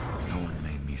 No one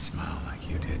made me smile like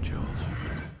you did, Jules.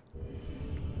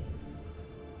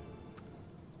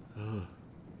 Oh.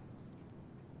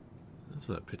 That's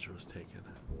where that picture was taken.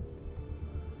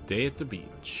 Day at the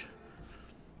beach.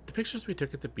 The pictures we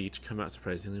took at the beach come out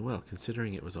surprisingly well,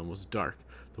 considering it was almost dark.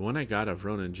 The one I got of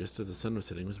Ronan just as the sun was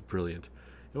setting was brilliant.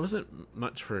 It wasn't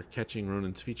much for catching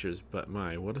Ronan's features, but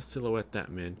my, what a silhouette that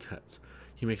man cuts.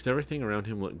 He makes everything around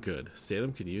him look good.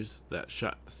 Salem could use that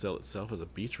shot to sell itself as a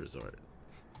beach resort.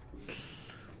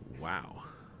 Wow.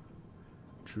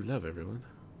 True love, everyone.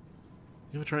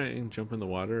 You ever try and jump in the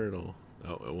water, it'll...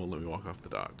 Oh, it won't let me walk off the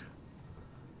dock.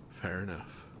 Fair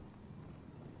enough.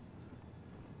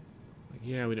 Like,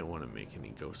 yeah, we didn't want to make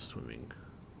any ghost swimming.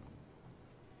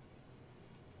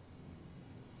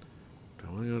 Do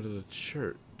I want to go to the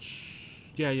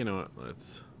church? Yeah, you know what?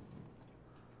 Let's...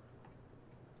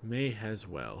 May as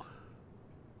well.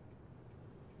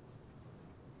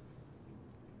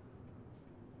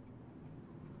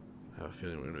 I have a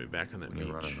feeling we're going to be back on that beach.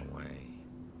 You're running away.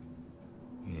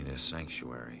 You need a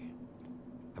sanctuary.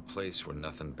 A place where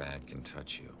nothing bad can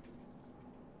touch you.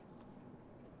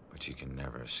 But you can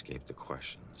never escape the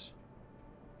questions.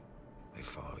 They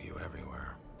follow you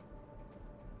everywhere.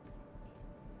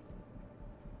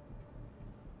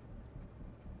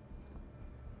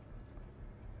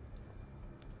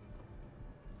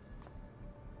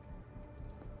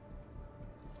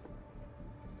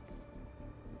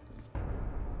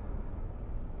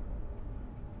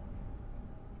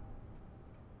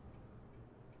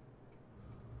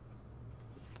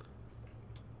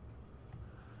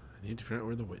 I need to figure out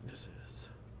where the witness is.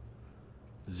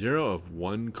 0 of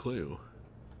 1 clue.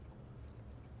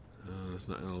 It's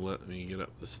not going to let me get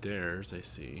up the stairs, I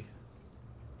see.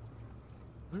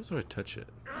 Where do I touch it?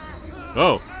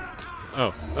 Oh!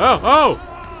 Oh! Oh! Oh!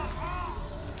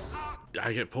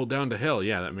 I get pulled down to hell.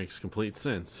 Yeah, that makes complete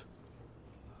sense.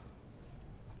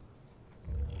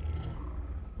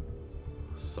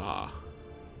 Saw.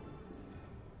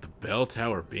 The Bell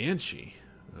Tower Banshee.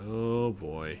 Oh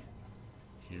boy.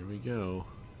 Here we go.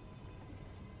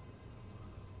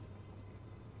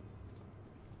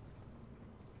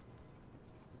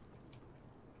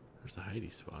 There's a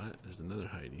hidey spot. There's another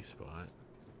hidey spot.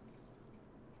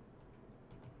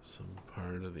 Some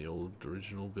part of the old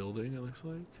original building, it looks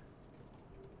like.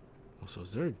 Also,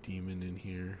 is there a demon in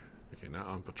here? Okay, not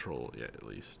on patrol yet, at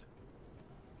least.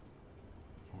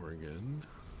 Organ.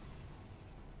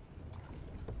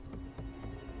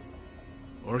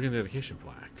 Organ dedication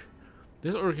plaque.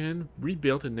 This organ,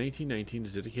 rebuilt in 1919,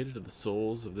 is dedicated to the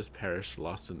souls of this parish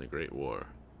lost in the Great War.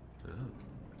 Oh.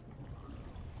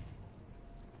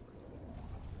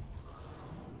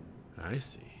 I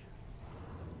see.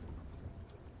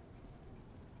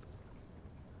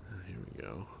 Here we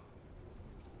go.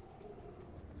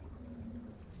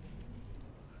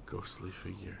 A ghostly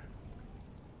figure.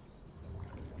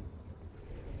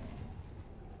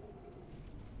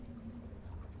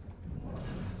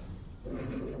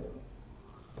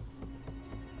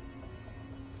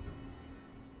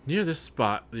 Near this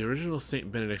spot, the original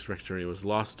St. Benedict's Rectory was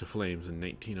lost to flames in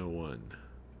 1901.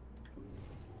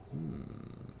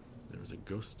 There was a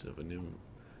ghost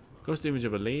image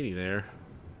of a lady there.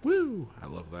 Woo! I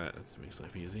love that. That makes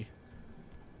life easy.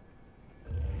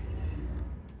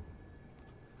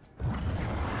 There's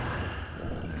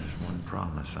one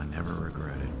promise I never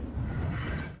regretted.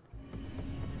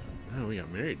 Oh, we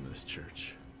got married in this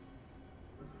church.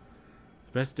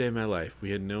 The best day of my life.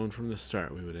 We had known from the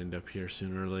start we would end up here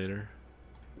sooner or later.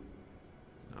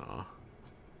 Aw.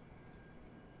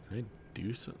 Can I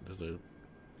do something?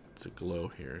 It's a glow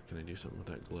here. Can I do something with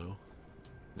that glow?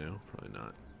 No, probably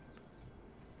not.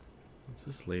 What's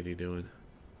this lady doing?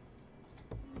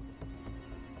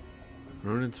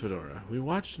 Ronan's fedora. We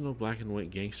watched an old black and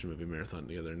white gangster movie marathon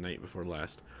together night before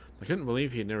last. I couldn't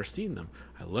believe he had never seen them.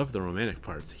 I loved the romantic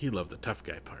parts. He loved the tough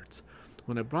guy parts.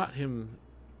 When I brought him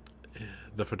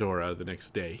the fedora the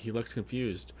next day, he looked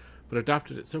confused, but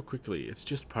adopted it so quickly. It's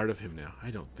just part of him now.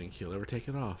 I don't think he'll ever take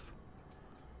it off.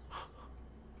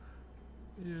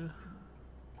 Yeah.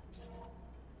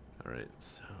 Alright,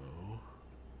 so...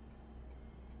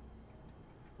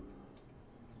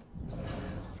 Save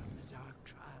us from the dark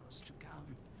trials to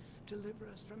come.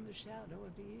 Deliver us from the shadow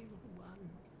of the evil one.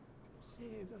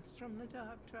 Save us from the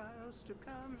dark trials to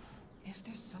come. If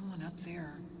there's someone up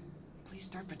there, please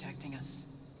start protecting us.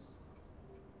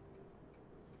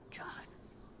 God,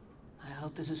 I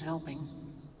hope this is helping.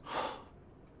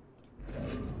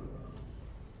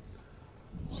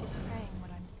 She's praying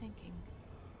what I'm thinking.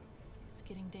 It's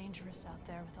getting dangerous out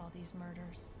there with all these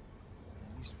murders.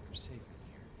 At least we're safe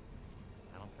in here.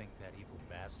 I don't think that evil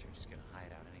bastard is gonna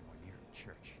hide out anywhere near the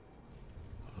church.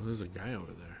 Oh, there's a guy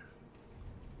over there.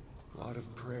 A lot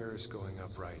of prayers going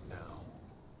up right now.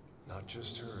 Not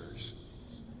just hers.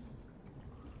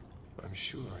 I'm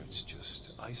sure it's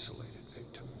just isolated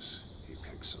victims he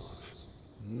picks off.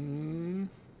 A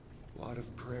lot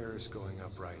of prayers going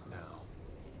up right now.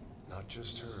 Not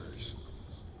just hers.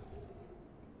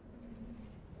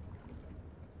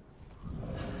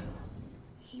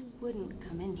 He wouldn't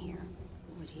come in here,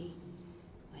 would he?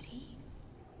 Would he?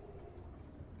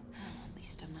 At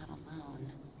least I'm not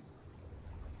alone.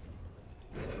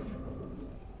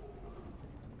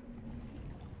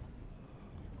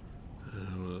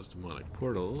 Those demonic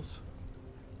portals.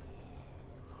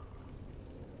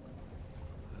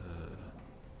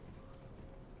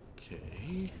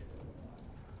 Okay.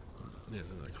 There's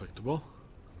another collectible.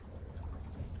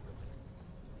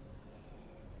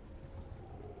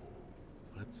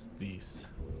 What's these?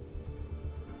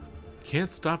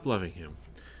 Can't stop loving him.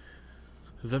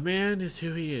 The man is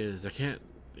who he is. I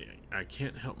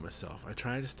can't help myself. I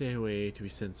try to stay away, to be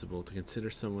sensible, to consider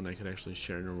someone I could actually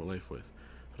share a normal life with.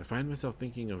 But I find myself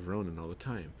thinking of Ronan all the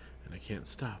time, and I can't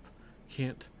stop.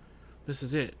 Can't. This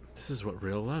is it. This is what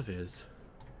real love is.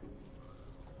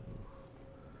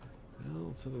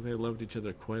 Well, it sounds like they loved each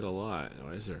other quite a lot.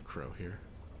 Why is there a crow here?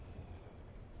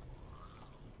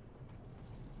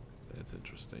 That's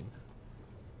interesting.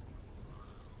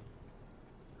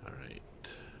 Alright.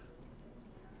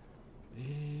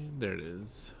 And there it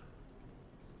is.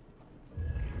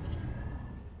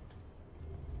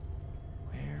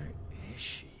 Where is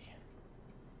she?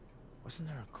 Wasn't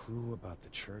there a clue about the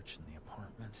church in the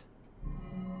apartment?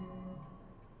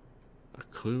 A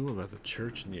clue about the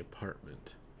church in the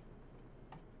apartment.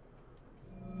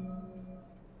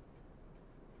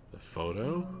 The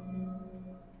photo?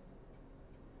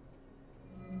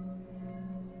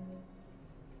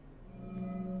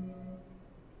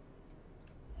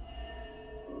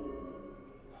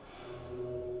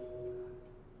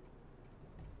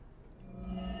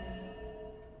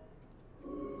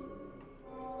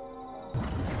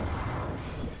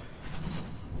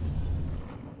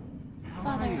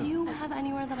 Father, do you have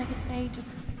anywhere that I could stay just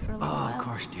for a little while? Of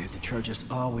course, dear. The church is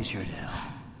always here to help.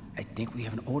 I think we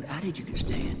have an old attic you can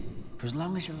stay in for as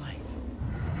long as you like.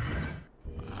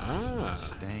 Ah.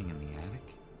 Staying in the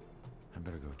attic? I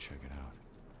better go check it out.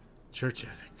 Church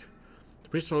attic. The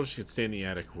priest told us she could stay in the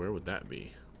attic. Where would that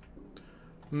be?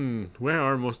 Where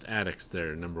are most attics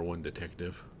there, number one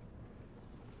detective?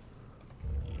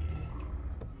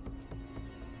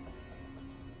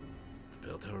 The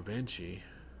Bell Tower Banshee.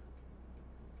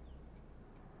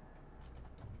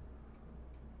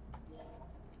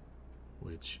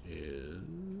 Which is...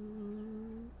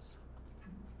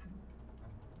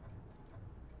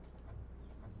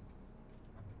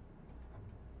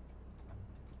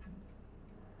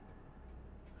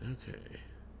 Okay.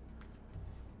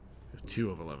 We have 2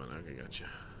 of 11. Okay, gotcha.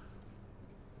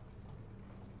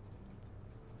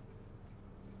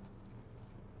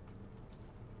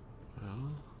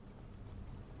 Well...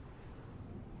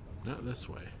 not this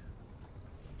way.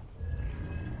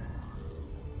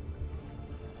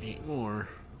 8 more.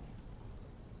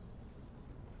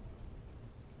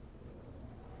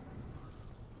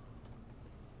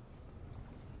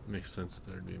 Makes sense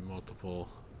there'd be multiple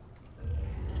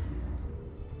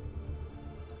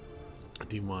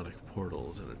demonic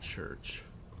portals in a church.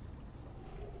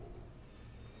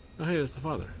 Oh, hey, there's the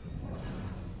father.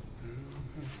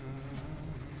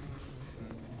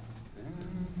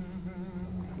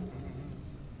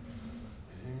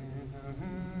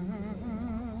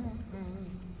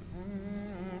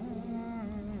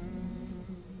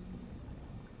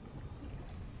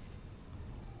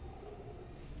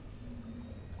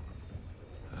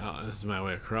 Oh, this is my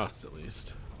way across, at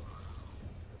least.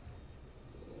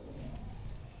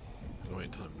 I'll wait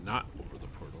until I'm not over the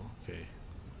portal. Okay.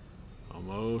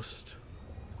 Almost.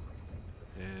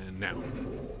 And now.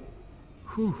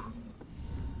 Whew.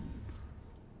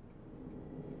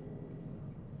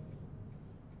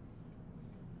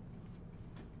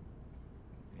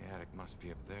 The attic must be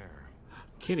up there.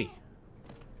 Kitty.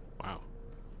 Wow.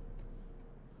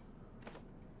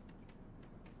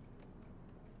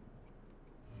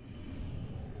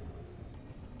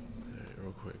 Alright,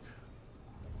 real quick.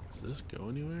 Does this go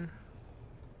anywhere?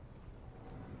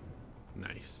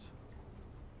 Nice.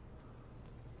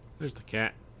 There's the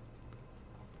cat.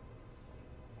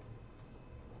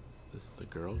 Is this the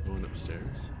girl going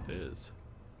upstairs? It is.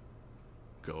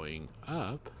 Going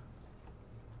up.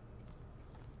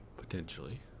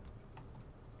 Potentially.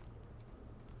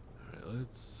 Alright,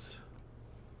 let's...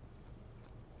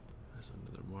 there's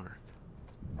another mark.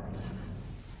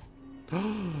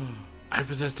 I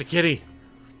possessed a kitty!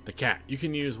 The cat. You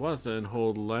can use WASD and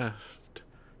hold left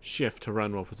shift to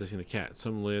run while possessing the cat.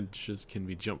 Some ledges can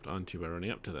be jumped onto by running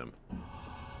up to them.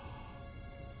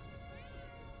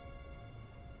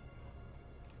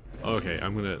 Okay,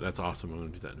 I'm gonna... that's awesome. I'm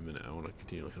gonna do that in a minute. I want to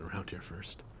continue looking around here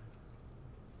first.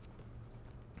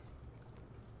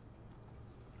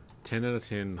 10 out of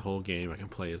 10 the whole game I can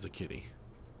play as a kitty.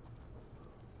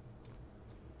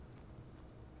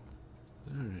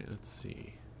 Alright, let's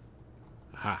see.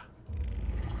 Aha!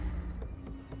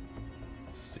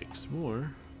 6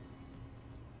 more.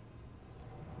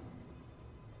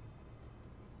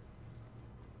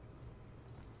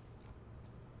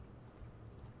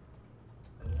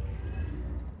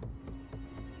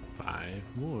 Five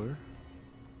more.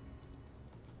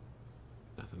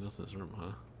 Nothing else in this room,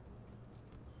 huh?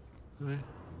 Okay.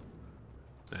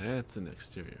 That's an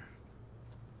exterior.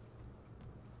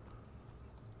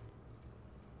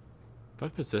 If I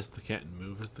possess the cat and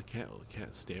move as the cat, will the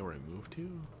cat stay where I move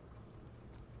to?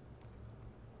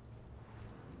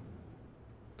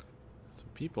 Some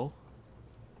people.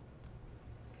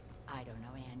 I don't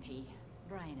know, Angie.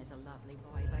 Brian is a lovely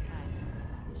boy, but I worry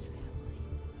about his family.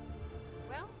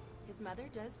 Well, his mother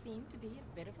does seem to be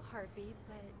a bit of a heartbeat,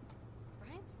 but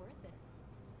Brian's worth it.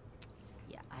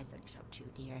 Yeah, I think so too,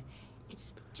 dear.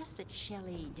 It's just that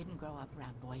Shelley didn't grow up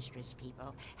around boisterous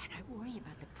people, and I worry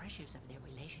about the pressures of their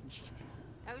relationship.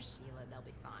 Oh, Sheila, they'll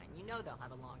be fine. You know they'll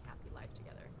have a long, happy life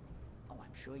together. Oh,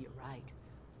 I'm sure you're right.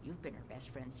 You've been her best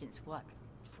friend since what,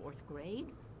 4th grade?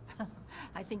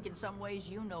 I think in some ways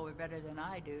you know her better than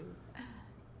I do.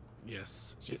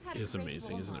 Yes, She's it had is a great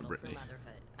amazing, role isn't it, model Brittany? for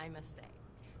motherhood, I must say.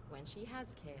 When she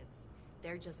has kids,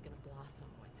 they're just gonna blossom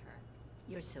with her.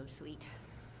 You're so sweet.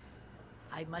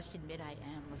 I must admit I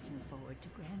am looking forward to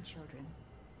grandchildren.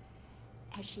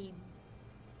 Has she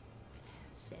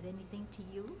said anything to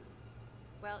you?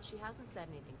 Well, she hasn't said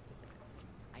anything specific.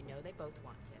 I know they both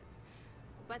want kids,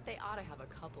 but they ought to have a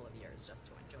couple of years just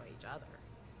to enjoy each other.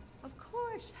 Of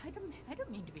course. I don't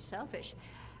mean to be selfish.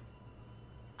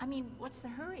 I mean, what's the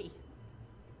hurry?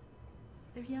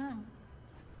 They're young.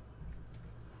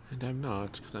 And I'm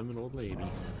not, because I'm an old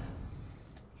lady.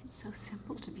 It's so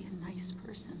simple to be a nice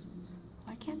person.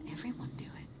 Why can't everyone do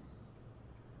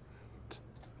it?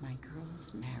 My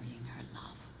girl's marrying her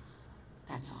love.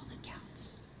 That's all that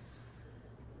counts.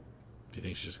 Do you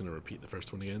think she's just going to repeat the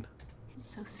first one again?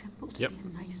 It's so simple to Yep. be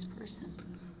a nice person.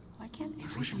 Why can't I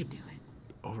wish I everyone could do it?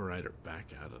 override her back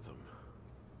out of them.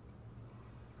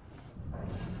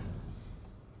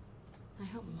 I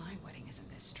hope my wedding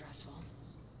isn't this stressful.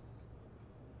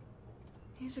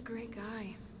 He's a great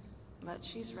guy, but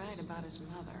she's right about his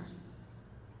mother.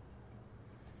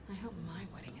 I hope my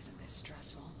wedding isn't this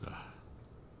stressful.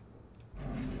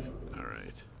 All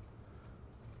right.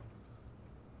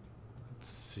 Let's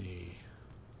see.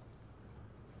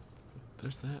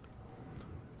 There's that.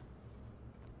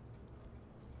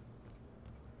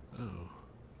 Oh.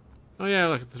 Oh yeah,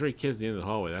 look at the 3 kids at the end of the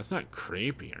hallway. That's not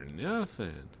creepy or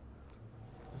nothing.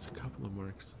 There's a couple of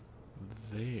marks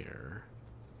there.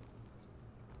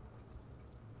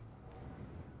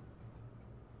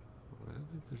 I don't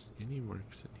think there's any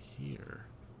marks in here.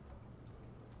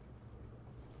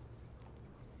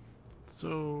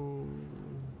 So,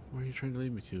 where are you trying to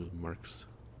lead me to, marks?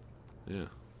 Yeah,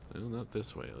 well, not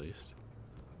this way at least.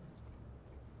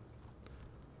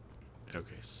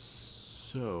 Okay,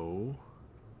 so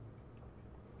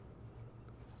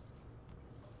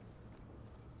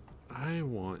I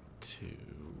want to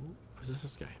possess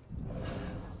this guy.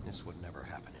 This would never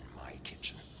happen in my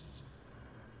kitchen.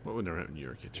 What would never happen in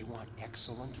your kitchen? You want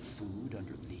excellent food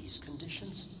under these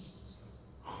conditions?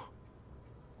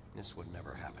 This would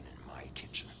never happen in my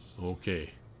kitchen.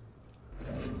 Okay.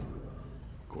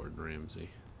 Gordon Ramsay.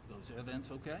 Those air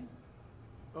vents okay?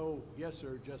 Oh, yes,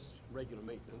 sir. Just regular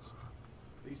maintenance.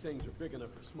 These things are big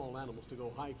enough for small animals to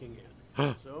go hiking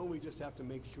in. So we just have to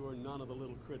make sure none of the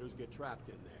little critters get trapped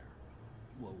in there.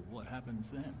 Well, what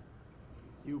happens then?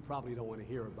 You probably don't want to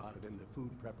hear about it in the food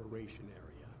preparation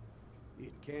area.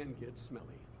 It can get smelly.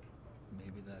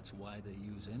 Maybe that's why they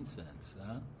use incense,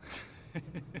 huh?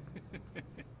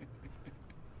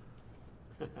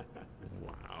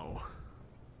 Wow.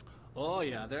 Oh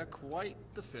yeah, they're quite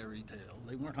the fairy tale.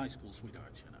 They weren't high school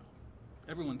sweethearts, you know.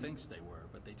 Everyone thinks they were,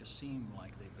 but they just seem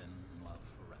like they've been in love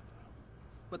forever.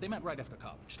 But they met right after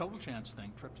college. Total chance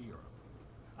thing, trip to Europe.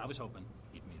 I was hoping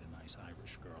he'd meet a nice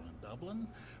Irish girl in Dublin,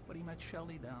 but he met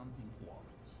Shelley down in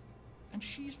Florence. And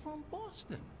she's from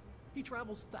Boston. He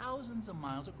travels thousands of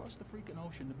miles across the freaking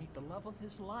ocean to meet the love of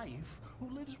his life, who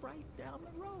lives right down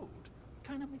the road.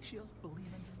 Kind of makes you believe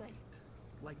in fate.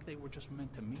 Like they were just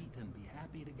meant to meet and be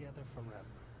happy together forever,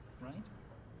 right?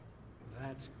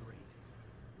 That's great.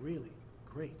 Really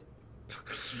great.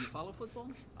 Do you follow football?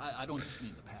 I don't just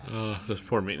mean the pads. Oh, this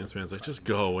poor maintenance man's like, just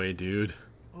go away, dude.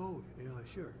 Oh, yeah,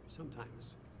 sure.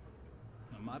 Sometimes.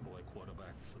 Now, my boy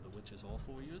quarterbacked for the Witches all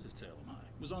 4 years at Salem High.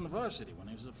 Was on the varsity when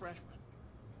he was a freshman.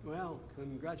 Well,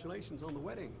 congratulations on the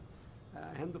wedding.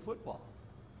 And the football.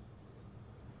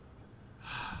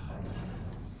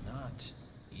 Not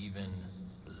even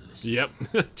listen. Yep.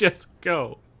 Just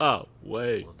go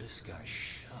away. Will this guy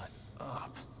shut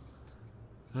up?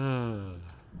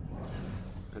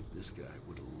 This guy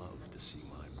would have loved to see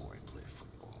my boy play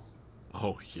football.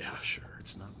 Oh, yeah, sure.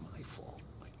 It's not my fault.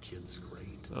 My kid's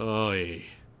great. Oy.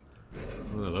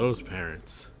 One of those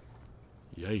parents.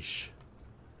 Yeesh.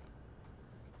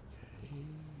 Okay.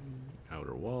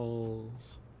 Outer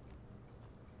walls.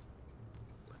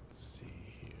 Let's see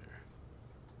here.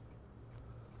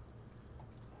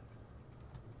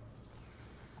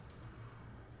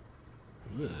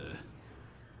 Ugh.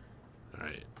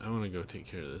 Alright, I want to go take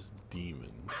care of this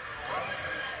demon.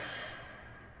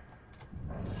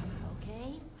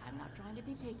 Okay, I'm not trying to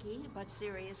be picky, but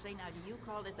seriously, now do you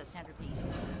call this a centerpiece?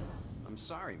 I'm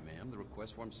sorry, ma'am. The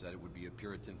request form said it would be a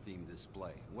Puritan-themed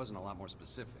display. It wasn't a lot more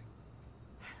specific.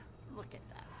 Look at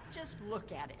that. Just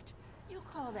look at it. You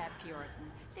call that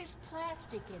Puritan? There's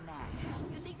plastic in that.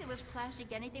 You think there was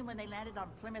plastic anything when they landed on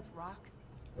Plymouth Rock?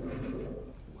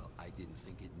 Well, I didn't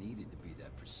think it needed to be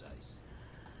that precise.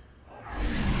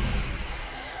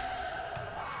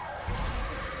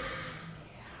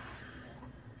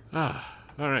 Ah,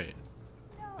 alright.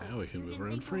 Now we can move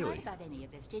around Think freely. about any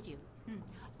of this, did you?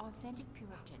 Authentic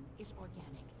Puritan is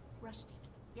organic, rustic,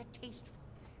 yet tasteful.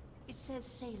 It says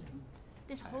Salem.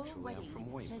 This whole Actually, I'm wedding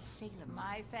from Weymouth. says Salem.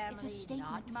 My family, it's a statement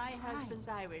not of my pride. husband's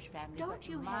Irish family. Don't but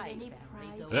you have my any family,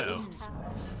 pride? though, Uh-oh. in this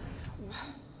house?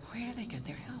 Where do they get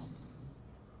their help?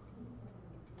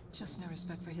 Just no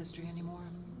respect for history anymore.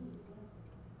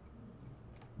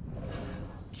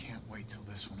 Can't wait till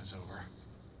this one is over.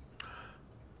 I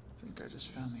think I just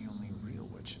found the only real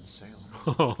witch in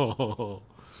Salem.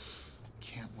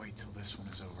 Can't wait till this one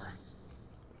is over.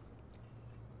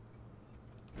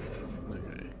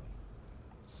 Okay.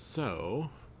 So.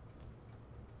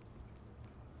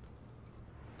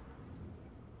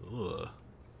 Ugh.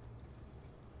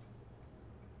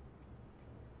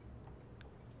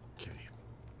 Okay.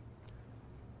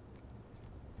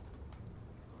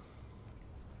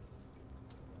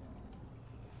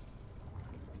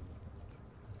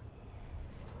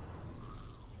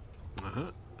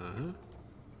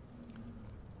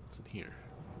 What's in here?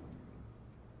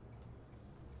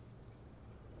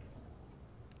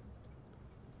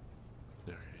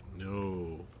 Okay,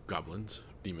 no goblins,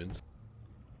 demons.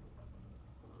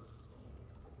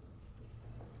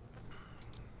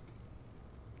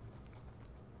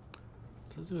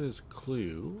 Doesn't there's a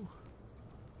clue.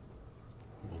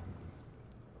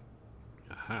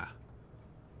 Aha.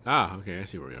 Ah, okay, I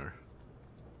see where we are.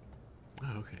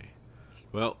 Oh, okay.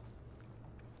 Well,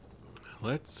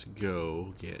 let's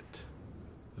go get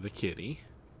the kitty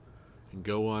and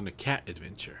go on a cat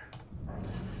adventure.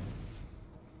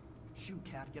 Shoot,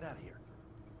 cat, get out of here.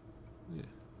 Yeah.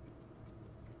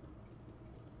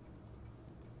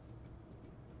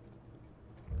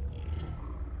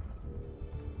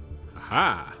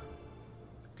 Aha!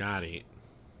 Got it.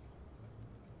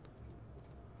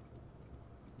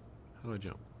 How do I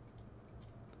jump?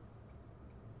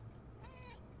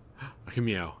 I can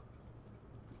meow.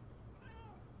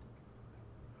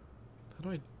 How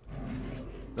do I...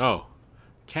 Oh.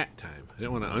 Cat time. I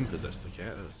didn't want to unpossess the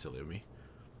cat. That was silly of me.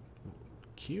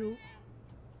 Q.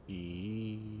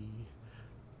 E.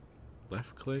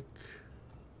 Left click.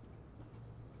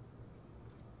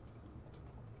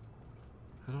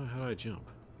 How do I jump?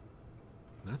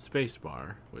 Not space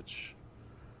bar, which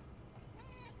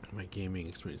my gaming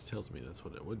experience tells me that's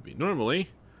what it would be. Normally.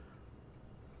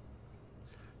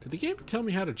 Did the game tell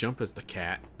me how to jump as the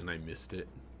cat and I missed it?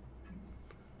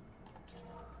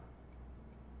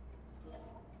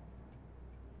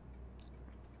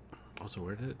 Also,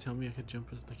 where did it tell me I could jump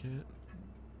as the cat?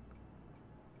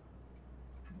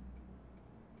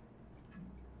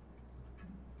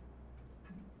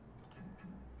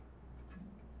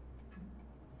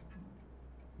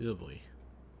 Oh boy.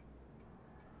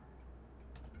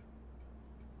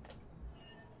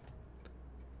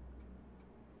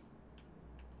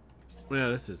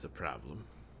 Well, this is a problem.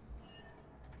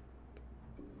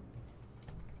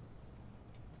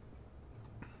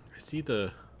 I see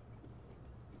the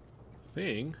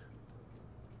thing.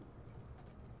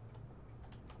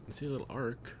 I see a little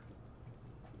arc.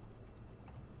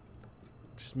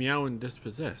 Just meow and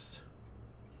dispossess.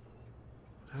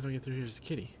 How do I get through here as a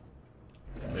kitty?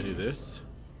 If I do this,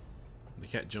 and the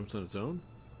cat jumps on its own.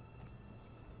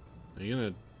 Are you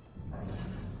gonna...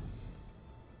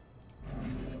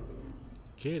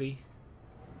 Kitty.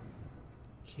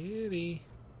 Kitty.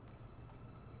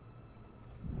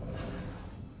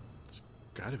 There's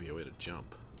gotta be a way to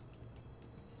jump.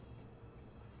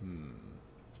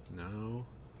 No.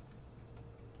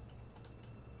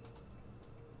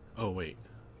 Oh, wait.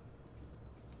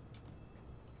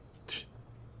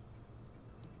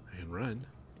 I can run.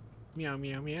 Meow,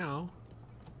 meow, meow.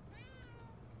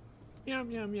 Meow,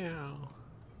 meow, meow.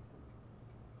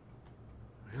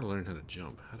 I gotta learn how to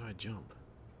jump. How do I jump?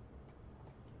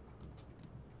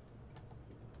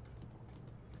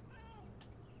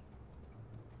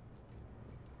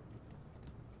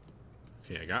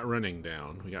 Okay, I got running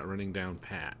down. We got running down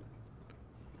pat.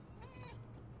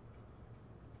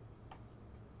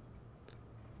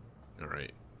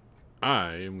 Alright.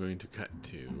 I am going to cut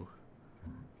to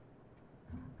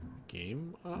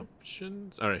game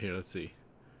options. Alright, here, let's see.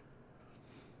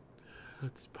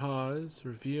 Let's pause,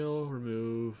 reveal,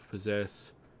 remove,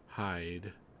 possess,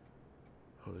 hide,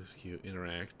 hold, execute,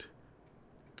 interact,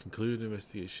 conclude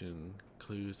investigation,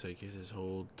 clues, side cases,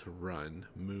 hold to run,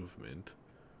 movement,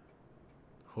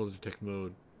 hold to detect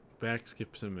mode, back,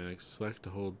 skip cinematics, select to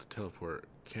hold to teleport,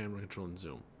 camera control, and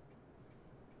zoom.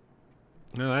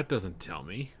 No, that doesn't tell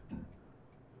me.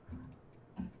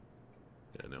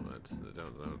 Yeah, no, that's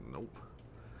nope.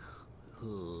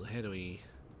 How do we?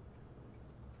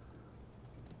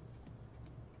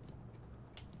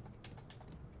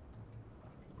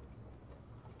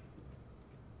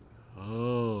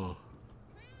 Oh.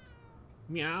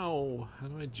 Meow. How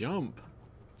do I jump?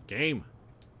 Game.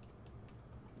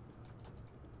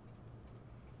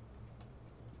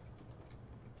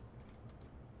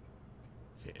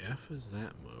 Okay, F is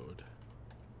that mode.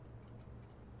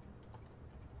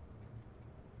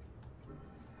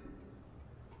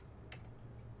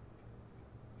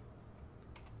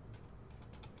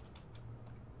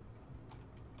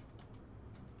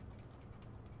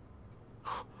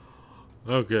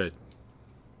 Oh, good.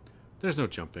 There's no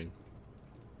jumping.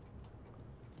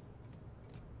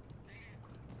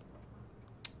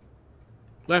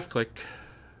 Left click.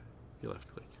 You left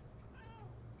click.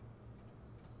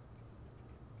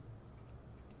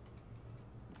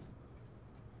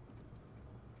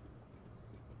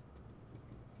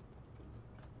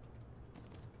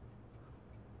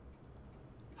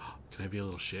 Can I be a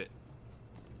little shit?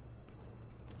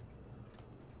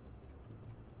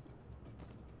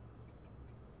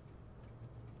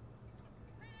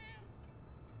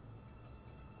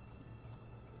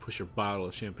 Push your bottle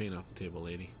of champagne off the table,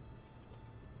 lady.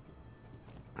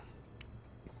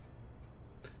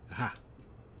 Aha.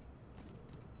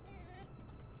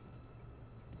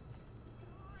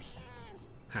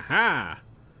 Haha.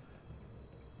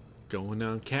 Going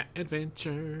on cat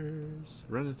adventures.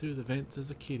 Running through the vents as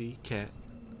a kitty cat.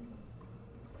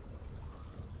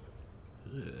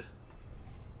 Ugh.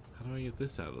 How do I get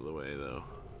this out of the way, though?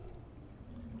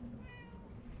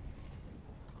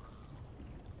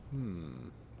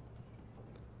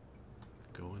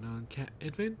 Going on cat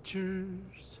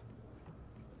adventures.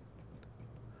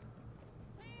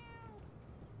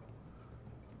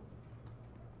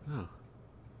 Oh.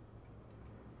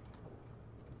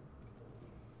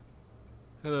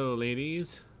 Hello,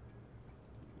 ladies.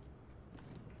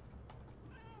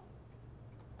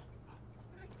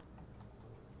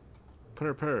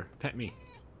 Purr, purr. Pet me.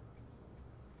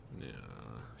 No,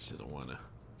 she doesn't wanna.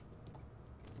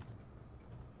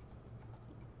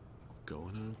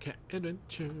 Going on cat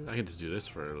adventure. I can just do this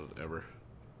forever.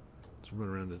 Just run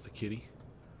around as a kitty.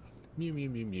 Mew, mew,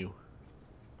 mew, mew.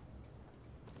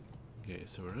 Okay,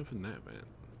 so we're up in that vent.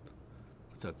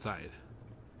 What's outside?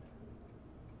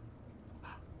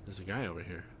 There's a guy over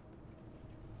here.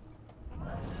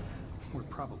 We're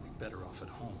probably better off at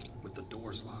home with the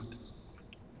doors locked.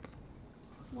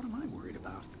 What am I worried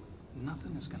about?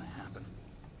 Nothing is gonna happen.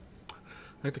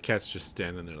 Like the cat's just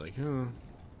standing there like, oh,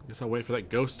 guess I'll wait for that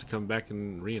ghost to come back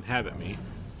and re-inhabit me.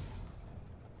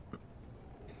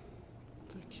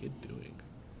 What's that kid doing?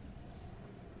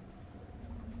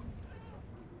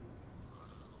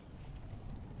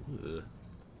 Ugh.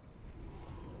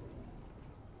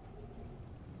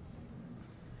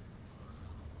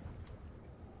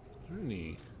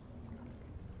 Any...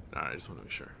 I just want to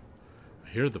be sure. I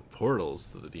hear the portals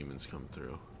that the demons come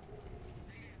through.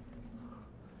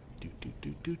 Do do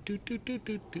do do do do do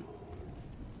do do.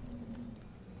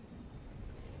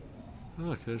 Oh,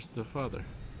 look, there's the father.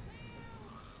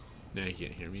 Now you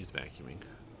can't hear me. He's vacuuming.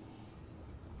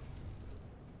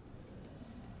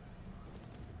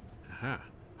 Aha!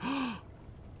 I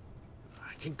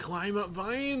can climb up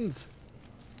vines.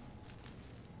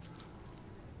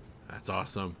 That's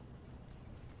awesome.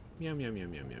 Meow, meow, meow,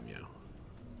 meow, meow, meow.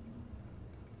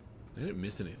 I didn't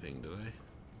miss anything, did I?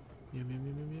 Meow, meow,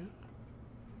 meow, meow, meow.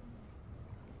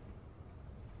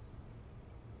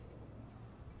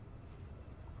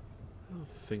 I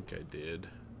don't think I did.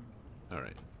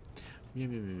 Alright. Meow,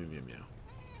 meow, meow, meow, meow, meow.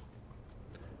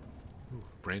 Ooh,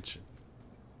 branching.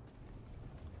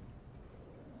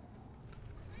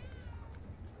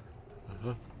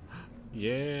 Uh-huh.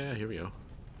 Yeah, here we go.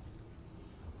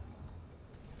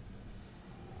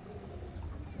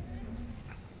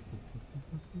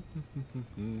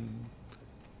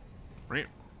 Right.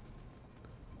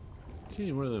 See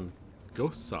any more of them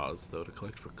ghost saws though to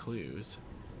collect for clues.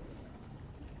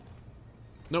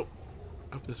 Nope.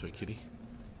 Up this way, kitty.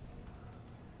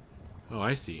 Oh,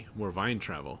 I see. More vine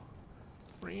travel.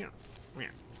 Meow. Meow.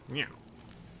 Meow.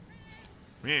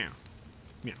 Meow.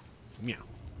 Meow. Meow.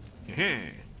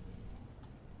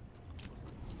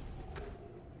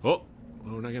 Oh,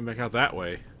 well, we're not getting back out that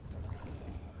way.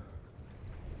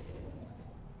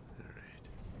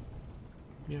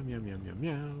 Meow, meow, meow, meow,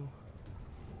 meow.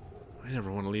 I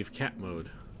never want to leave cat mode.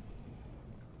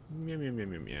 Meow, meow, meow,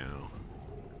 meow, meow.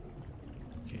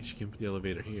 Okay, she came to the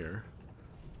elevator here.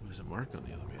 There's a mark on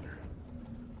the elevator.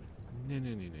 No, no,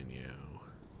 no, no, no.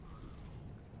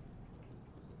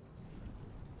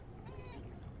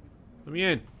 Let me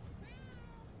in.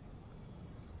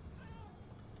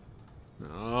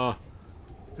 Oh,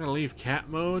 gotta leave cat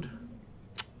mode.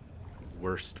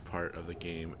 Worst part of the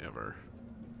game ever.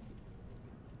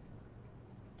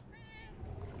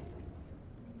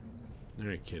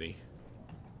 Alright, kitty.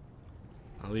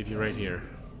 I'll leave you right here.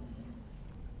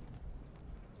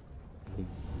 Boom.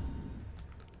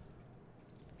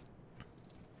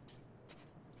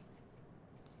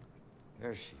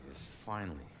 There she is,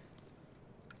 finally.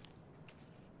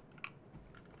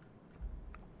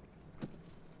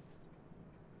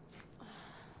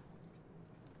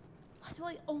 Why do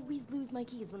I always lose my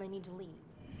keys when I need to leave?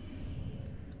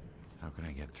 How can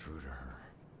I get through to her?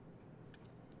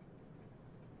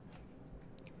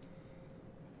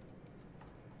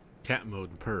 Cat mode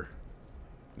and purr.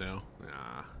 No?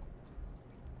 Nah.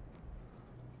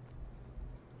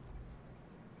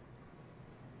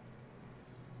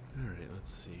 Alright,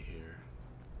 let's see here.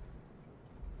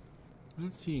 I'm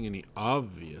not seeing any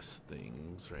obvious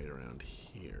things right around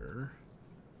here.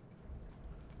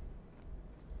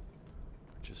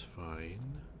 Which is fine.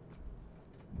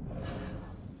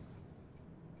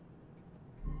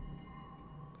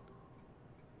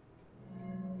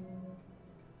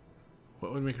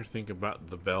 What would make her think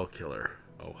about the bell killer?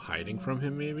 Oh, hiding from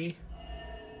him, maybe?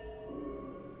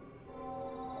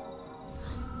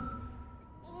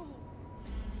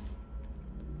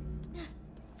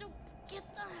 So get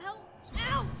the hell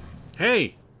out!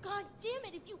 Hey! God damn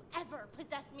it, if you ever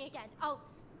possess me again,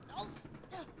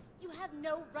 you have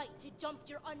no right to dump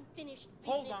your unfinished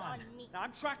business Hold on. me. Now,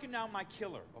 I'm tracking down my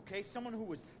killer, okay? Someone who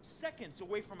was seconds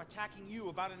away from attacking you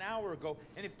about an hour ago,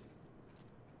 and if...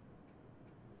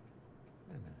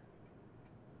 Wait a minute.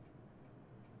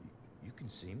 You can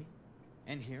see me?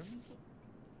 And hear me?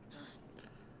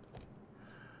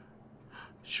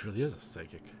 She really is a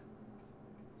psychic.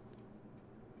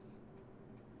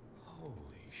 Holy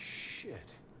shit.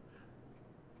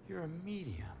 You're a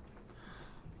medium.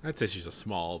 I'd say she's a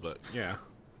small, but yeah.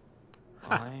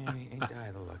 Well, ain't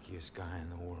I the luckiest guy in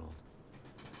the world?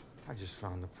 I just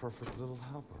found the perfect little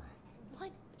helper.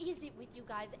 What is it with you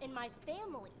guys and my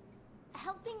family?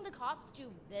 Helping the cops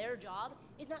do their job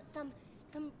is not some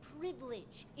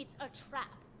privilege. It's a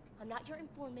trap. I'm not your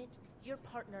informant, your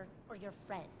partner, or your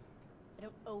friend. I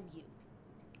don't owe you.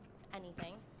 If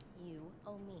anything, you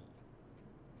owe me.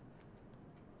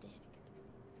 Dick.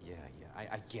 Yeah,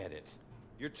 I get it.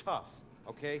 You're tough,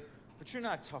 okay? But you're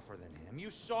not tougher than him. You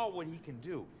saw what he can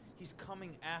do. He's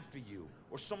coming after you,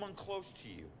 or someone close to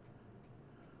you.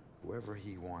 Whoever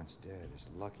he wants dead is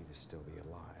lucky to still be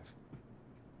alive.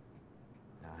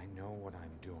 Now, I know what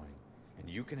I'm doing, and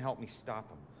you can help me stop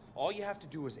him. All you have to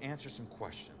do is answer some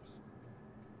questions.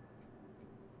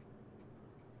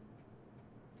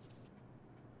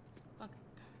 Look,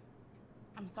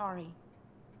 I'm sorry.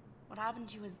 What happened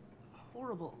to you is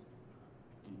horrible.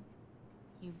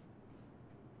 And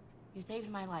you saved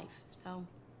my life, so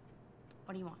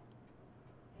what do you want?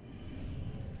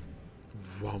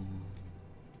 Vroom.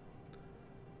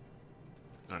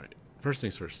 Alright, first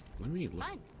things first, let me look.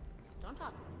 Fine. Don't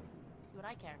talk. See what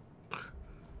I care.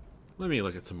 Let me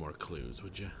look at some more clues,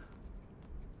 would you?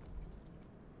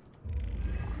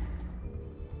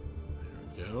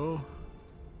 There we go.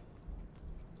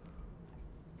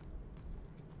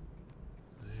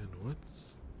 And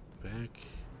what's back?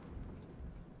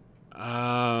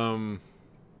 Oh,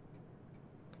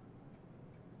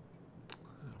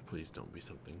 please don't be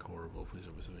something horrible. Please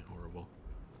don't be something horrible.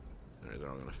 Alright, they're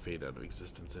all gonna fade out of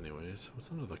existence anyways.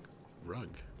 What's under the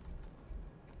rug?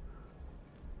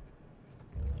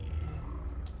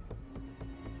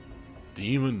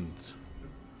 Demons.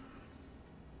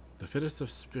 The fittest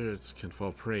of spirits can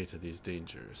fall prey to these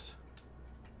dangers.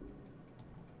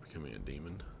 Becoming a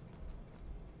demon.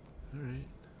 Alright.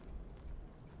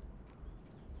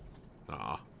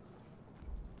 Ah.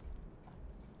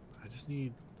 I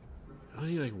need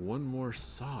like one more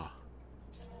saw.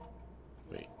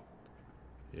 Wait.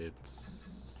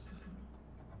 It's...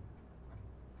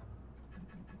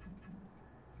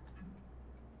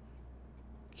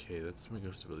 Okay, that's my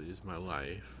ghost abilities. My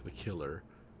life. The killer.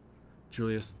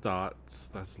 Julia's thoughts.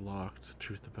 That's locked.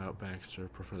 Truth about Baxter.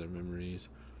 For further memories.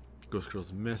 Ghost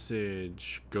Girl's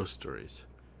message. Ghost stories.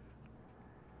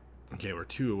 Okay, we're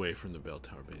 2 away from the bell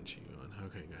tower banshee going.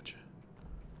 Okay, gotcha.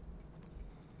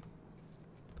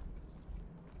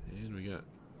 And we got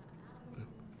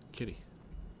Kitty.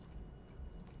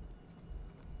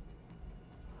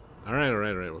 Alright,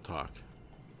 we'll talk.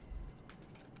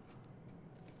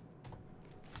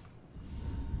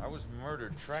 I was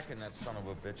murdered tracking that son of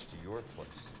a bitch to your place.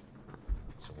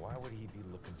 So why would he be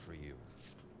looking for you?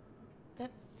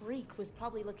 That freak was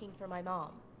probably looking for my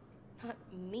mom. Not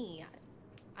me.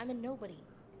 I'm a nobody.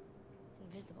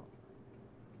 Invisible.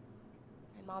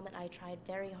 My mom and I tried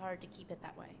very hard to keep it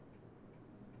that way.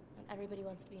 Not everybody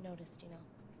wants to be noticed, you know.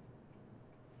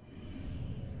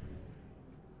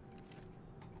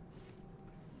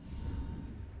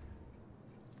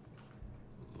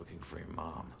 for your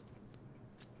mom.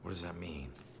 What does that mean?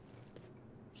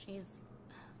 She's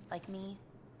like me,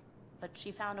 but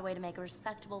she found a way to make a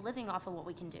respectable living off of what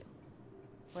we can do.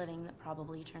 Living that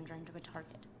probably turned her into a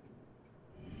target.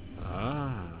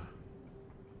 Ah.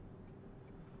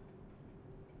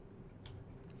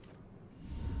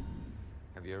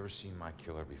 Have you ever seen my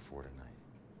killer before tonight?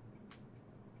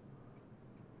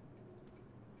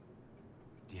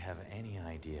 Do you have any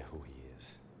idea who he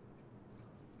is?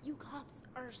 You cops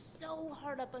are so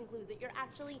hard up on clues that you're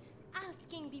actually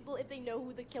asking people if they know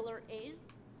who the killer is.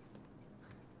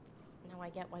 Now I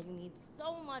get why you need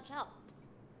so much help.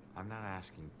 I'm not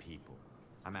asking people.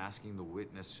 I'm asking the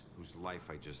witness whose life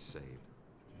I just saved.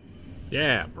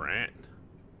 Yeah, Brant.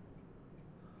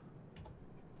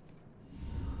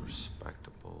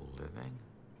 Respectable living?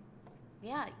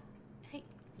 Yeah. Hey,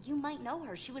 you might know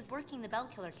her. She was working the Bell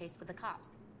Killer case with the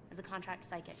cops as a contract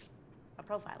psychic, a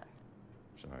profiler.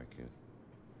 Sorry, kid.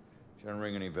 She doesn't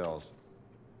ring any bells.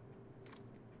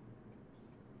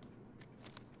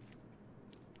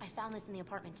 I found this in the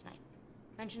apartment tonight.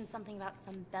 Mentioned something about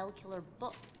some Bell Killer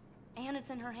book. And it's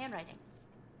in her handwriting.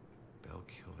 Bell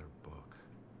Killer book.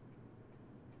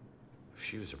 If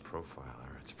she was a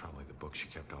profiler, it's probably the book she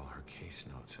kept all her case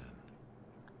notes in.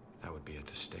 That would be at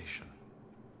the station.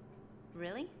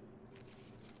 Really?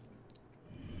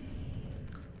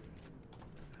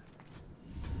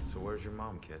 So where's your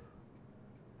mom, kid?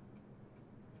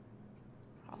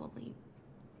 Probably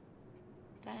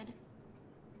dead.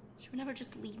 She would never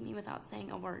just leave me without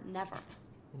saying a word. Never.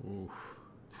 Oof.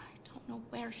 I don't know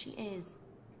where she is.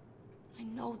 I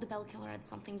know the Bell Killer had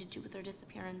something to do with her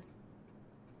disappearance.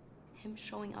 Him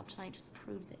showing up tonight just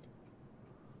proves it.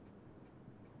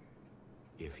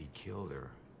 If he killed her,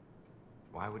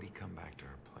 why would he come back to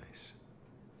her place?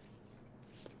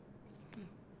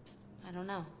 I don't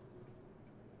know.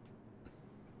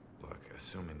 Look,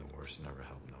 assuming the worst never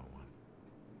helped no one.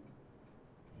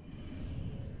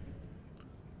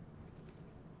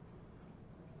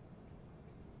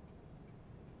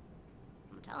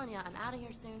 I'm telling you, I'm out of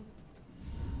here soon.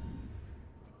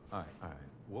 All right.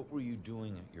 What were you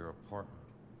doing at your apartment?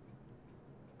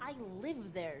 I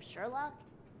live there, Sherlock.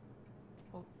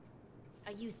 Well,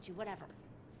 I used to, whatever.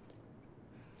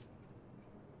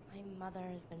 My mother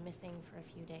has been missing for a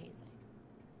few days.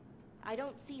 I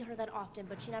don't see her that often,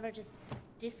 but she never just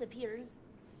disappears.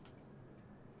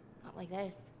 Not like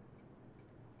this.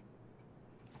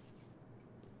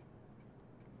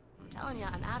 I'm telling you,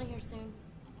 I'm out of here soon.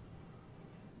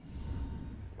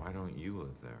 Why don't you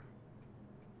live there?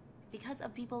 Because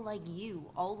of people like you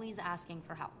always asking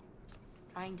for help.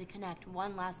 Trying to connect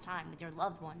one last time with your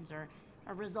loved ones or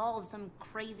resolve some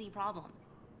crazy problem.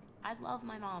 I love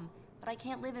my mom, but I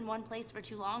can't live in one place for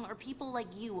too long or people like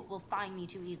you will find me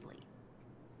too easily.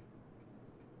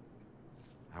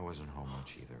 I wasn't home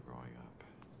much either growing up.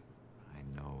 I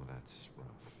know that's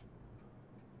rough.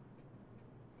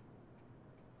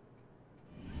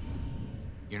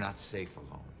 You're not safe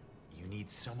alone. You need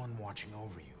someone watching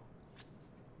over you.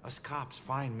 Us cops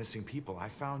find missing people. I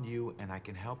found you, and I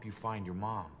can help you find your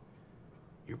mom.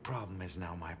 Your problem is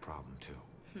now my problem, too.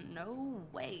 No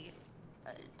way.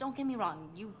 Don't get me wrong,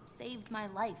 you saved my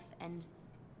life, and...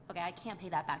 Okay, I can't pay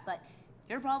that back, but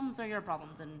your problems are your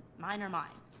problems, and mine are mine.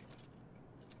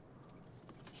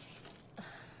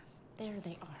 There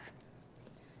they are.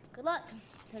 Good luck.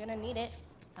 You're gonna need it.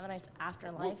 Have a nice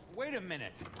afterlife. Wait a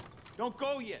minute. Don't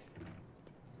go yet.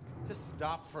 Just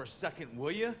stop for a second,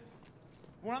 will you?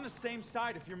 We're on the same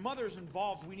side. If your mother's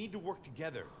involved, we need to work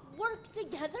together. Work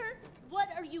together? What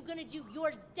are you gonna do?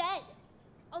 You're dead.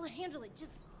 I'll handle it.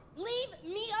 Just leave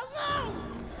me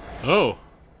alone! Oh.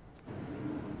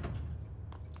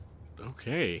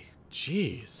 Okay.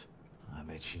 Jeez. I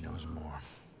bet she knows more.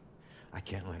 I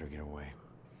can't let her get away.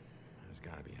 There's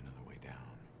gotta be another way down.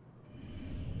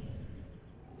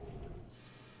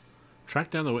 Track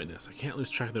down the witness. I can't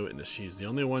lose track of the witness. She's the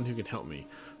only one who can help me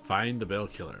find the Bell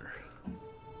Killer.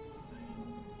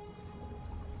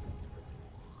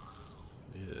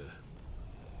 Yeah.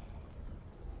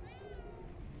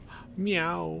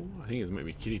 Meow. I think it might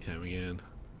be kitty time again.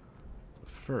 But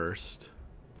first.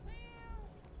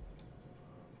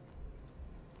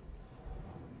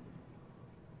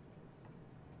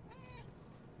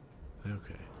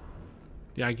 Okay.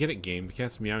 Yeah, I get it, game. The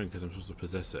cat's meowing because I'm supposed to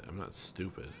possess it. I'm not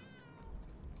stupid.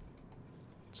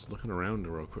 Just looking around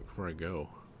real quick before I go.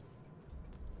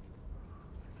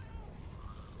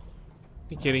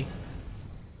 Hey, kitty.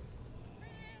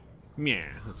 Meow.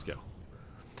 Let's go.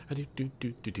 Do do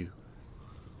do do do.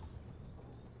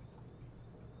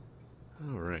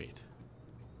 All right.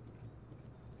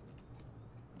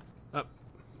 Up.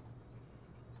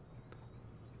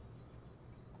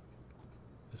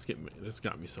 This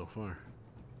got me so far.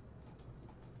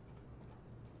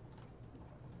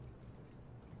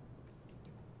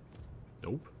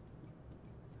 Nope.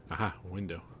 Aha,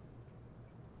 window.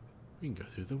 We can go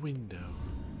through the window.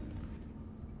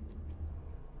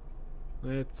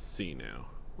 Let's see now.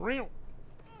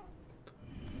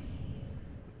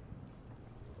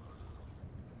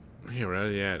 Here, we're out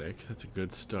of the attic. That's a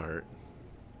good start.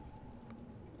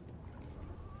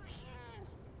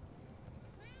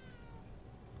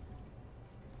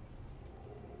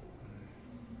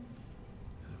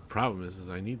 The problem is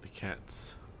I need the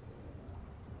cats.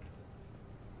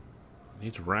 I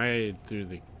need to ride through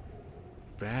the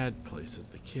bad places,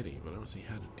 the kitty, but I don't see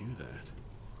how to do that.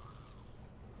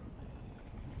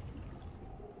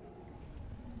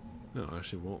 No, it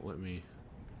actually won't let me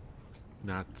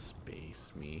not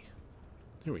space me.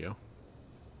 Here we go.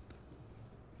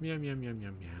 Meow meow meow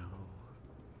meow meow.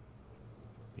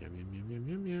 Meow meow meow meow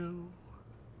meow meow.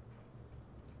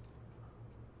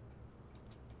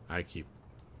 I keep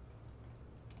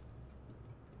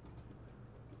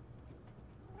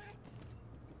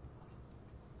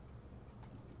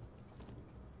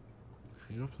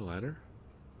Can you go up the ladder?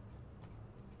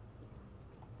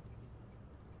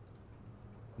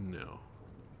 No.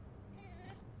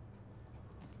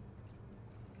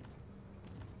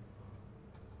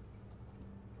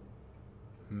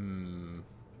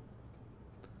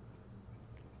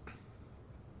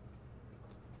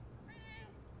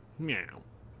 Meow.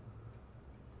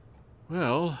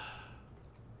 Well,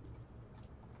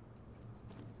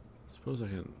 suppose I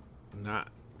can not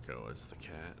go as the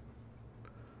cat.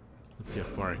 Let's see how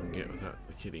far I can get without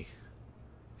the kitty.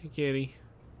 Hey, kitty.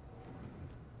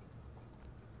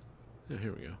 Yeah,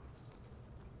 here we go.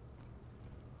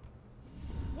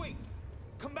 Wait!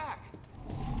 Come back!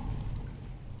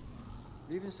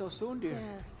 Leaving so soon, dear?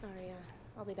 Yeah, sorry.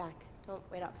 I'll be back. Don't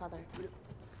wait out, Father.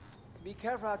 Be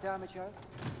careful out there, my child.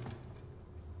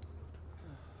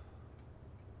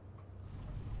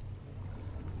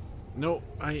 No,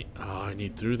 I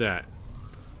need through that.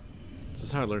 Is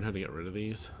this how I learned how to get rid of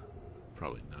these?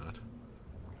 Probably not.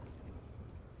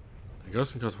 A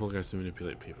ghost can cause poltergeists to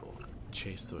manipulate people.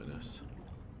 Chase the witness.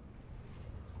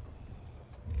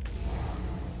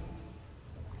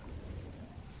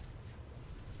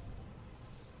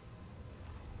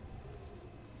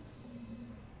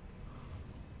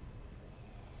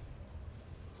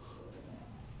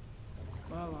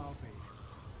 Well, I'll be.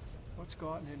 What's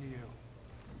gotten into you?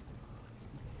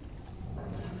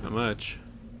 Not much.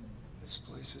 This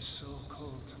place is so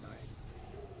cold tonight.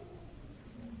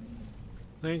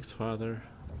 Thanks, Father.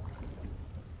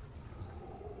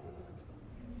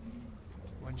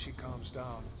 When she calms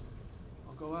down,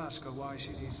 I'll go ask her why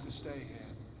she needs to stay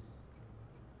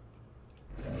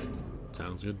here.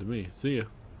 Sounds good to me. See ya.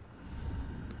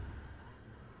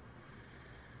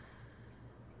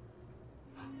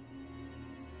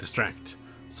 Distract.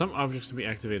 Some objects can be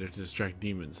activated to distract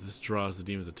demons. This draws the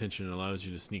demon's attention and allows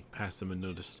you to sneak past them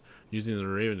unnoticed. Using the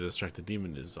raven to distract the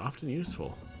demon is often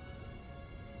useful.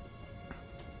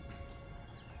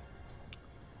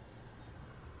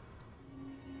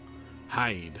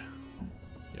 Hide.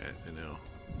 Yeah, I know.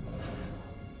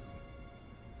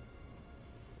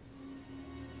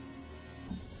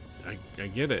 I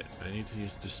get it. I need to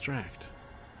use distract.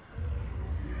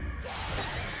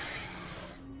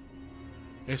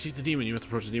 Execute the demon. You must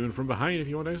approach the demon from behind if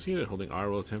you want to execute it. Holding R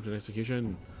will attempt an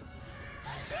execution.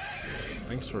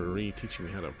 Thanks for re-teaching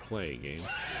me how to play, game.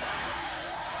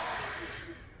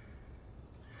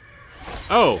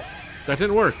 Oh! That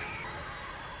didn't work.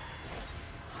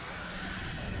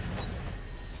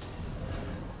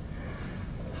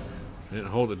 I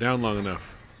didn't hold it down long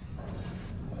enough.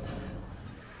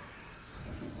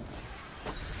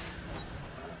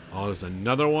 Oh, there's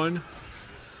another one?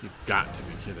 You've got to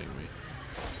be kidding me.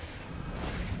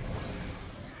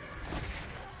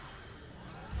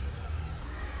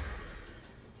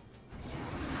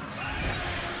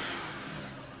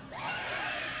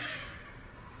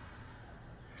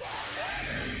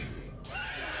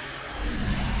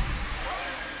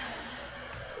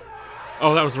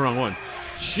 Oh, that was the wrong one.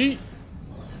 Sheet.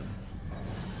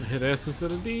 I hit S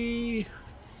instead of D.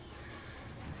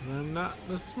 'Cause I'm not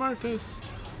the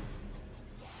smartest.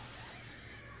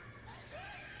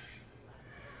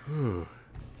 Whew.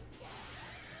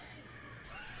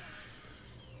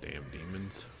 Damn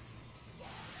demons.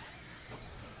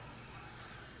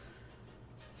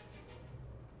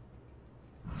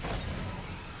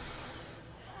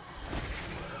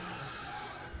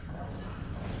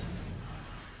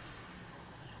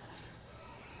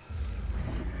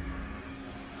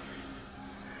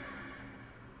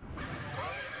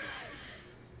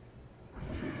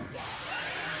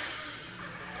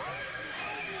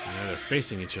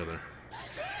 facing each other.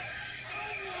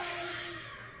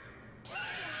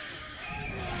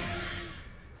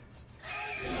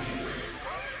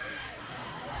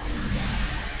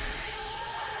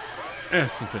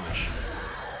 Instant finish.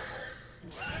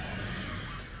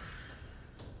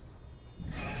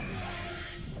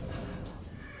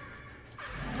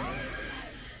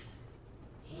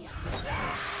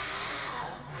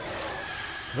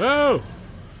 Whoa!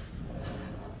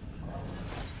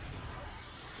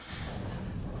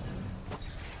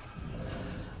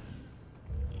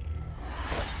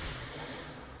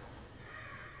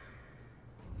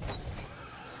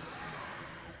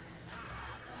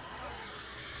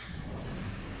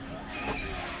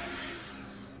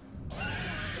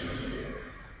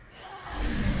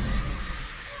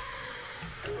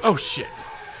 Oh shit.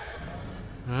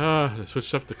 They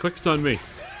switched up the clicks on me.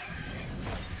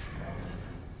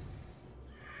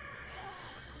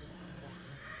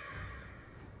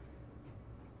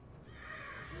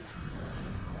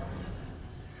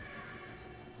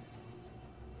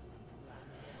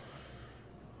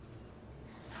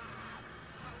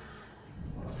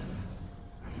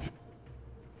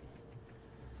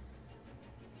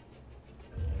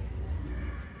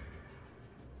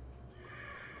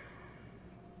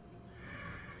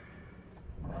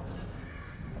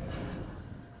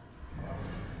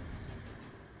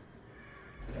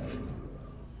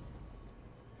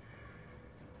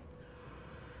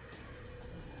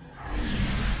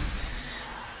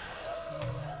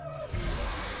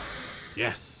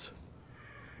 Yes.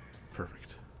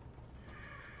 Perfect.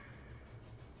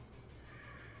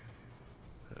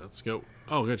 Let's go.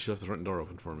 Oh, good. She left the front door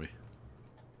open for me.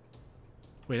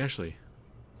 Wait, actually.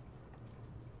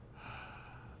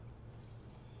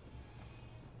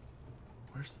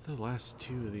 Where's the last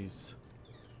two of these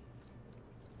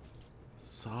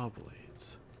saw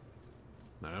blades?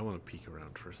 No, I want to peek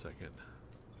around for a second.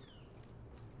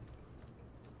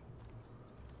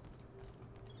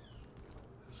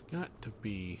 Got to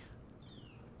be.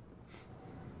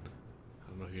 I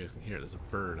don't know if you guys can hear it. There's a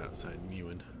bird outside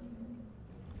mewing.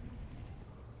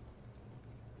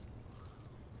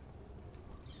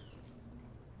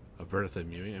 A bird outside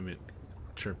mewing? I meant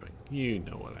chirping. You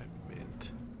know what I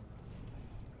meant.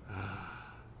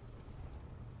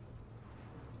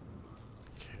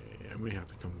 Okay, I may have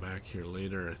to come back here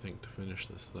later, I think, to finish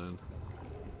this then.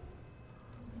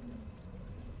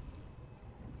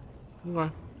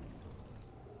 Okay.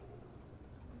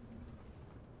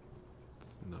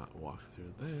 Not walk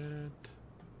through that.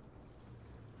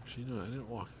 Actually, no, I didn't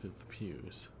walk through the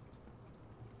pews.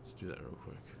 Let's do that real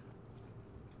quick.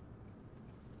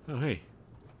 Oh, hey.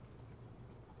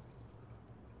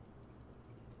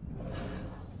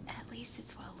 At least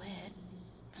it's well lit,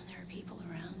 and there are people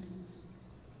around.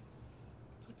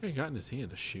 That guy got in his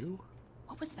hand a shoe?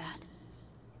 What was that?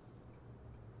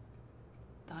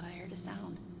 Thought I heard a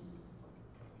sound.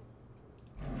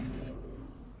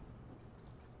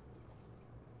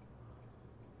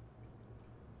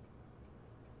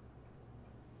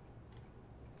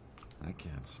 I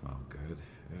can't smell good.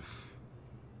 Ugh.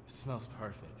 It smells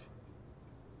perfect.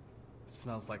 It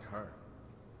smells like her.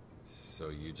 So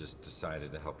you just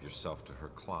decided to help yourself to her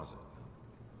closet?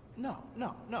 No.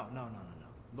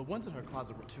 The ones in her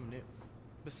closet were too new.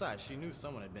 Besides, she knew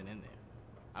someone had been in there.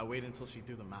 I waited until she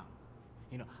threw them out.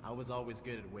 You know, I was always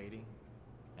good at waiting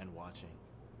and watching.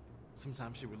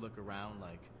 Sometimes she would look around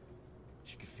like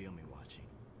she could feel me watching.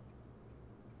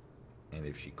 And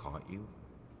if she caught you,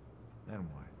 then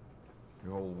what?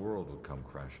 Your whole world would come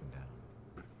crashing down.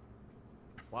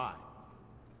 Why?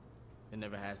 It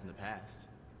never has in the past.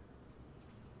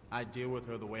 I deal with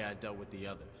her the way I dealt with the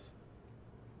others.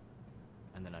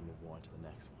 And then I move on to the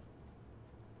next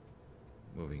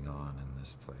one. Moving on in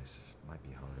this place might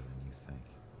be harder than you think.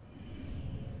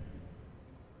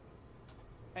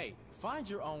 Hey, find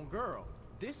your own girl.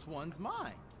 This one's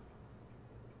mine.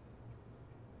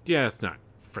 Yeah, it's not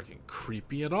freaking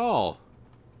creepy at all.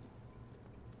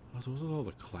 What's with all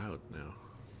the cloud now?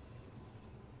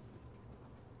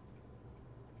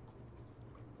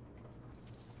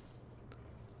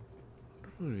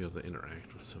 I'm gonna be able to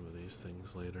interact with some of these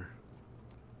things later.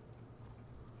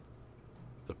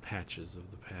 The patches of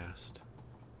the past.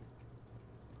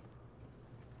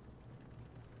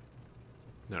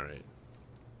 Alright.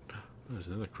 Oh, there's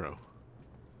another crow.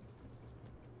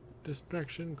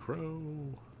 Distraction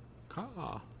crow.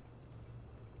 Caw.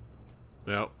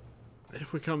 Well,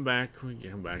 if we come back, we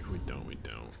come back. If we don't, we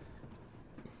don't.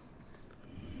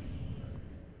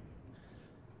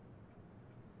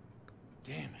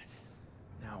 Damn it.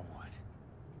 Now what?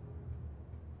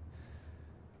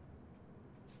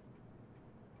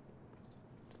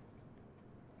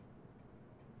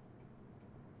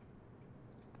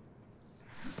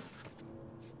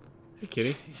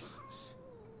 kitty.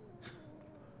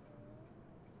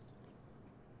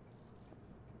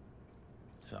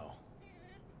 So,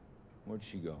 where'd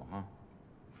she go, huh?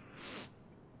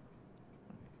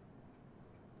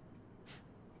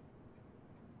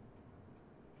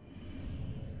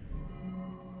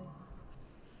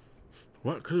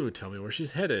 What clue would tell me where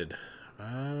she's headed?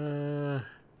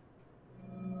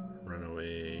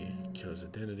 Runaway, killer's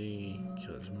identity,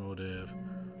 killer's motive,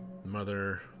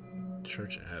 mother,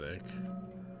 church attic,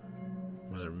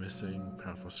 mother missing,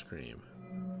 powerful scream.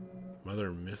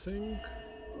 Mother missing?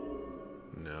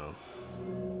 No.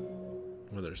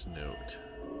 Mother's note.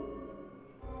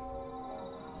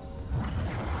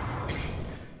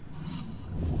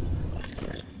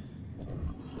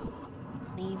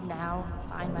 Leave now,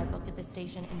 find my book at the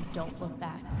station, and don't look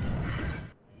back.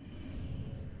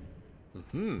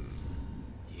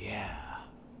 Yeah.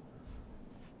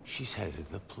 She's headed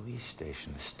to the police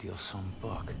station to steal some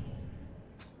book.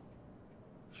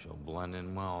 She'll blend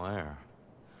in well there.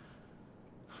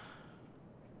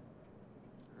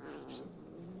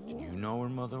 Did you know her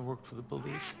mother worked for the police?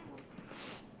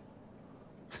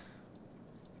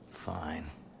 Fine.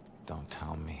 Don't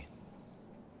tell me.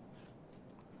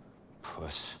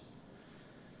 Puss.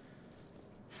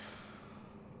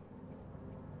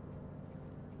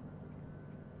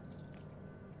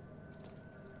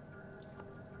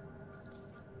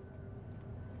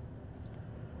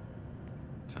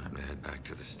 Time to head back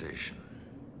to the station.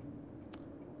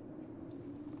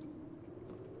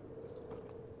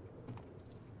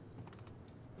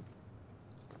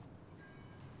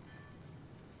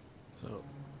 So,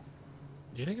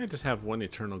 do you think I just have one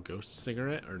eternal ghost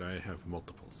cigarette, or do I have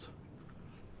multiples?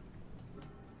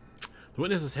 The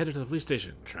witness is headed to the police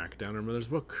station. Track down her mother's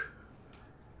book.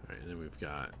 Alright, and then we've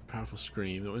got powerful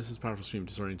scream. The witness's powerful scream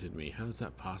disoriented me. How is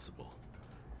that possible?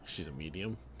 She's a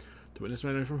medium. The witness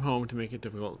ran away from home to make it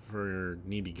difficult for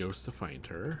needy ghosts to find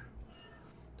her.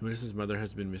 The witness's mother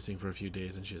has been missing for a few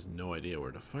days and she has no idea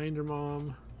where to find her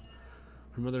mom.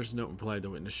 Her mother's note implied the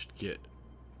witness should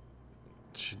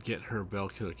get her Bell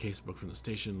Killer casebook from the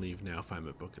station. Leave now, find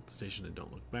my book at the station, and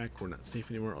don't look back. We're not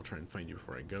safe anymore. I'll try and find you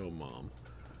before I go, Mom.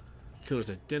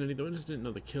 Killer's identity. The witness didn't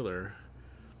know the killer.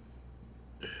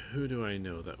 Who do I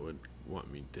know that would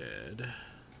want me dead?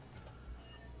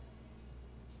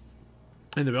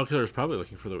 And the Bell Killer is probably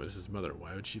looking for the witness's mother.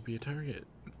 Why would she be a target?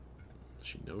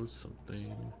 She knows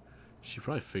something. She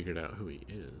probably figured out who he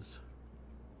is.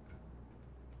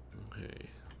 Okay.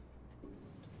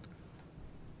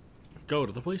 Go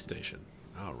to the police station.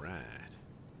 Alright.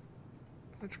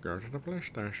 Let's go to the police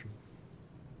station.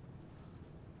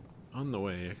 On the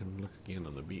way, I can look again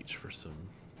on the beach for some...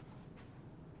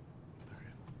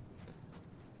 Okay.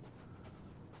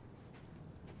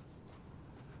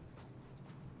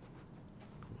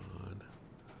 Come on.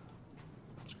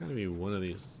 There's gotta be one of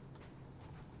these...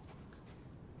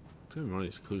 There's gotta be one of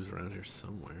these clues around here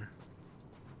somewhere.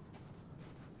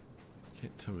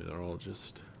 Can't tell me they're all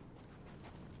just...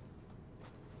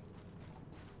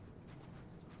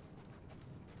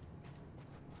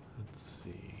 Let's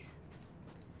see.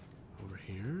 Over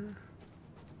here?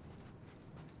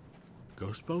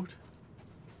 Ghost boat?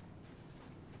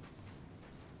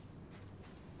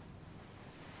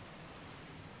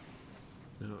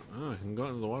 No, oh, I can go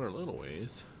into the water a little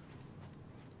ways.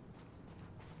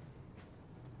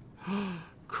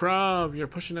 Crab, you're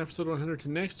pushing episode 100 to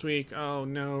next week. Oh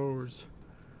no.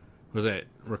 Was it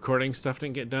recording stuff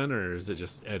didn't get done, or is it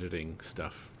just editing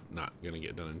stuff not gonna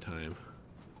get done in time?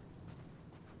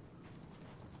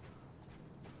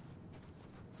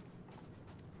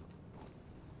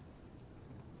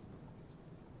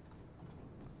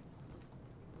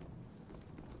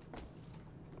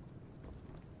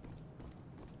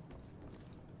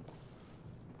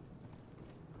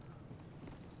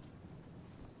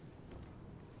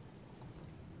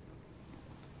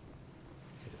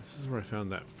 This is where I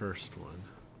found that first one.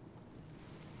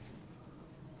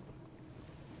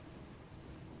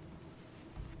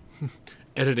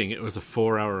 Editing, it was a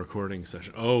 4-hour recording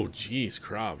session. Oh, geez,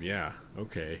 crab, yeah.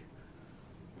 Okay.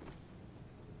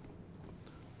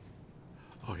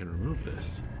 Oh, I can remove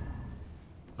this.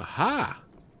 Aha!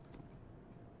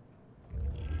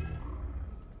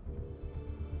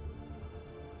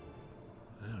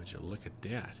 Oh, would you look at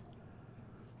that?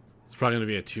 It's probably going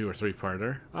to be a 2 or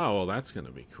 3-parter. Oh, well, that's going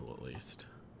to be cool at least.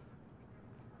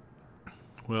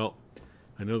 Well,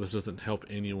 I know this doesn't help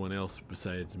anyone else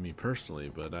besides me personally,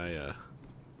 but I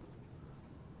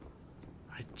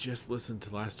just listened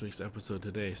to last week's episode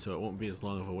today, so it won't be as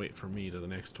long of a wait for me to the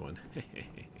next one. Okay,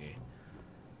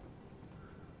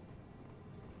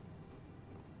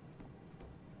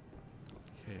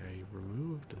 I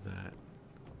removed that.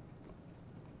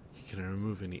 Can I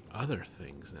remove any other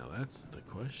things now? That's the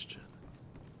question.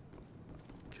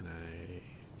 Can I...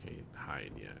 Okay,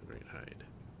 hide. Yeah, great, hide.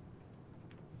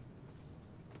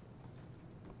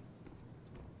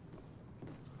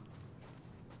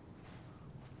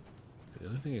 The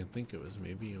other thing I think it was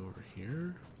maybe over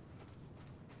here.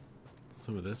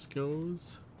 Some of this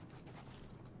goes.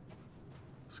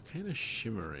 It's kind of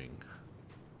shimmering.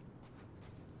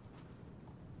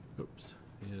 Oops.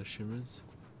 Any other shimmers?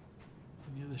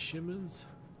 Any other shimmers?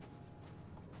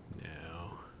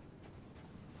 No.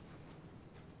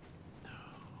 No.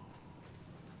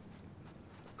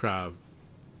 Crab,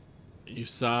 you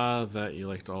saw that you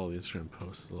liked all the Instagram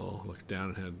posts. I'll look down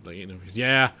and had like 8 notifications.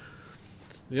 Yeah.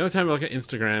 The only time I look at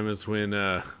Instagram is when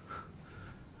I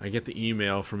get the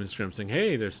email from Instagram saying,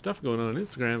 hey, there's stuff going on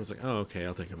Instagram. It's like, oh, okay,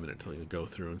 I'll take a minute to go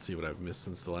through and see what I've missed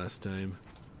since the last time.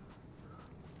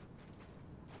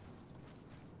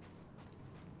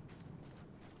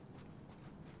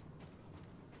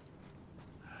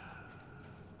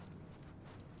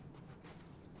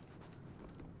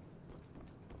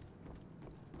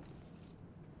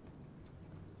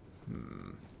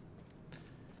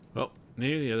 Well,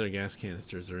 maybe the other gas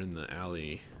canisters are in the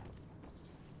alley.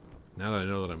 Now that I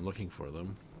know that I'm looking for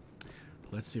them,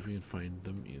 let's see if we can find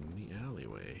them in the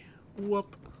alleyway.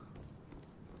 Whoop.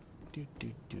 Do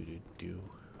do do do do.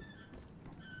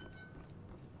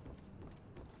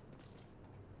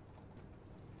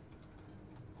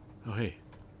 Oh hey.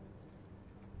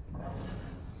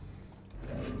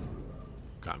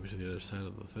 Got me to the other side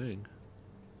of the thing.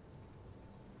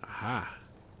 Aha.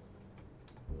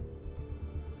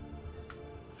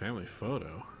 Family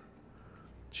photo.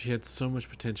 She had so much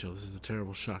potential. This is a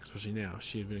terrible shock, especially now.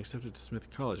 She had been accepted to Smith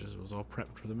College as it was all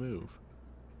prepped for the move.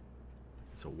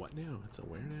 It's a what now? It's a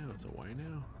where now? It's a why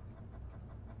now?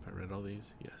 If I read all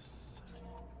these? Yes.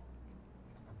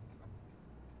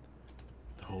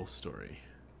 The whole story.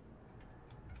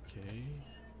 Okay.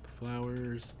 The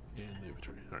flowers and the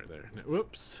inventory. Alright, there. Now,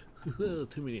 whoops. Too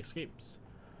many escapes.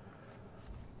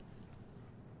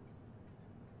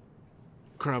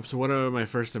 Crap, so what are my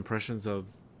first impressions of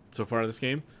so far this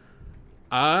game?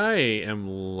 I am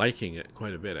liking it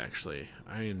quite a bit, actually.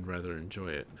 I rather enjoy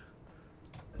it.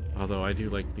 Although I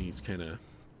do like these kind of...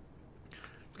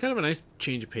 It's kind of a nice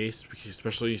change of pace,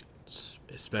 especially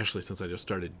since I just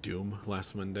started Doom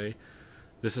last Monday.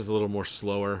 This is a little more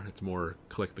slower. It's more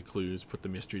collect the clues, put the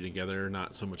mystery together,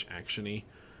 not so much action-y.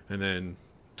 And then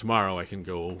tomorrow I can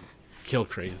go kill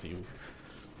crazy,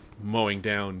 mowing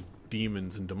down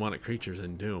demons and demonic creatures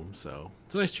in Doom, so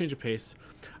it's a nice change of pace.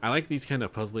 I like these kind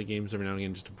of puzzly games every now and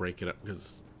again just to break it up,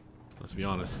 because let's be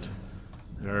honest,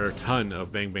 there are a ton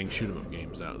of bang bang shoot 'em up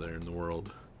games out there in the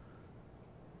world,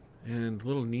 and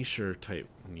little niche type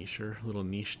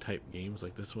games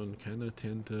like this one kind of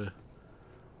tend to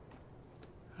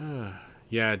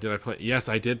yeah. Did I play? Yes,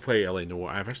 I did play LA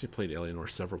Noire. I've actually played LA Noire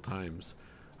several times.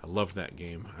 I loved that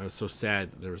game. I was so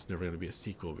sad that there was never going to be a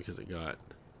sequel because the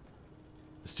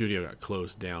studio got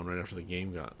closed down right after the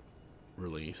game got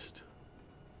released.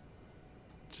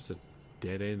 Just a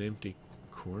dead-end empty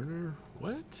corner?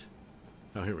 What?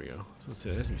 Oh, here we go. I was gonna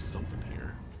say, there has to be something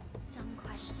here. Some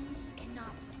questions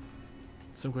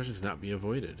cannot be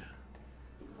avoided.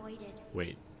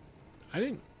 Wait. I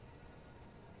didn't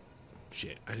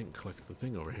collect the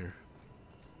thing over here.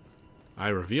 I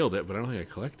revealed it, but I don't think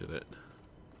I collected it.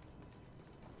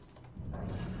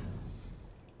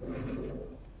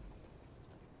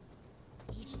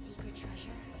 Each secret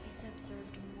treasure is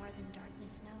observed more than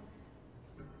darkness knows.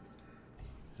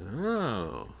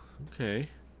 Oh, okay.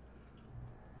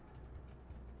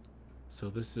 So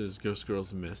this is Ghost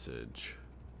Girl's message.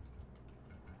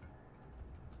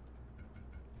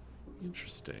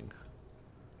 Interesting.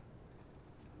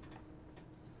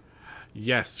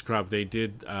 Yes, Crop, they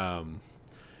did,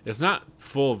 it's not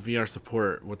full VR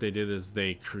support. What they did is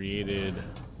they created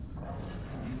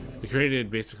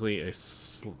basically a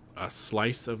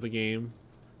slice of the game,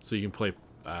 so you can play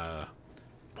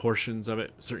portions of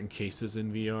it, certain cases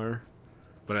in VR,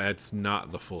 but it's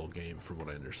not the full game from what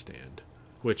I understand,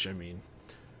 which, I mean,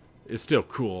 is still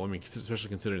cool. I mean, especially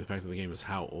considering the fact that the game is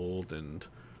how old, and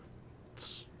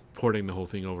porting the whole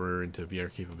thing over into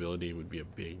VR capability would be a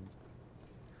big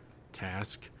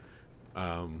task.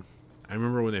 I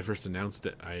remember when they first announced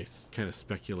it, I kind of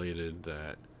speculated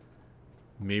that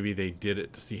maybe they did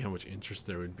it to see how much interest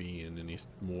there would be in any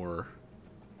more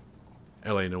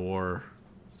LA Noire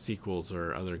sequels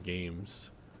or other games.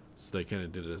 So they kind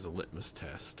of did it as a litmus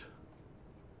test.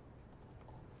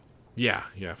 Yeah,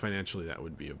 financially that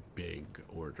would be a big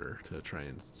order to try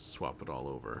and swap it all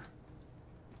over.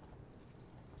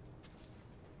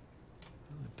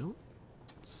 I don't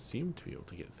seem to be able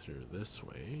to get through this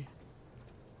way.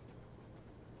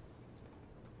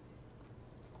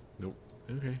 Nope.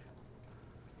 Okay.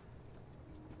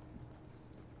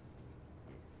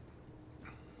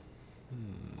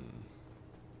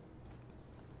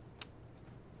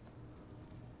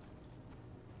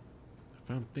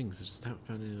 I found things, I just haven't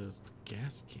found any of those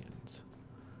gas cans.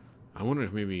 I wonder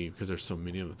if maybe because there's so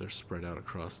many of them, they're spread out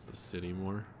across the city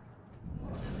more.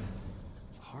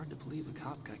 It's hard to believe a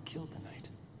cop got killed tonight.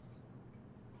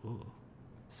 Ooh.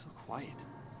 So quiet.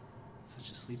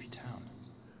 Such a sleepy town.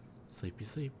 Sleepy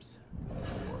sleeps.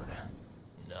 Lord,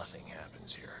 nothing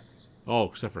happens here. Oh,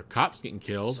 except for cops getting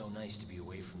killed. So nice to be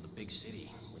away from the big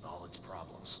city with all its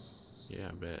problems. Yeah,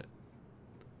 I bet.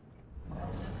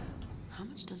 How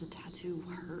much does a tattoo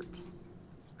hurt?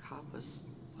 Cobb was,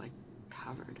 like,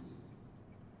 covered.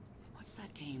 What's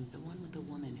that game? The one with the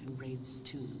woman who raids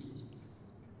tombs.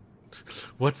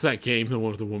 What's that game? The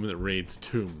one with the woman that raids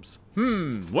tombs.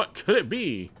 What could it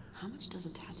be? How much does a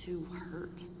tattoo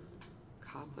hurt?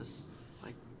 Cobb was,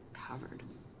 like, covered.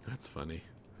 That's funny.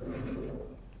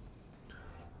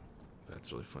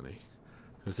 That's really funny.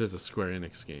 This is a Square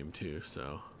Enix game too,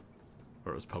 so,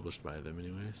 or it was published by them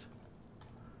anyways.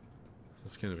 So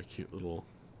it's kind of a cute little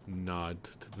nod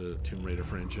to the Tomb Raider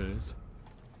franchise.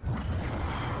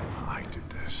 I did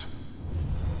this.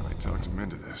 I talked him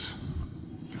into this.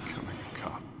 Becoming a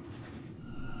cop.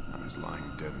 I was lying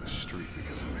dead in the street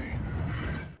because of me.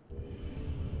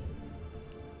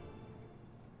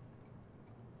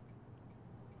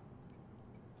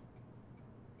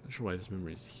 Not sure why this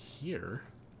memory is here.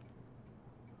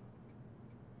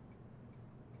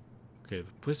 Okay,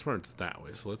 the police department's that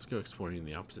way, so let's go exploring in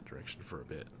the opposite direction for a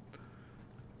bit.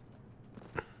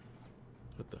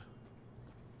 What the?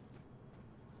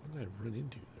 What did I run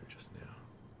into there just now?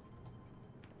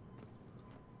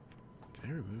 Can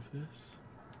I remove this?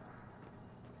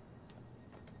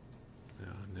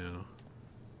 No.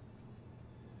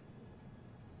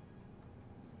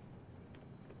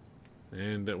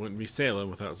 And that wouldn't be Salem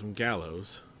without some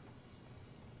gallows.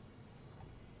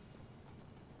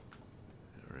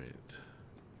 Alright.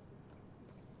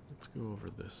 Let's go over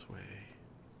this way.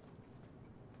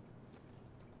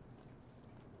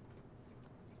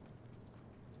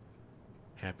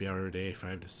 Happy hour a day,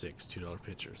 5 to 6, $2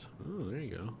 pitchers. Oh, there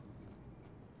you go.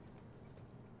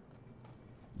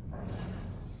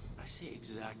 I see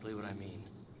exactly what I mean.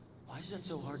 Why is that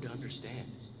so hard to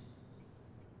understand?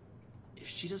 If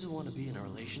she doesn't want to be in a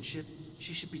relationship,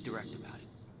 she should be direct about it.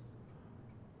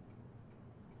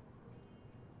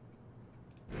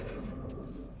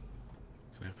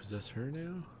 Can I possess her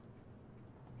now?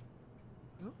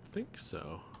 I don't think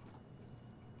so.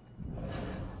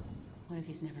 What if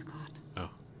he's never caught?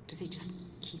 Oh. Does he just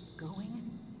keep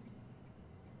going?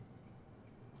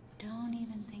 Don't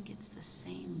even think it's the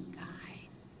same guy.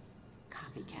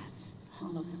 Copycats,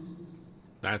 all of them.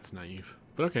 That's naive,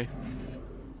 but okay.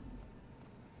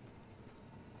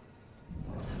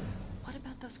 What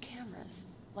about those cameras,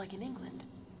 like in England?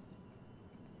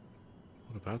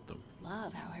 What about them?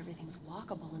 Love how everything's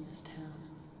walkable in this town.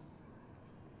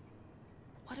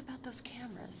 What about those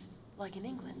cameras, like in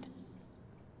England?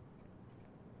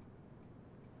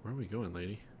 Where are we going,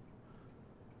 lady?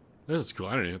 This is cool.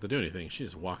 I don't even have to do anything. She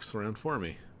just walks around for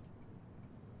me.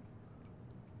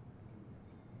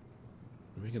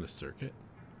 Are we gonna circuit?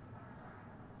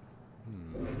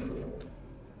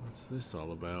 What's this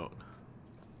all about?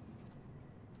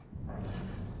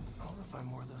 I want to find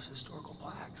more of those historical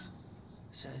plaques.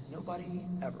 Said nobody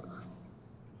ever.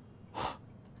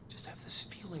 Just have this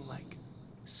feeling like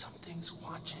something's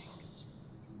watching.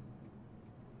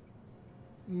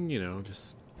 You know,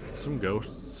 just some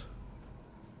ghosts.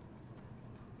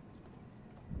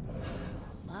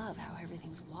 Love how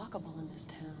everything's walkable in this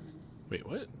town. Wait,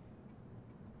 what?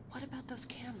 What about those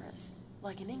cameras,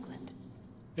 like in England?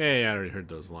 Yeah, I already heard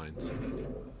those lines.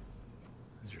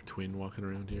 Is your twin walking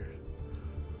around here?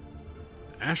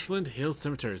 Ashland Hills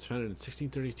Cemetery was founded in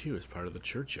 1632 as part of the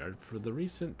churchyard for the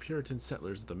recent Puritan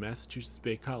settlers of the Massachusetts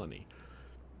Bay Colony.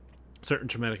 Certain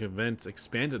traumatic events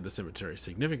expanded the cemetery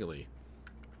significantly,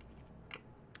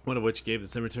 one of which gave the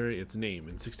cemetery its name.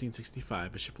 In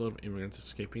 1665, a shipload of immigrants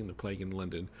escaping the plague in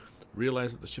London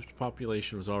realized that the ship's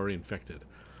population was already infected.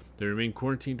 They remained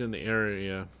quarantined in the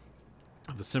area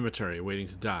of the cemetery, waiting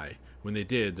to die. When they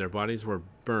did, their bodies were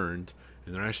burned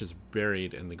and their ashes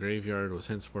buried, and the graveyard was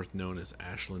henceforth known as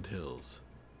Ashland Hills.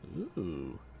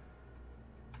 Ooh.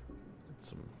 That's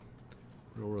some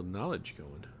real-world knowledge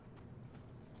going.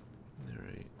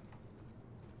 Alright.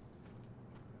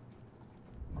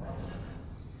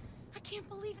 I can't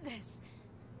believe this.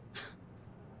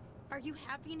 Are you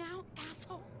happy now,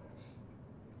 asshole?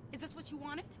 Is this what you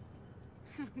wanted?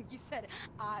 You said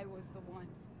I was the one.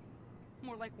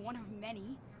 More like one of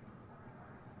many.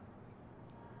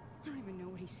 I don't even know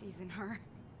what he sees in her.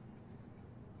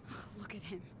 Ugh, look at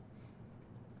him.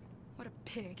 What a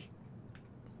pig.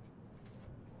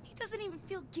 He doesn't even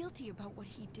feel guilty about what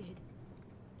he did.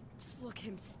 Just look at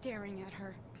him staring at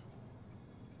her.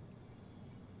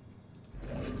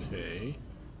 Okay.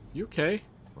 You okay?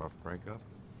 Rough breakup?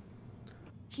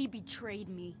 He betrayed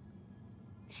me.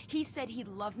 He said he'd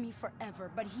love me forever,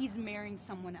 but he's marrying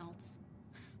someone else.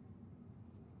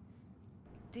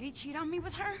 Did he cheat on me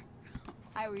with her?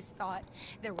 I always thought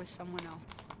there was someone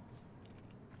else.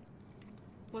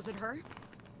 Was it her?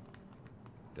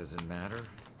 Does it matter?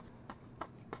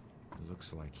 It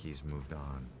looks like he's moved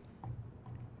on.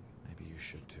 Maybe you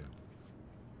should too.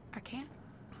 I can't.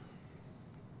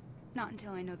 Not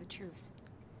until I know the truth.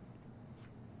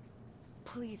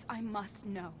 Please, I must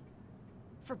know.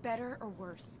 For better or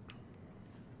worse.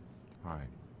 All right.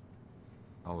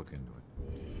 I'll look into it.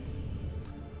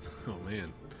 Oh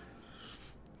man.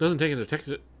 Doesn't take a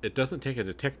detective. It doesn't take a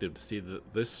detective to see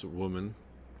that the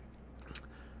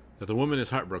woman is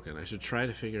heartbroken. I should try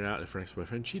to figure out if her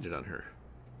ex-boyfriend cheated on her.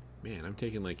 Man, I'm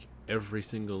taking like every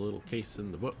single little case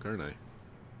in the book, aren't I?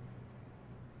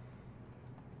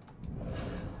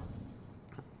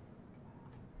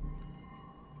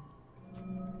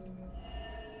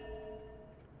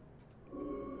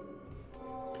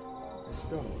 I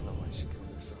still don't know why she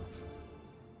killed herself.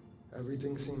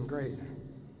 Everything seemed great.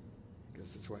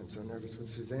 Guess that's why I'm so nervous with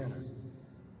Susanna.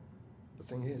 The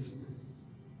thing is,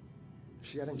 if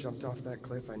she hadn't jumped off that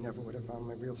cliff, I never would have found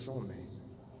my real soulmate.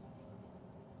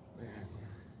 Man,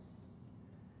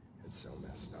 it's so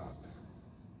messed up.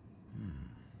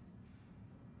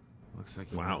 Looks like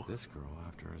he met this girl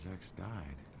after his ex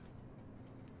died.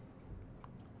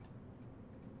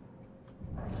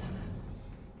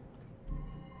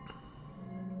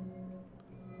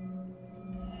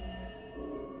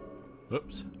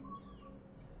 Whoops.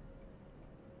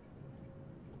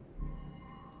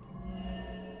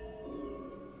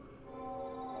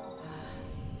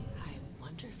 I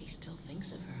wonder if he still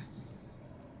thinks of her.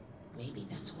 Maybe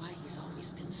that's why he's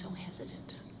always been so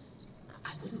hesitant.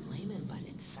 I wouldn't blame him, but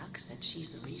it sucks that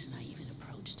she's the reason I even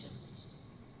approached him.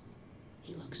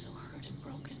 He looks so hurt and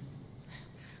broken.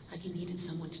 Like he needed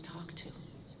someone to talk to.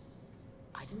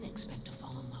 I didn't expect to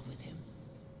fall in love with him.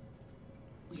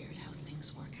 Weird how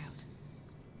things work out.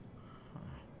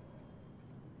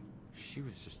 She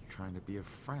was just trying to be a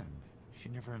friend. She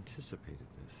never anticipated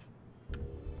this.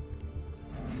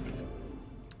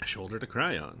 A shoulder to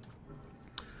cry on.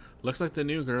 Looks like the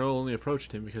new girl only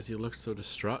approached him because he looked so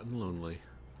distraught and lonely.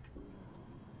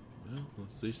 Well,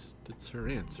 at least it's her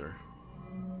answer.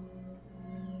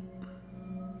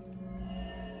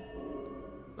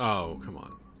 Oh, come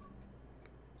on.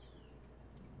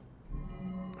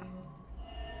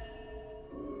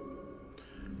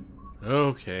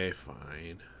 Okay,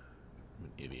 fine. I'm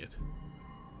an idiot.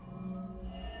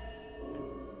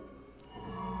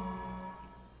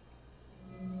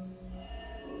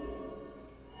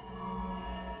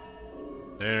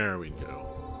 There we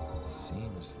go. It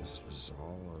seems this was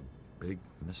all a big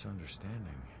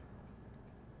misunderstanding.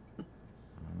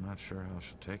 I'm not sure how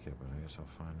she'll take it, but I guess I'll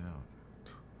find out.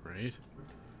 Right?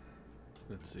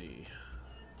 Let's see.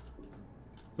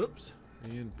 Oops.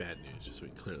 And bad news, just so we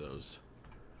can clear those.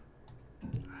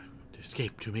 I've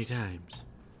escaped too many times.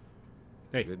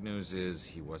 Hey. The good news is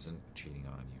he wasn't cheating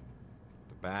on you.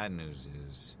 The bad news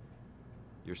is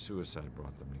your suicide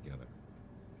brought them together.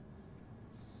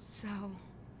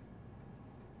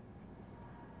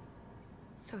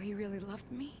 So he really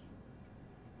loved me?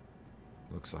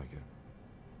 Looks like it.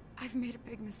 I've made a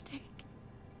big mistake.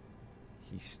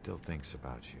 He still thinks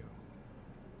about you.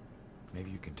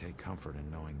 Maybe you can take comfort in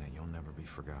knowing that you'll never be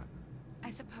forgotten. I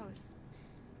suppose.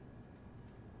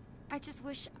 I just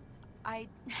wish I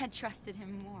had trusted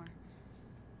him more.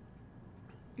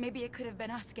 Maybe it could have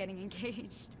been us getting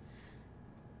engaged.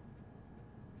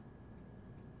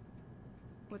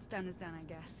 What's done is done, I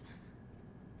guess.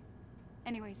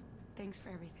 Anyways, thanks for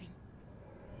everything.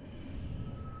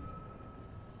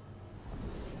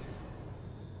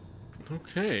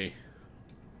 Okay.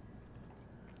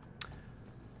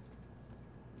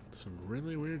 Some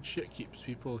really weird shit keeps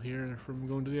people here from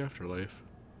going to the afterlife.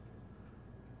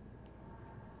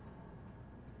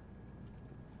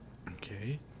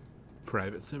 Okay.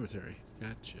 Private cemetery.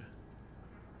 Gotcha.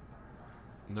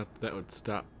 Not that would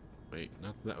stop. Wait,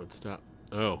 not that would stop.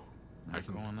 Oh. Not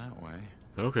going that way.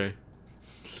 Okay.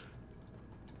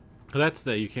 That's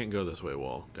the you can't go this way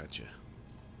wall. Gotcha.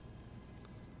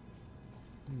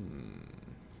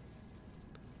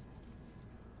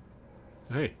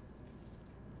 Hey.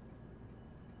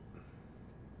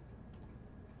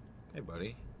 Hey,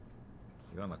 buddy.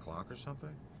 You on the clock or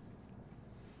something?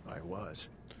 I was.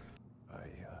 I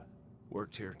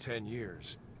worked here 10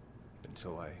 years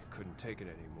until I couldn't take it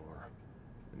anymore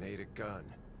and ate a gun.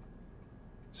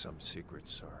 Some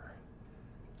secrets are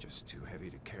just too heavy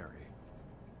to carry.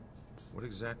 What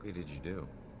exactly did you do?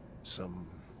 Some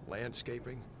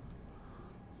landscaping,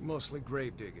 mostly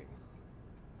grave digging.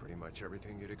 Pretty much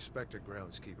everything you'd expect a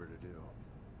groundskeeper to do.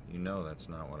 You know that's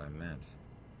not what I meant.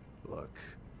 Look,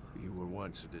 you were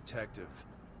once a detective,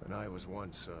 and I was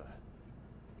once a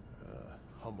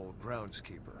humble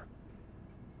groundskeeper.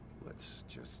 Let's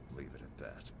just leave it at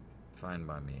that. Fine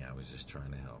by me, I was just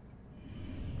trying to help.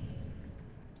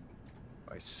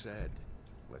 I said,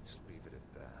 let's leave it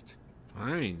at that.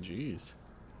 Fine, jeez.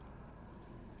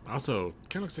 Also,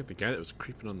 kind of looks like the guy that was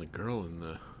creeping on the girl in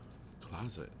the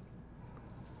closet.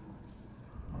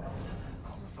 I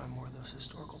don't know if I'm more of those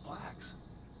historical plaques.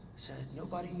 Said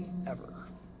nobody ever.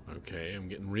 Okay, I'm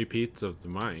getting repeats of the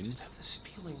mind. Just have this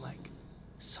feeling like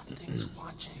something's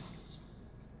watching.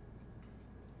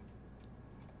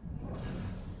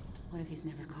 What if he's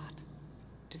never caught?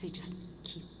 Does he just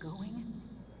keep going?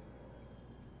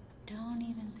 Don't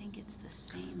even think it's the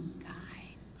same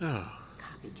guy. Oh,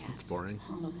 Copycats. that's boring.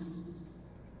 All of them.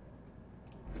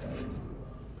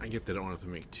 I get they don't want to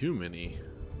make too many.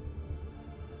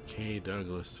 K.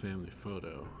 Douglas family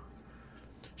photo.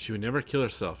 She would never kill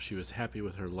herself. She was happy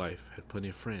with her life, had plenty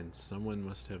of friends. Someone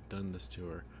must have done this to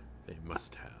her. They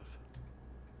must have.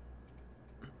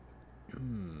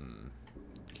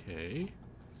 Okay.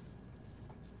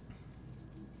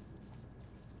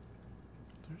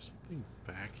 Is there something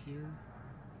back here?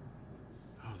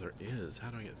 Oh, there is.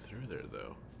 How do I get through there,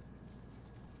 though?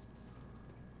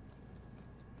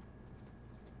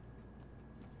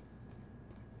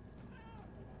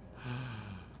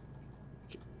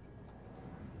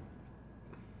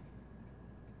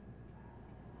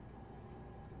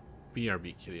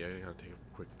 BRB, kitty. I gotta take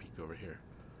a quick peek over here.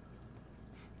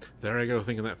 There I go,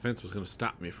 thinking that fence was gonna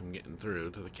stop me from getting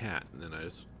through to the cat, and then I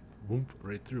just whoop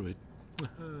right through it.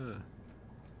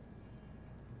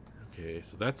 Okay,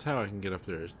 so that's how I can get up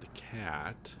there, is the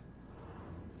cat.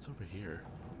 What's over here?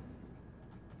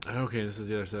 Okay, this is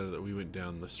the other side of that. We went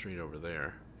down the street over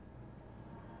there.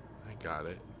 I got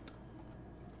it.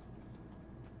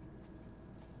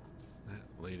 That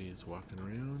lady's walking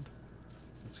around.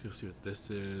 Let's go see what this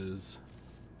is.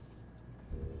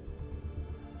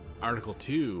 Article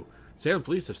 2. Salem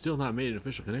police have still not made an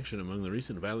official connection among the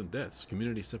recent violent deaths.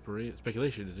 Community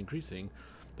speculation is increasing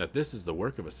that this is the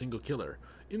work of a single killer.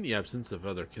 In the absence of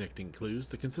other connecting clues,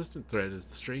 the consistent thread is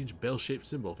the strange bell-shaped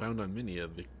symbol found on many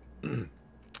of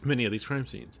these crime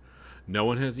scenes. No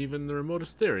one has even the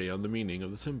remotest theory on the meaning of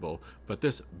the symbol, but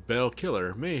this bell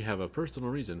killer may have a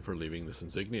personal reason for leaving this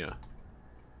insignia.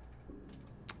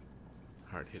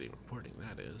 Hard-hitting reporting,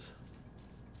 that is.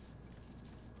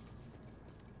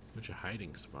 Bunch of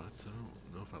hiding spots. I don't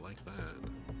know if I like that.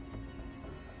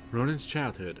 Ronan's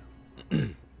childhood.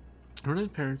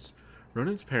 Ronan's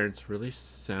parents really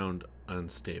sound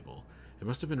unstable. It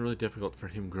must have been really difficult for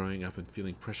him growing up and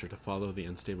feeling pressure to follow the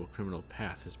unstable criminal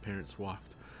path his parents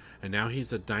walked. And now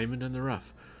he's a diamond in the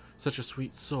rough. Such a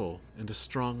sweet soul, and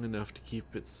strong enough to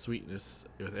keep its sweetness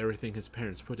with everything his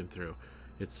parents put him through.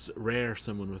 It's rare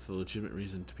someone with a legitimate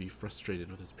reason to be frustrated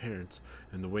with his parents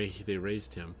and the way they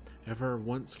raised him ever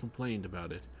once complained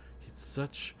about it. He's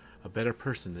such a better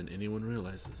person than anyone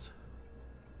realizes.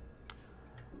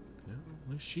 Well,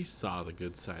 at least she saw the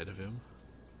good side of him.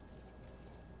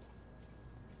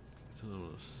 Some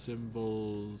little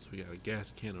symbols. We got a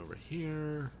gas can over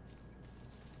here.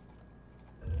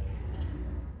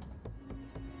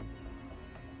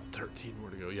 $13 more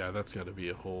to go. Yeah, that's got to be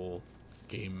a whole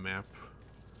game map.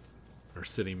 Or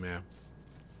city map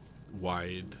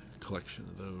wide collection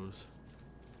of those.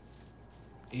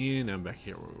 And I'm back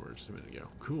here where we were just a minute ago.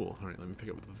 Cool. Alright, let me pick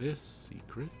up this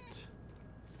secret.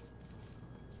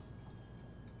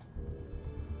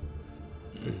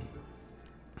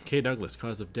 K. Douglas,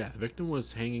 cause of death. Victim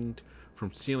was hanged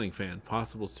from ceiling fan.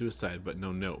 Possible suicide, but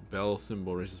no note. Bell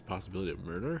symbol raises possibility of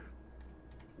murder.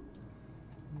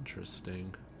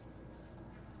 Interesting.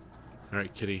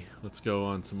 Alright, kitty. Let's go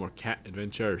on some more cat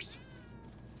adventures.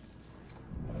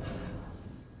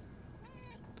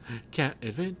 Cat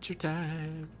adventure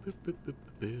time. Boop, boop, boop,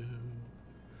 boop, boop.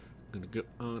 Gonna go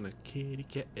on a kitty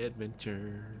cat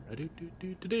adventure. I do do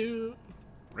do do do.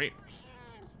 Right.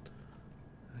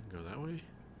 I can go that way.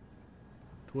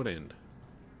 To what end?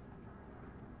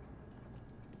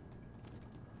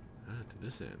 Ah, to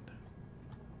this end.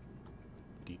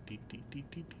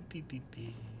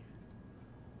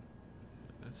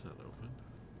 That's not open.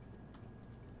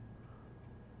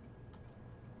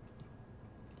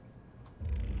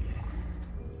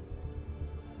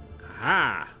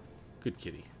 Aha! Good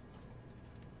kitty.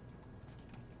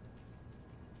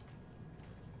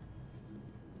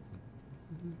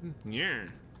 Yeah.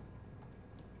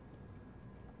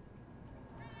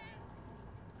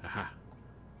 Aha.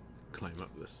 Climb up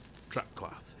this trap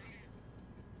cloth.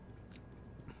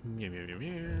 Meow meow meow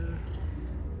meow.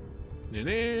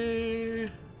 Nah.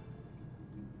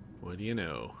 What do you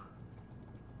know?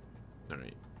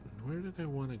 Alright. Where did I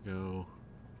want to go?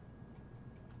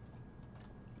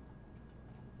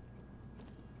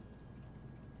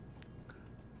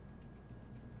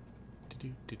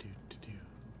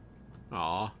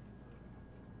 Aw. I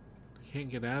can't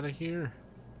get out of here.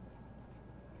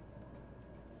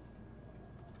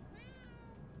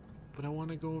 But I want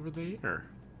to go over there.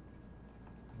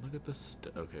 Look at the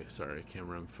okay, sorry,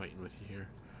 camera, I'm fighting with you here.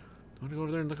 I want to go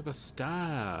over there and look at the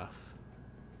stuff.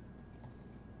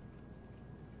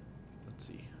 Let's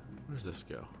see. Where does this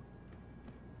go?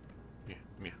 Meow,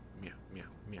 meow, meow, meow,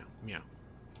 meow, meow.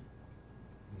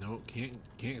 No,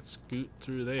 can't scoot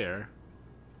through there.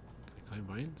 Can I climb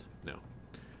vines? No.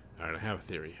 Alright, I have a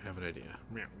theory. I have an idea.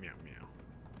 Meow, meow, meow.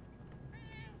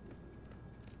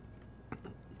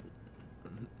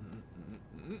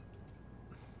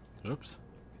 Oops.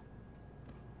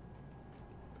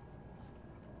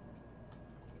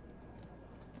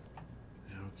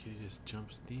 Now Kitty just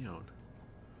jumps down.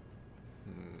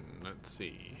 Let's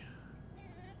see.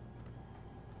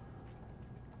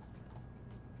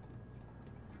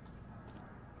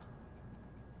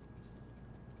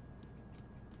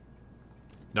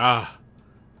 Ah!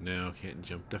 No, can't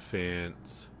jump the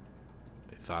fence.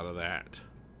 They thought of that.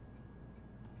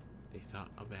 They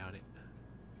thought about it.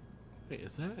 Wait,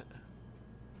 is that?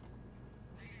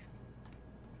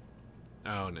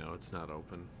 Oh no, it's not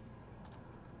open.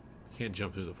 Can't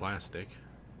jump through the plastic.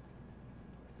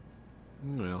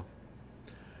 Well.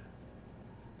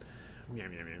 Meow,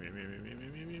 meow, meow, meow, meow, meow, meow,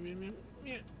 meow, meow, meow,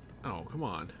 meow. Oh, come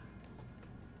on.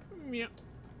 Meow.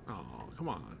 Oh, come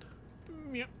on.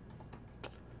 Meow.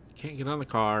 Can't get on the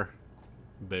car.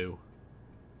 Boo.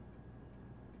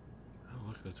 Oh,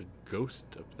 look, there's a ghost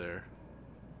up there.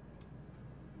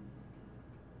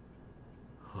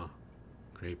 Huh.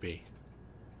 Creepy.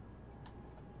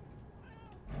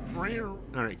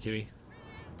 Alright, kitty.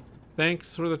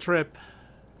 Thanks for the trip.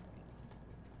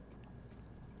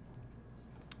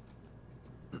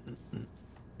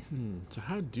 So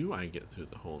how do I get through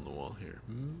the hole in the wall here?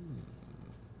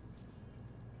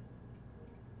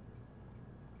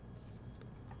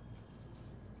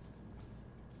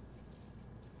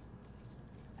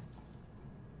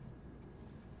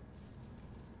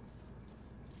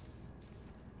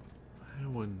 I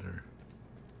wonder.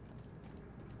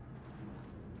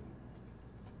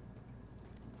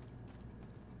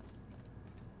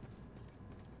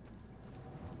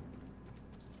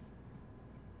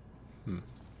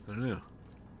 I don't know.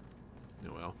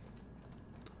 Oh well.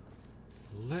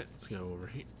 Let's go over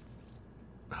here.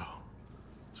 Oh.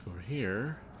 Let's go over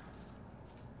here.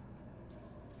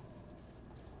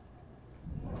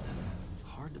 It's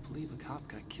hard to believe a cop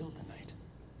got killed tonight.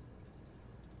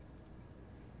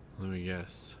 Let me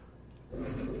guess.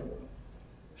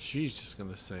 She's just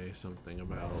gonna say something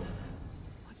about...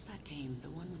 What's that game? The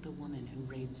one with the woman who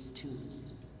raids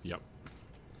tombs? Yep.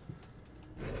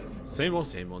 Same old,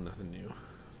 nothing new.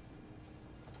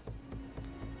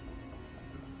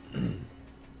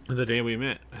 The day we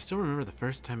met, I still remember the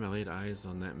first time I laid eyes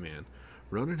on that man.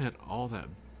 Ronan had all that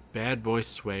bad boy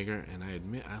swagger, and I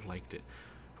admit I liked it.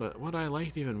 But what I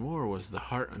liked even more was the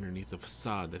heart underneath the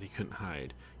facade that he couldn't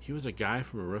hide. He was a guy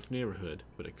from a rough neighborhood,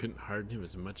 but it couldn't harden him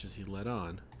as much as he let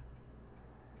on.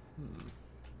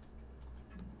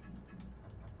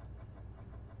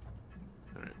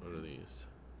 Alright, what are these?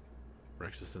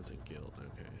 Rex's sense of guilt,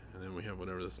 okay. And then we have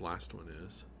whatever this last one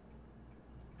is.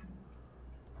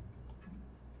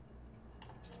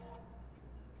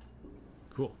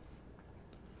 Cool.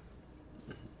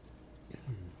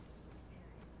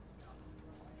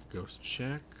 Ghost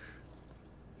check.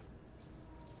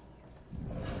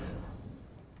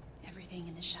 Everything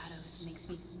in the shadows makes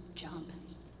me jump.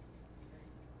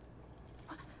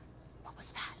 What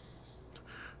was that?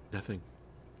 Nothing.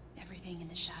 Everything in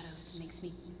the shadows makes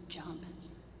me jump.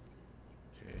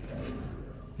 Okay.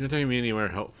 You're not taking me anywhere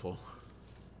helpful.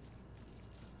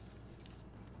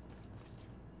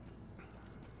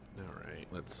 Alright,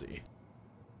 let's see.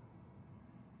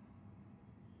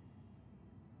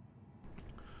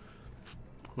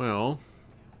 Well,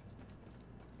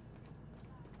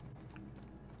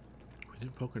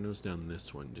 poke our nose down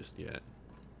this one just yet.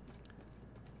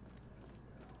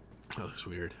 That looks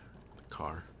weird. The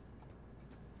car.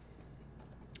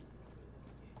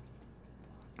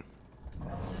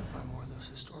 Find more of those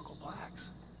historical plaques.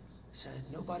 Said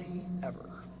nobody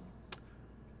ever.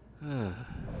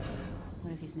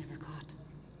 What if he's never caught?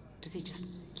 Does he just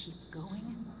keep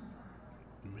going?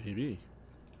 Maybe.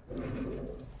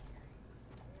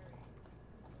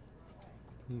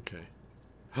 Okay.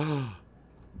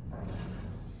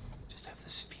 Just have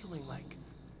this feeling like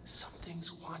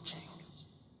something's watching.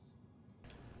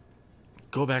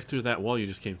 Go back through that wall you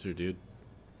just came through, dude.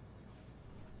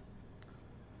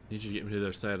 Need you to get me to the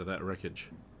other side of that wreckage.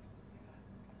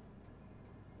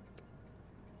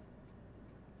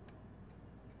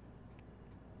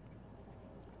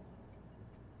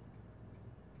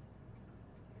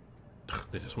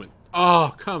 They just went.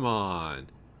 Oh, come on.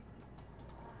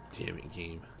 Damn it,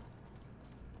 game.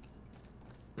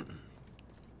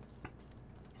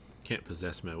 Can't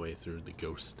possess my way through the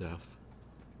ghost stuff.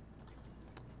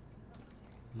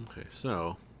 Okay,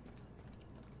 so.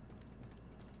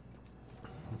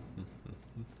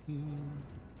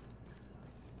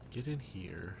 Get in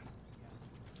here.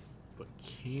 But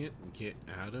can't get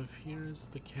out of here as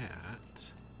the cat.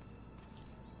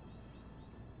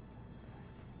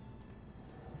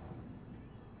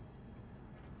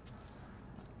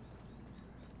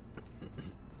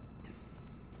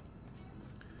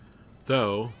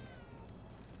 Though,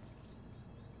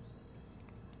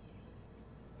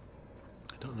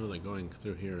 I don't know that going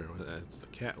through here, it's the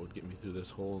cat would get me through this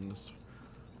hole in this.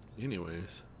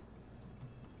 Anyways,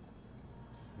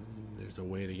 there's a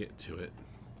way to get to it.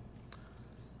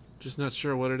 Just not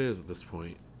sure what it is at this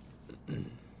point. Because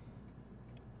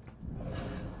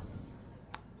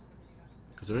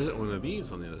there isn't one of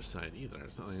these on the other side either.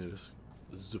 It's not like I just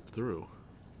zip through.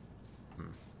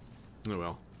 Oh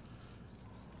well.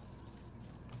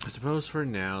 I suppose for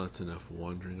now that's enough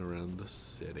wandering around the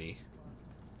city.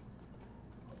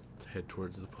 Let's head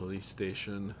towards the police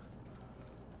station.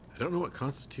 I don't know what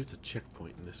constitutes a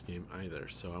checkpoint in this game either,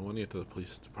 so I want to get to the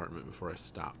police department before I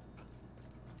stop.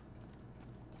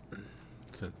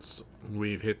 Since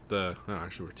we've hit the... Oh,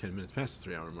 actually we're 10 minutes past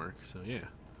the 3-hour mark, so yeah.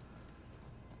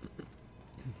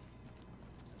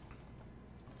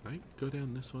 I go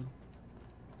down this one?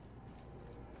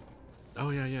 Oh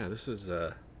yeah, this is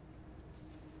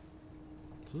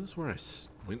so this is where I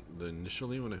went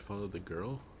initially when I followed the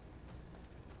girl?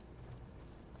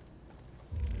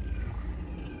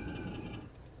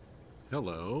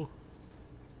 Hello.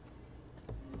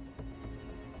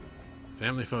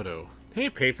 Family photo. Hey,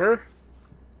 paper!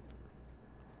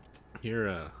 You're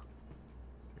a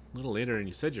little later than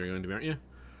you said you were going to be, aren't you?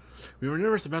 We were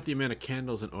nervous about the amount of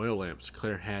candles and oil lamps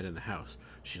Claire had in the house.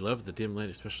 She loved the dim light,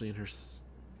 especially in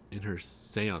her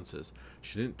seances.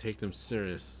 She didn't take them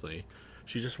seriously.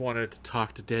 She just wanted to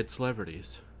talk to dead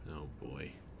celebrities. Oh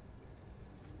boy.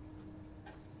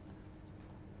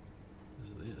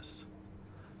 What is this?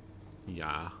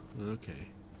 Yeah, okay.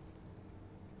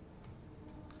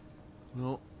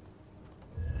 Well.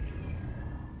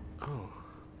 Oh.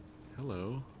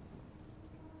 Hello.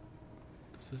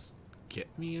 Does this get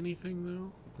me anything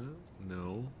though?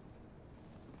 No.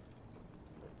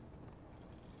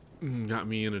 Got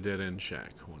me in a dead end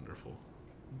shack. Wonderful.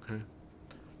 Okay.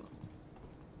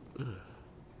 Ugh.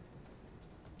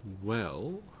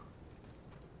 Well,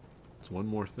 it's one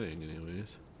more thing,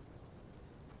 anyways.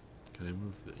 Can I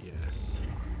move the... Yes.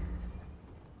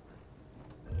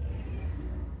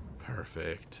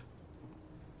 Perfect.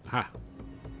 Ha!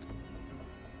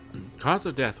 Cause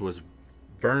of death was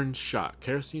burn shock.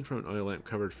 Kerosene from an oil lamp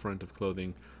covered front of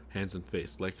clothing, hands and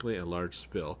face. Likely a large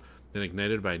spill, then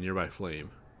ignited by a nearby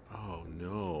flame. Oh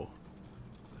no.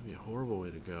 That'd be a horrible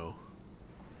way to go.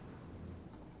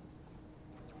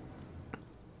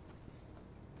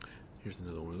 Here's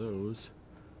another one of those.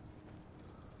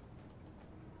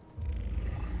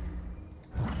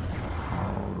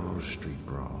 Oh, those street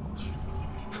brawls.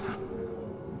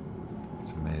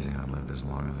 It's amazing I lived as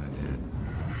long as I did.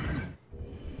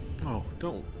 Oh,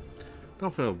 don't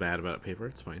feel bad about it, paper.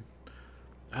 It's fine.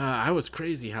 I was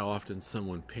crazy how often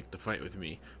someone picked a fight with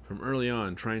me from early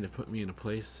on, trying to put me in my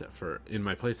place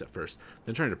at first,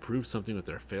 then trying to prove something with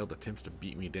their failed attempts to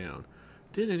beat me down.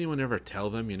 Did anyone ever tell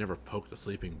them you never poke the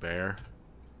sleeping bear?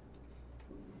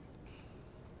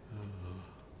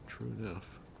 True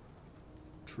enough.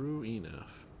 True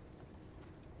enough.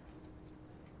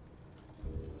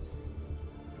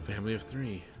 Family of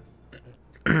 3.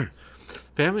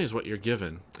 Family is what you're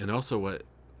given, and also what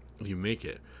you make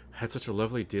it. Had such a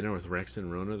lovely dinner with Rex and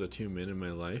Rona, the 2 men in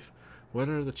my life. What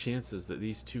are the chances that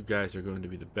these two guys are going to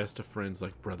be the best of friends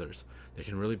like brothers? They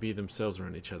can really be themselves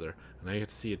around each other, and I get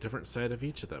to see a different side of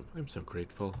each of them. I'm so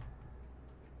grateful.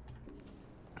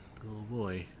 Oh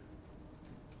boy.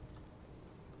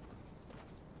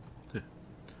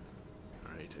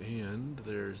 Alright, and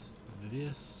there's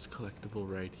this collectible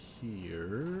right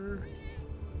here.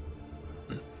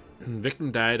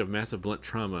 Victim died of massive blunt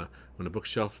trauma when a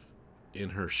bookshelf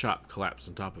in her shop collapsed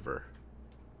on top of her.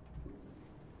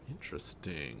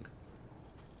 Interesting.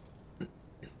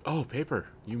 Oh, paper.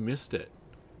 You missed it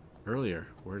earlier.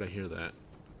 Where did I hear that?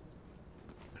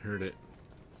 I heard it.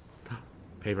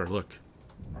 Paper, look.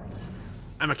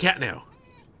 I'm a cat now.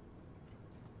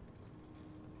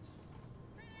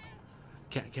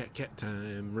 Cat, cat, cat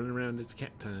time. Running around, it's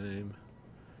cat time.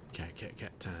 Cat, cat,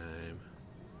 cat time.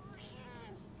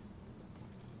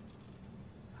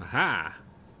 Aha!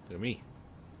 Look at me.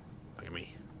 Look at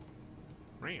me.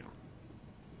 Meow.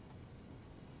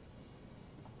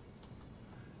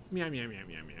 Meow, meow, meow,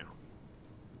 meow, meow.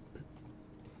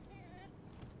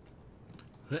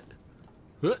 What?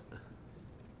 What?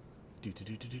 Do, do,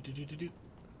 do, do, do, do, do, do.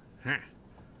 Ha!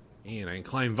 And I can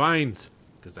climb vines,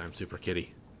 because I'm super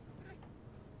kitty.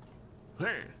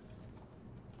 Ha!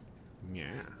 Meow.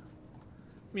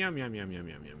 Meow, meow, meow, meow,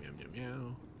 meow, meow, meow, meow,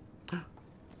 meow.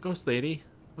 Ghost lady.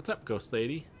 What's up, ghost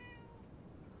lady?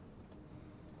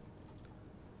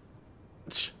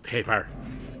 Paper.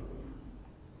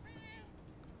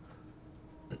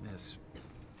 Miss,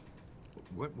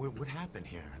 what happened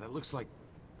here? That looks like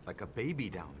a baby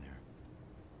down there.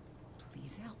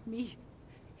 Please help me.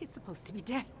 It's supposed to be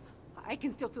dead. I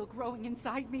can still feel growing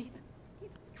inside me.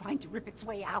 It's trying to rip its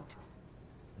way out.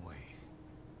 Wait.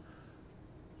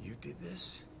 You did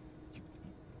this?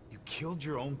 You killed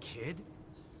your own kid?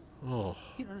 Oh.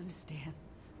 You don't understand.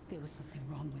 There was something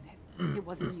wrong with it. It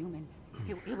wasn't human.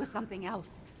 It was something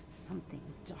else. Something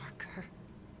darker.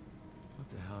 What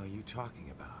the hell are you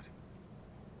talking about?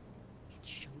 It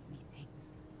showed me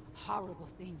things. Horrible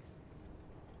things.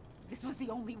 This was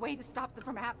the only way to stop them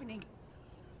from happening.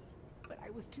 But I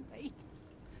was too late.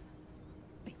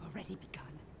 They've already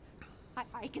begun.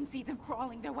 I can see them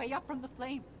crawling their way up from the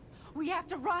flames. We have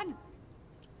to run!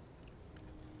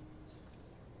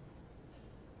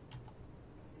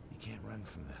 You can't run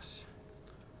from this.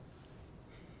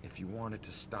 If you want it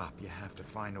to stop, you have to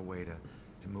find a way to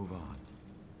move on.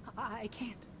 I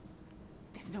can't.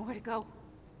 There's nowhere to go.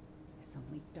 There's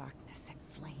only darkness and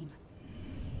flame.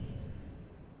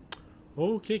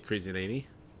 Okay, crazy lady.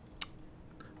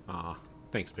 Aw,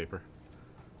 thanks, paper.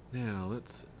 Now,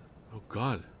 let's... Oh,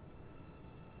 God.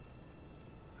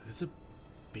 There's a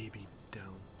baby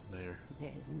down there.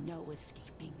 There's no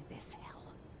escaping this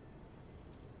hell.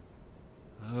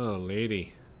 Oh,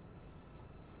 lady.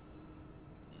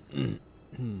 Hey,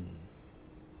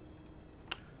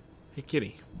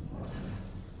 kitty.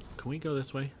 Can we go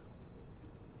this way?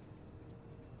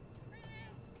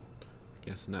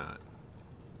 Guess not.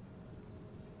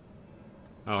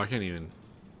 Oh, I can't even...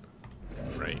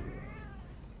 Right.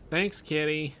 Thanks,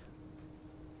 kitty.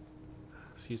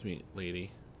 Excuse me,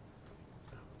 lady.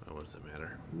 Oh, what does it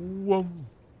matter? Whoa.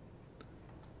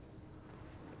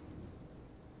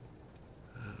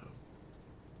 Oh,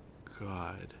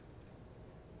 God.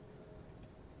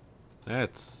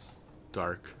 That's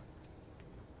dark.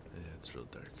 Yeah, it's real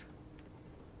dark.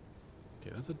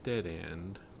 Okay, that's a dead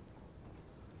end.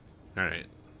 Alright.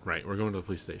 Right, we're going to the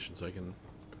police station so I can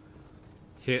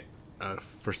hit a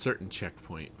for certain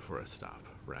checkpoint before I stop.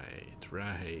 Right,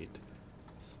 right.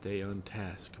 Stay on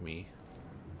task, me.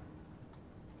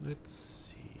 Let's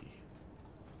see.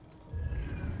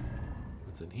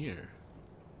 What's in here?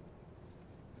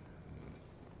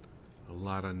 A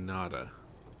lot of nada.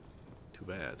 Too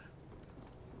bad.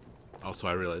 Also,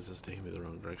 I realize this is taking me the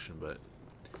wrong direction, but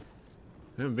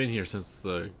I haven't been here since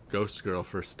the ghost girl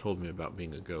first told me about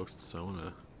being a ghost, so I want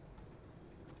to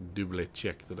double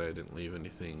check that I didn't leave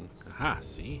anything. Aha,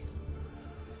 see?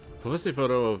 Publicity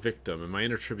photo of victim, and my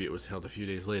inner tribute was held a few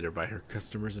days later by her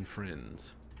customers and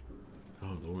friends.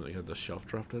 Oh, the woman that had the shelf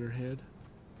dropped on her head?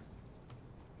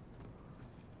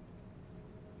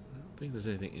 I don't think there's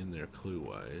anything in there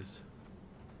clue-wise.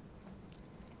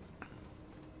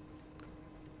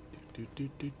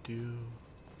 Do.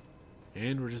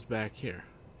 And we're just back here.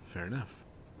 Fair enough.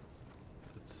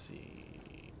 Let's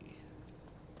see.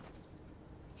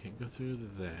 Can't go through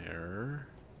there.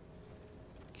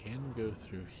 Can go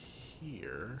through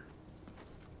here.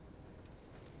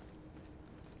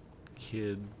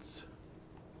 Kids.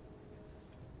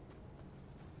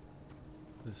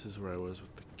 This is where I was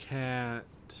with the cat.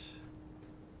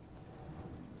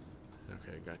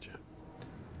 Okay, gotcha.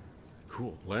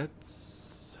 Cool.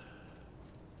 Let's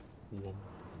Whoa.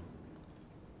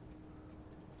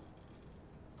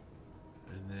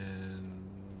 And then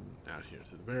out here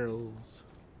through the barrels.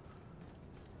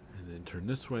 And then turn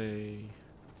this way.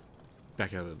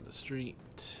 Back out into the street.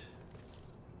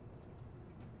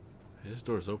 Hey, this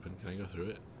door's open. Can I go through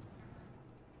it?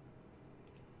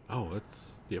 Oh,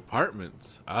 that's the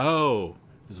apartments. Oh,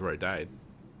 this is where I died.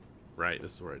 Right,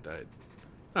 this is where I died.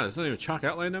 Oh, there's not even a chalk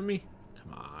outline on me?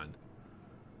 Come on.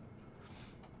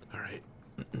 Alright.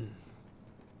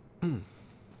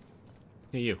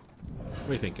 Hey, you. What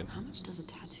are you thinking? How much does a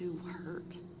tattoo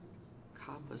hurt?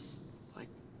 Cobb was, like,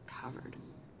 covered.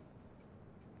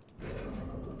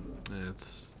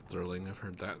 It's thrilling. I've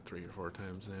heard that 3 or 4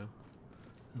 times now.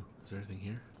 Ooh, is there anything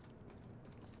here?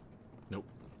 Nope.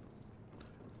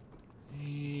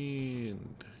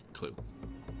 And clue.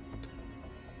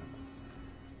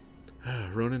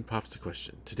 Ronan pops the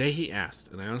question. Today he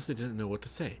asked, and I honestly didn't know what to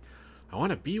say. I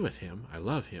want to be with him. I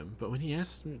love him. But when he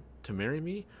asked me to marry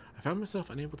me, I found myself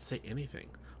unable to say anything.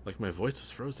 Like my voice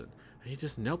was frozen. And he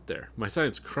just knelt there, my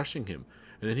silence crushing him.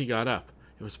 And then he got up.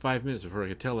 It was 5 minutes before I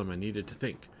could tell him I needed to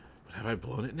think. But have I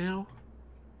blown it now?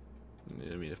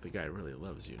 I mean, if the guy really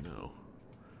loves you, no.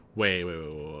 Wait.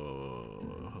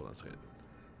 Hold on a second.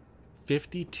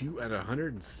 52 out of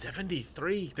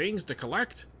 173 things to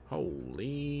collect?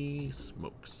 Holy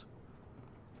smokes.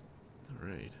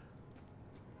 Alright.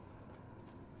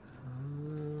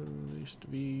 There used to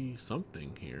be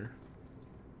something here.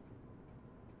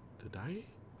 Did I?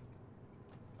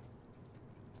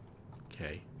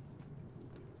 Okay.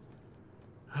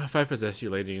 If I possess you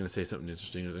later, you're going to say something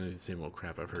interesting. It's going to be the same old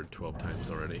crap I've heard 12 times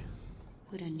already.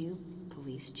 Would a new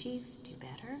police chief do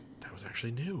better? That was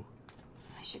actually new.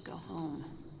 I should go home.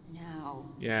 Now.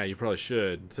 Yeah, you probably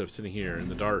should, instead of sitting here in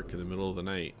the dark in the middle of the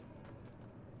night.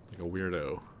 Like a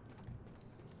weirdo.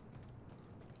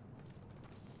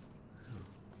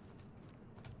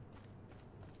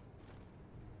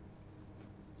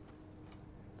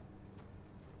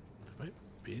 Have I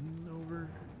been over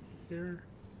here?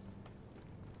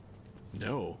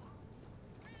 No.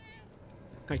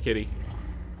 Hi, kitty.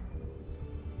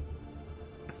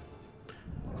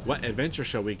 What adventure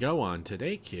shall we go on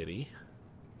today, kitty?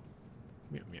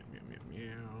 Meow, meow, meow, meow,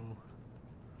 meow.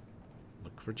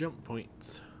 Look for jump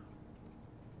points.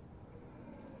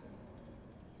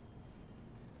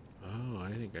 Oh,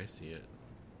 I think I see it.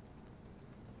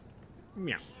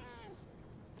 Meow.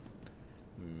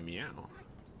 Meow.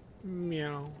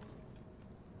 Meow.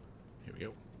 Here we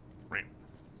go. Right.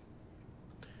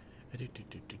 Do do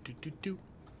do do do do do.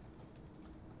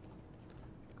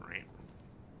 Right.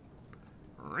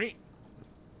 Right.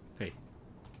 Hey,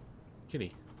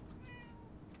 kitty.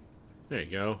 There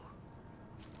you go.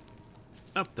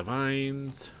 Up the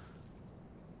vines.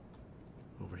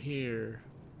 Over here.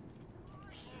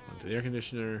 Onto the air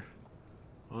conditioner.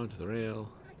 Onto the rail.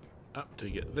 Up to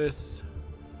get this.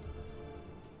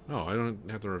 Oh, I don't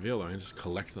have to reveal them. I just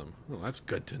collect them. Well, that's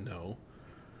good to know.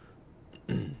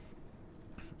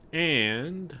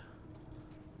 And...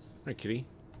 Hi, kitty.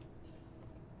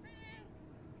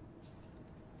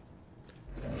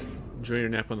 Enjoy your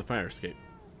nap on the fire escape.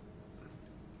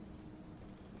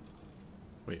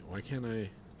 Wait, why can't I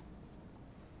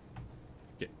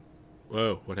get...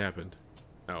 Whoa, what happened?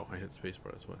 Oh, I hit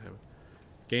spacebar, that's what happened.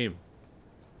 Game.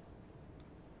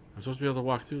 I'm supposed to be able to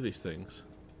walk through these things.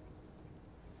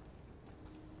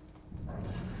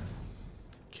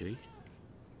 Kitty? Is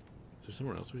there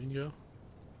somewhere else we can go?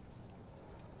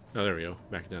 Oh, there we go.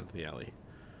 Back down to the alley.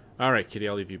 Alright, kitty,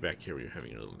 I'll leave you back here where you're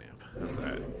having your little nap. How's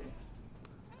that?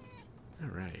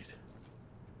 Alright.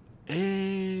 And...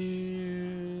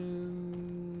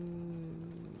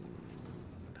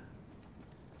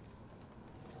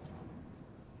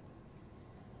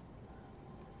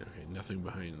 Okay, nothing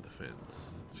behind the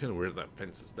fence. It's kind of weird that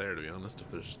fence is there, to be honest,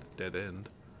 if there's just a dead end.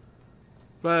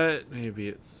 But maybe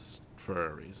it's for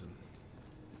a reason.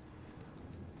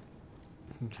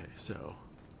 Okay, so...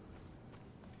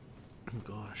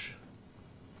 Gosh.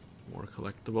 More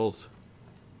collectibles.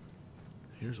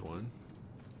 Here's one.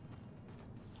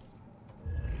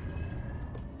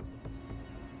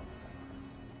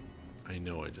 I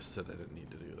know I just said I didn't need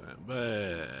to do that,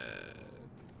 but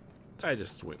I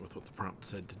just went with what the prompt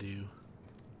said to do.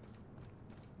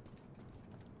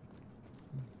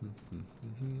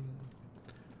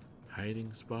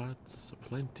 Hiding spots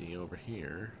aplenty over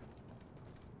here.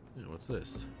 Yeah, what's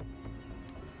this?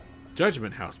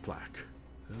 Judgment House plaque.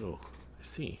 Oh, I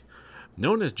see.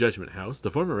 Known as Judgment House,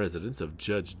 the former residence of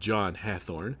Judge John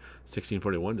Hathorne,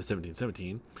 1641 to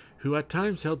 1717, who at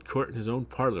times held court in his own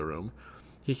parlor room,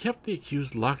 he kept the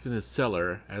accused locked in his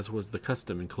cellar, as was the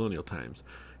custom in colonial times.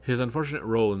 His unfortunate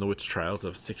role in the witch trials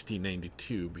of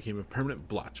 1692 became a permanent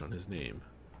blotch on his name.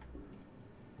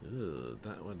 Ugh,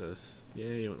 that one does. Yeah,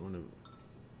 you don't want to.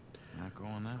 Not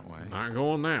going that way. Not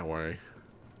going that way.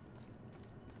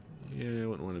 Yeah, I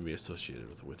wouldn't want to be associated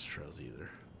with the witch trials either.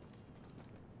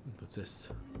 What's this?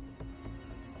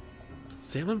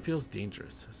 Salem feels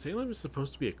dangerous. Salem is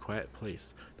supposed to be a quiet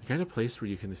place, the kind of place where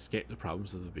you can escape the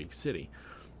problems of the big city.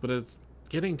 But it's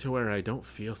getting to where I don't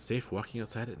feel safe walking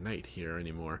outside at night here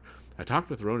anymore. I talked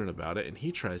with Ronan about it, and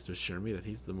he tries to assure me that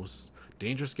he's the most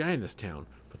dangerous guy in this town.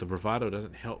 But the bravado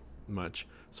doesn't help much.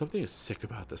 Something is sick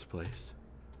about this place.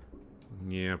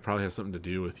 Yeah, probably has something to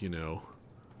do with, you know,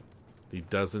 the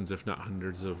dozens, if not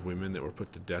hundreds, of women that were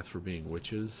put to death for being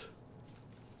witches.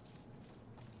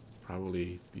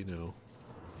 Probably, you know,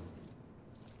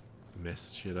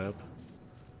 messed shit up.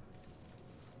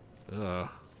 Ugh,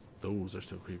 those are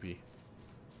so creepy.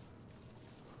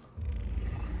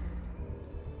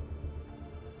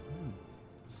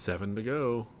 Seven to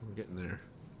go. We're getting there.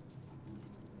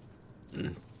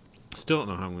 Still don't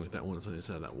know how I'm going to get that one on the other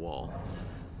side of that wall.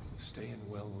 Stay in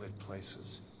well-lit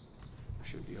places.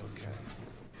 Should be okay.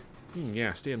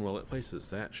 Yeah, stay in well-lit places.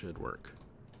 That should work.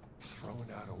 Throw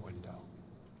it out a window.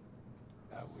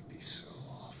 That would be so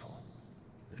awful.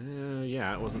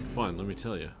 Yeah, it wasn't fun, let me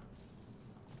tell you.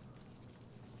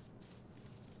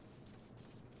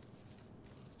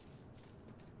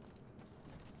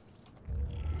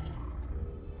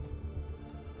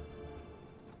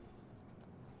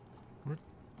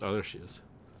 Oh, there she is.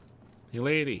 Hey,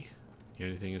 lady. You got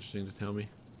anything interesting to tell me?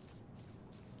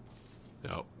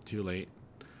 Oh, too late.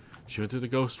 She went through the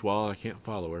ghost wall. I can't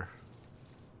follow her.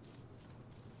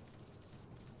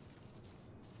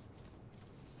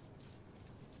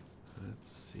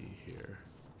 Let's see here.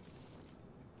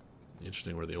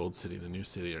 Interesting where the old city and the new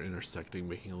city are intersecting,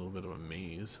 making a little bit of a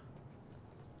maze.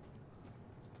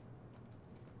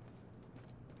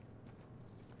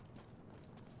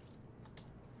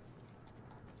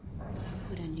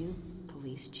 Would a new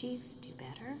police chief do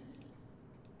better?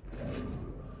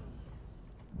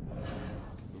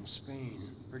 In Spain,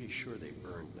 pretty sure they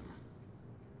burned them.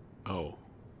 Oh.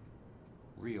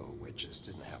 Real witches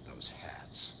didn't have those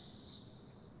hats.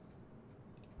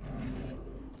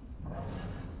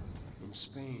 In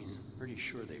Spain, pretty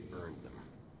sure they burned them.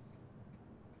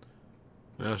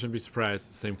 Well, I shouldn't be surprised. It's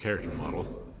the same character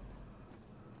model.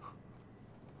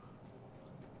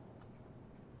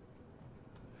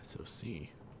 SOC.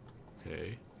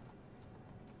 Okay.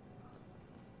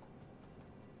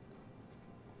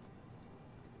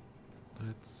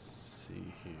 Let's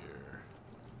see here.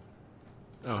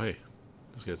 Oh, hey.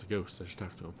 This guy's a ghost. I should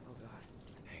talk to him. Oh, God.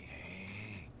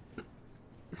 Hey.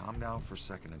 Calm down for a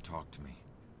second and talk to me.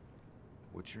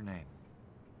 What's your name?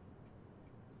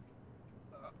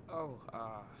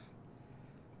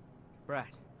 Brad.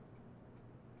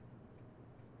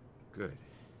 Good.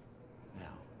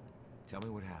 Now, tell me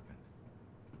what happened.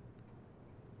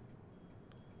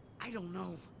 I don't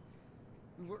know.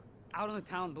 We were out in the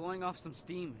town blowing off some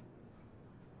steam.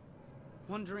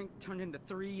 One drink turned into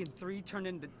three, and three turned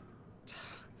into...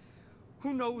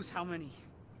 who knows how many.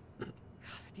 The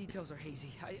details are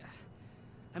hazy.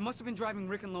 I must have been driving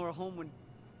Rick and Laura home when...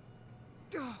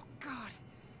 Oh, God.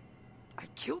 I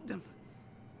killed them.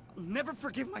 I'll never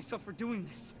forgive myself for doing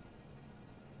this.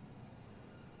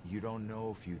 You don't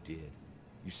know if you did.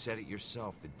 You said it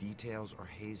yourself. The details are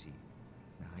hazy.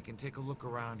 Now, I can take a look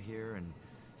around here and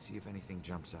see if anything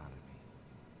jumps out at me.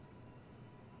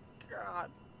 God,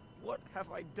 what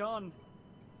have I done?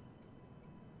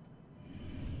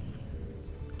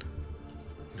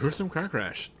 Gruesome car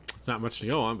crash. It's not much to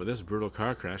go on, but this brutal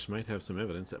car crash might have some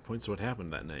evidence that points to what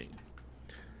happened that night.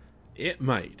 It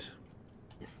might.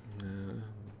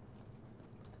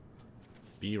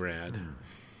 Be rad.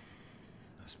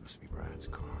 This must be Brad's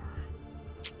car.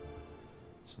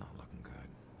 It's not looking good.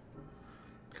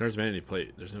 Car's vanity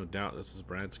plate. There's no doubt this is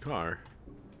Brad's car.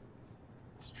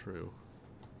 It's true.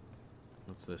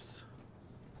 What's this?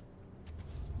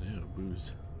 No,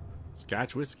 booze.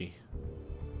 Scotch whiskey.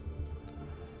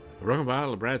 A broken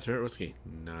bottle of Brad's favorite whiskey.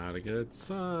 Not a good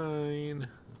sign.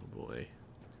 Oh boy.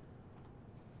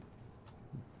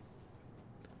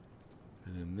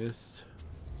 And then this.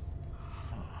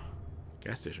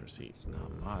 Gas station receipt. It's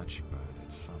not much, but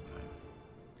it's something.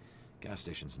 Gas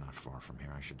station's not far from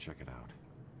here. I should check it out.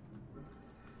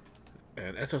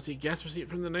 An SLC gas receipt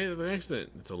from the night of the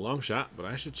accident. It's a long shot, but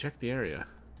I should check the area.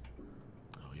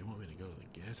 Oh, you want me to go to the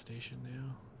gas station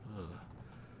now?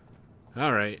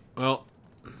 Alright, well,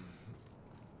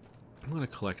 I'm going to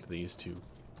collect these two.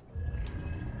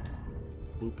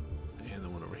 Boop. And the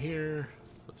one over here.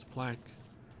 This plaque.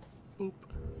 Boop.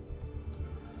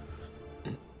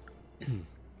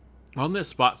 On this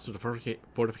spot stood a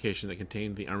fortification that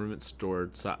contained the armament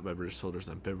sought by British soldiers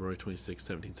on February 26,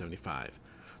 1775.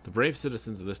 The brave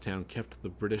citizens of this town kept the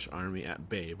British army at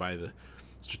bay by the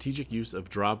strategic use of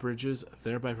drawbridges,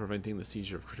 thereby preventing the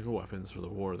seizure of critical weapons for the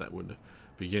war that would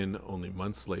begin only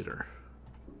months later.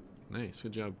 Nice,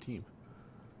 good job, team.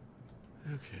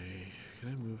 Okay, can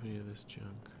I move any of this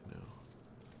junk?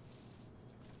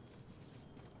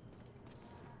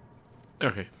 No.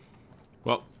 Okay,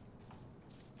 well,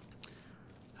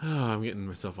 I'm getting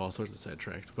myself all sorts of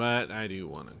sidetracked, but I do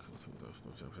want to.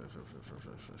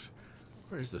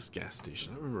 Where is this gas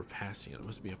station? I don't remember passing it. It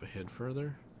must be up ahead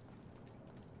further.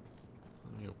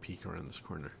 Let me go peek around this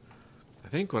corner. I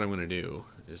think what I'm going to do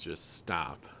is just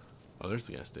stop. Oh, there's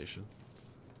the gas station.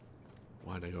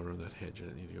 Why'd I go around that hedge? I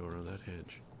didn't need to go around that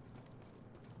hedge.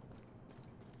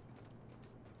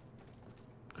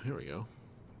 Here we go.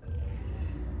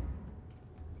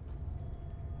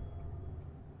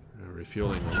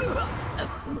 Refueling.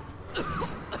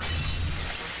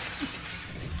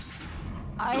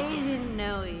 I didn't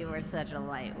know you were such a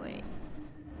lightweight.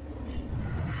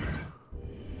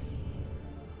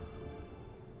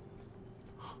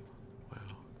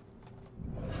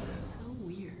 So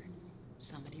weird.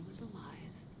 Somebody was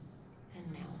alive, and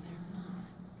now they're not.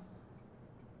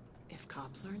 If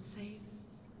cops aren't safe,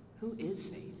 who is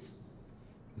safe?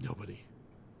 Nobody.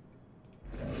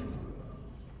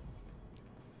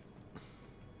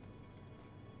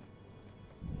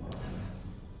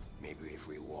 Maybe if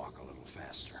we walk a little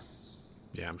faster.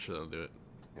 Yeah, I'm sure that'll do it.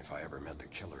 If I ever met the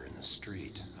killer in the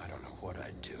street, I don't know what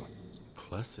I'd do.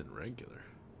 Plus and regular.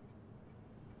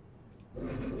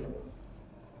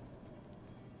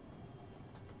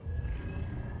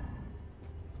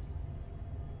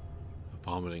 A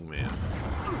vomiting man.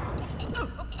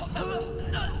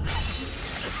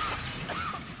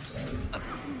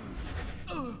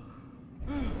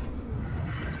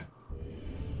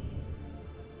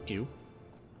 You?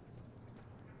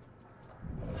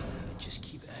 They just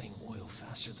keep adding oil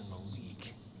faster than the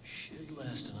leak. Should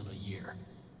last another year.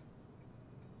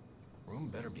 Room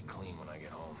better be clean when I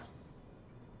get home.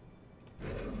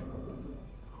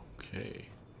 Okay.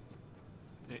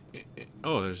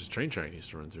 Oh, there's a train track that used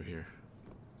to run through here.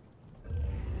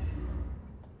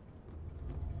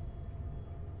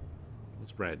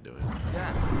 What's Brad doing?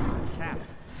 Yeah, cab.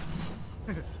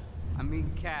 I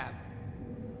mean cab.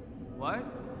 What?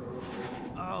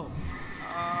 Oh,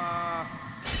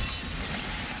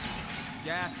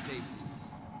 gas station.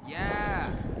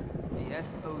 Yeah, the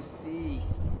SOC.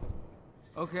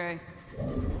 Okay,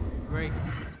 great.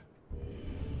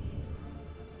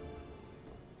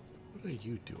 What are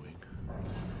you doing?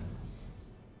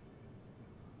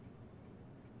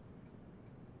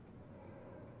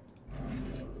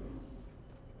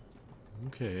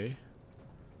 Okay.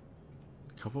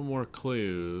 A couple more clues.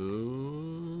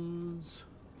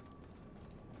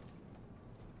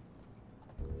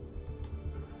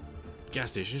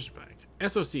 Gas station is back.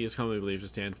 SOC is commonly believed to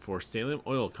stand for Salem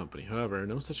Oil Company. However,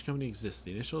 no such company exists.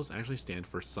 The initials actually stand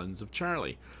for Sons of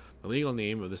Charlie, the legal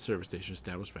name of the service station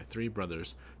established by three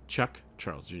brothers, Chuck,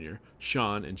 Charles Jr.,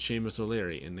 Sean, and Seamus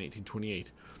O'Leary in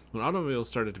 1928. When automobiles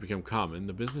started to become common,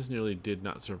 the business nearly did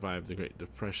not survive the Great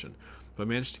Depression, but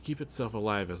managed to keep itself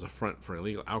alive as a front for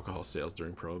illegal alcohol sales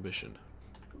during Prohibition.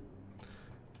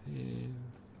 And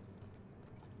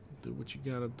do what you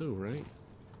gotta do, right?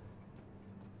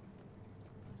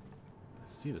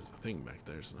 I see there's a thing back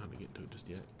there, so I don't know how to get to it just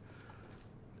yet.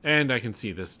 And I can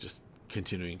see this just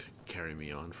continuing to carry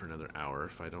me on for another hour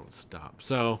if I don't stop.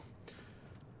 So,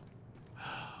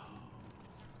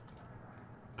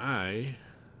 I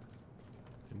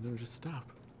am going to just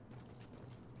stop.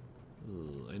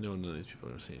 Ugh, I know none of these people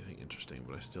are going to say anything interesting,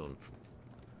 but I still am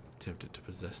tempted to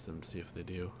possess them to see if they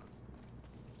do.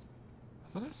 I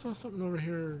thought I saw something over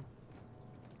here.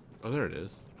 Oh, there it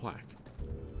is. The plaque.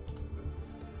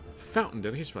 Fountain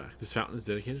dedication plaque. This fountain is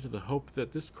dedicated to the hope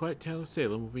that this quiet town of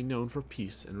Salem will be known for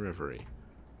peace and reverie.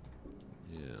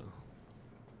 Yeah.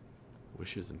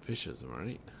 Wishes and fishes, am I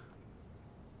right?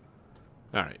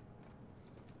 Alright.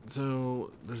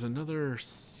 So, there's another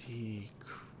secret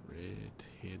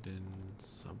hidden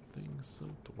something.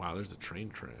 Wow, there's a train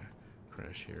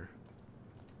crash here.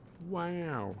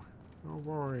 Wow. Oh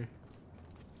boy.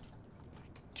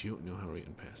 I don't know how we're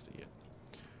getting past it yet.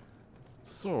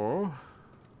 So...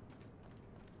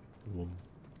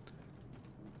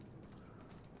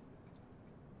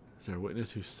 Is there a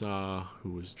witness who saw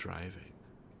who was driving?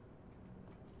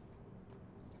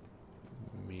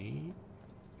 Maybe?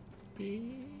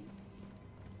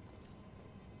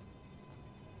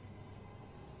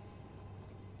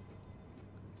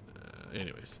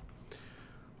 Anyways.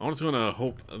 I'm just gonna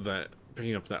hope that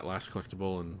picking up that last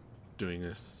collectible and doing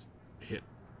this hit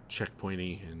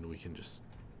checkpointy, and we can just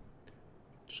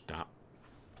stop.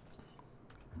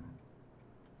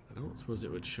 I don't suppose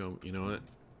it would show. You know what?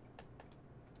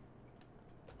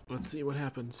 Let's see what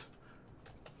happens.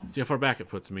 See how far back it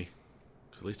puts me.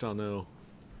 Because at least I'll know.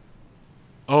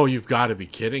 Oh, you've got to be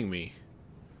kidding me.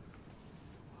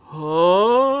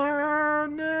 Oh,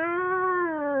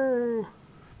 no.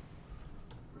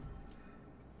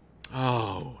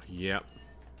 Oh, yep.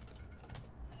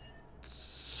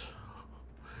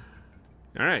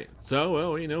 Alright, so,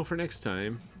 well, we know for next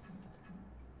time.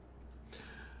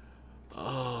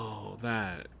 Oh,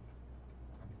 that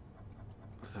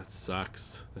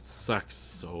sucks. That sucks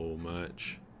so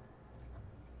much.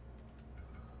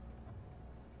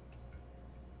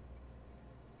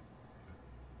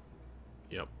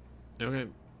 Yep. Okay.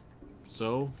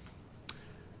 So,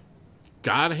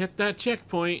 gotta hit that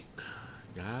checkpoint.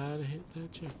 Gotta hit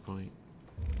that checkpoint.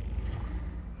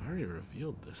 I already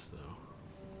revealed this, though.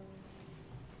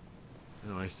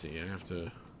 Oh, I see. I have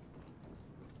to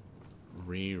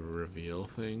re-reveal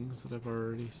things that I've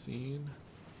already seen.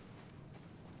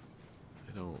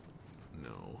 I don't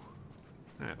know.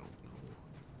 I don't know.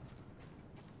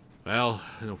 Well,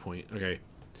 no point. Okay.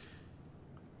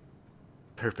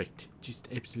 Perfect. Just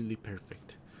absolutely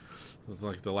perfect. This is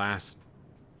like the last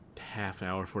half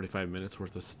hour, 45 minutes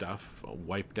worth of stuff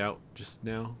wiped out just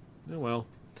now. Oh well.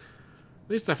 At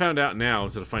least I found out now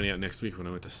instead of finding out next week when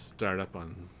I went to start up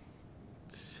on...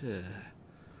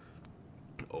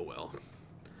 Oh well.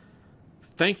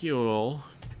 Thank you all.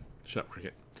 Shut up,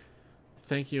 Cricket.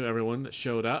 Thank you everyone that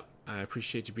showed up. I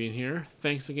appreciate you being here.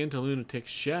 Thanks again to Lunatic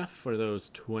Chef for those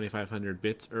 2,500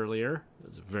 bits earlier. It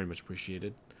was very much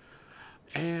appreciated.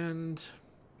 And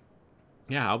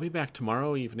yeah, I'll be back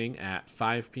tomorrow evening at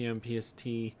 5 p.m. PST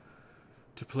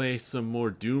to play some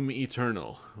more Doom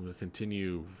Eternal. We'll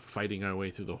continue fighting our way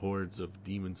through the hordes of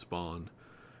demon spawn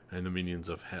and the minions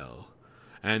of hell.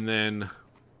 And then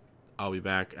I'll be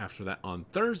back after that on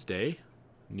Thursday,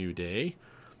 new day,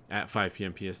 at 5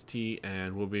 p.m. PST,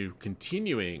 and we'll be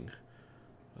continuing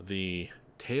the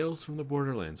Tales from the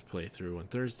Borderlands playthrough on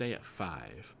Thursday at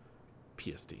 5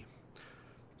 PST.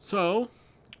 So,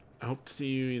 I hope to see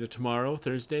you either tomorrow,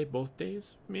 Thursday, both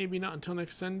days. Maybe not until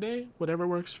next Sunday, whatever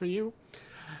works for you.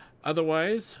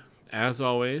 Otherwise, as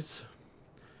always...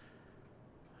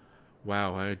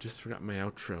 Wow, I just forgot my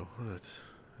outro.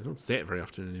 I don't say it very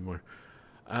often anymore.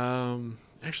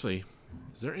 Actually,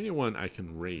 is there anyone I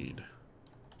can raid?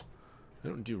 I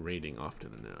don't do raiding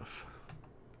often enough.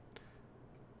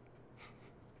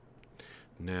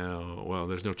 No, well,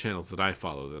 there's no channels that I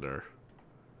follow that are...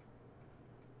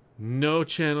 No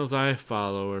channels I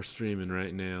follow are streaming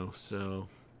right now, so...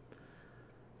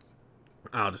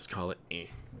 I'll just call it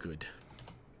good.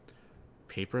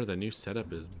 Paper, the new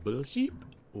setup is bullshit.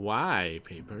 Why,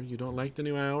 Paper? You don't like the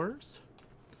new hours?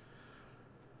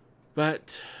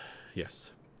 But,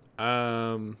 yes.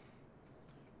 Thank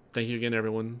you again,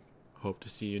 everyone. Hope to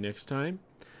see you next time.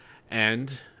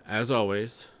 And, as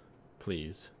always,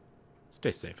 please,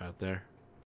 stay safe out there.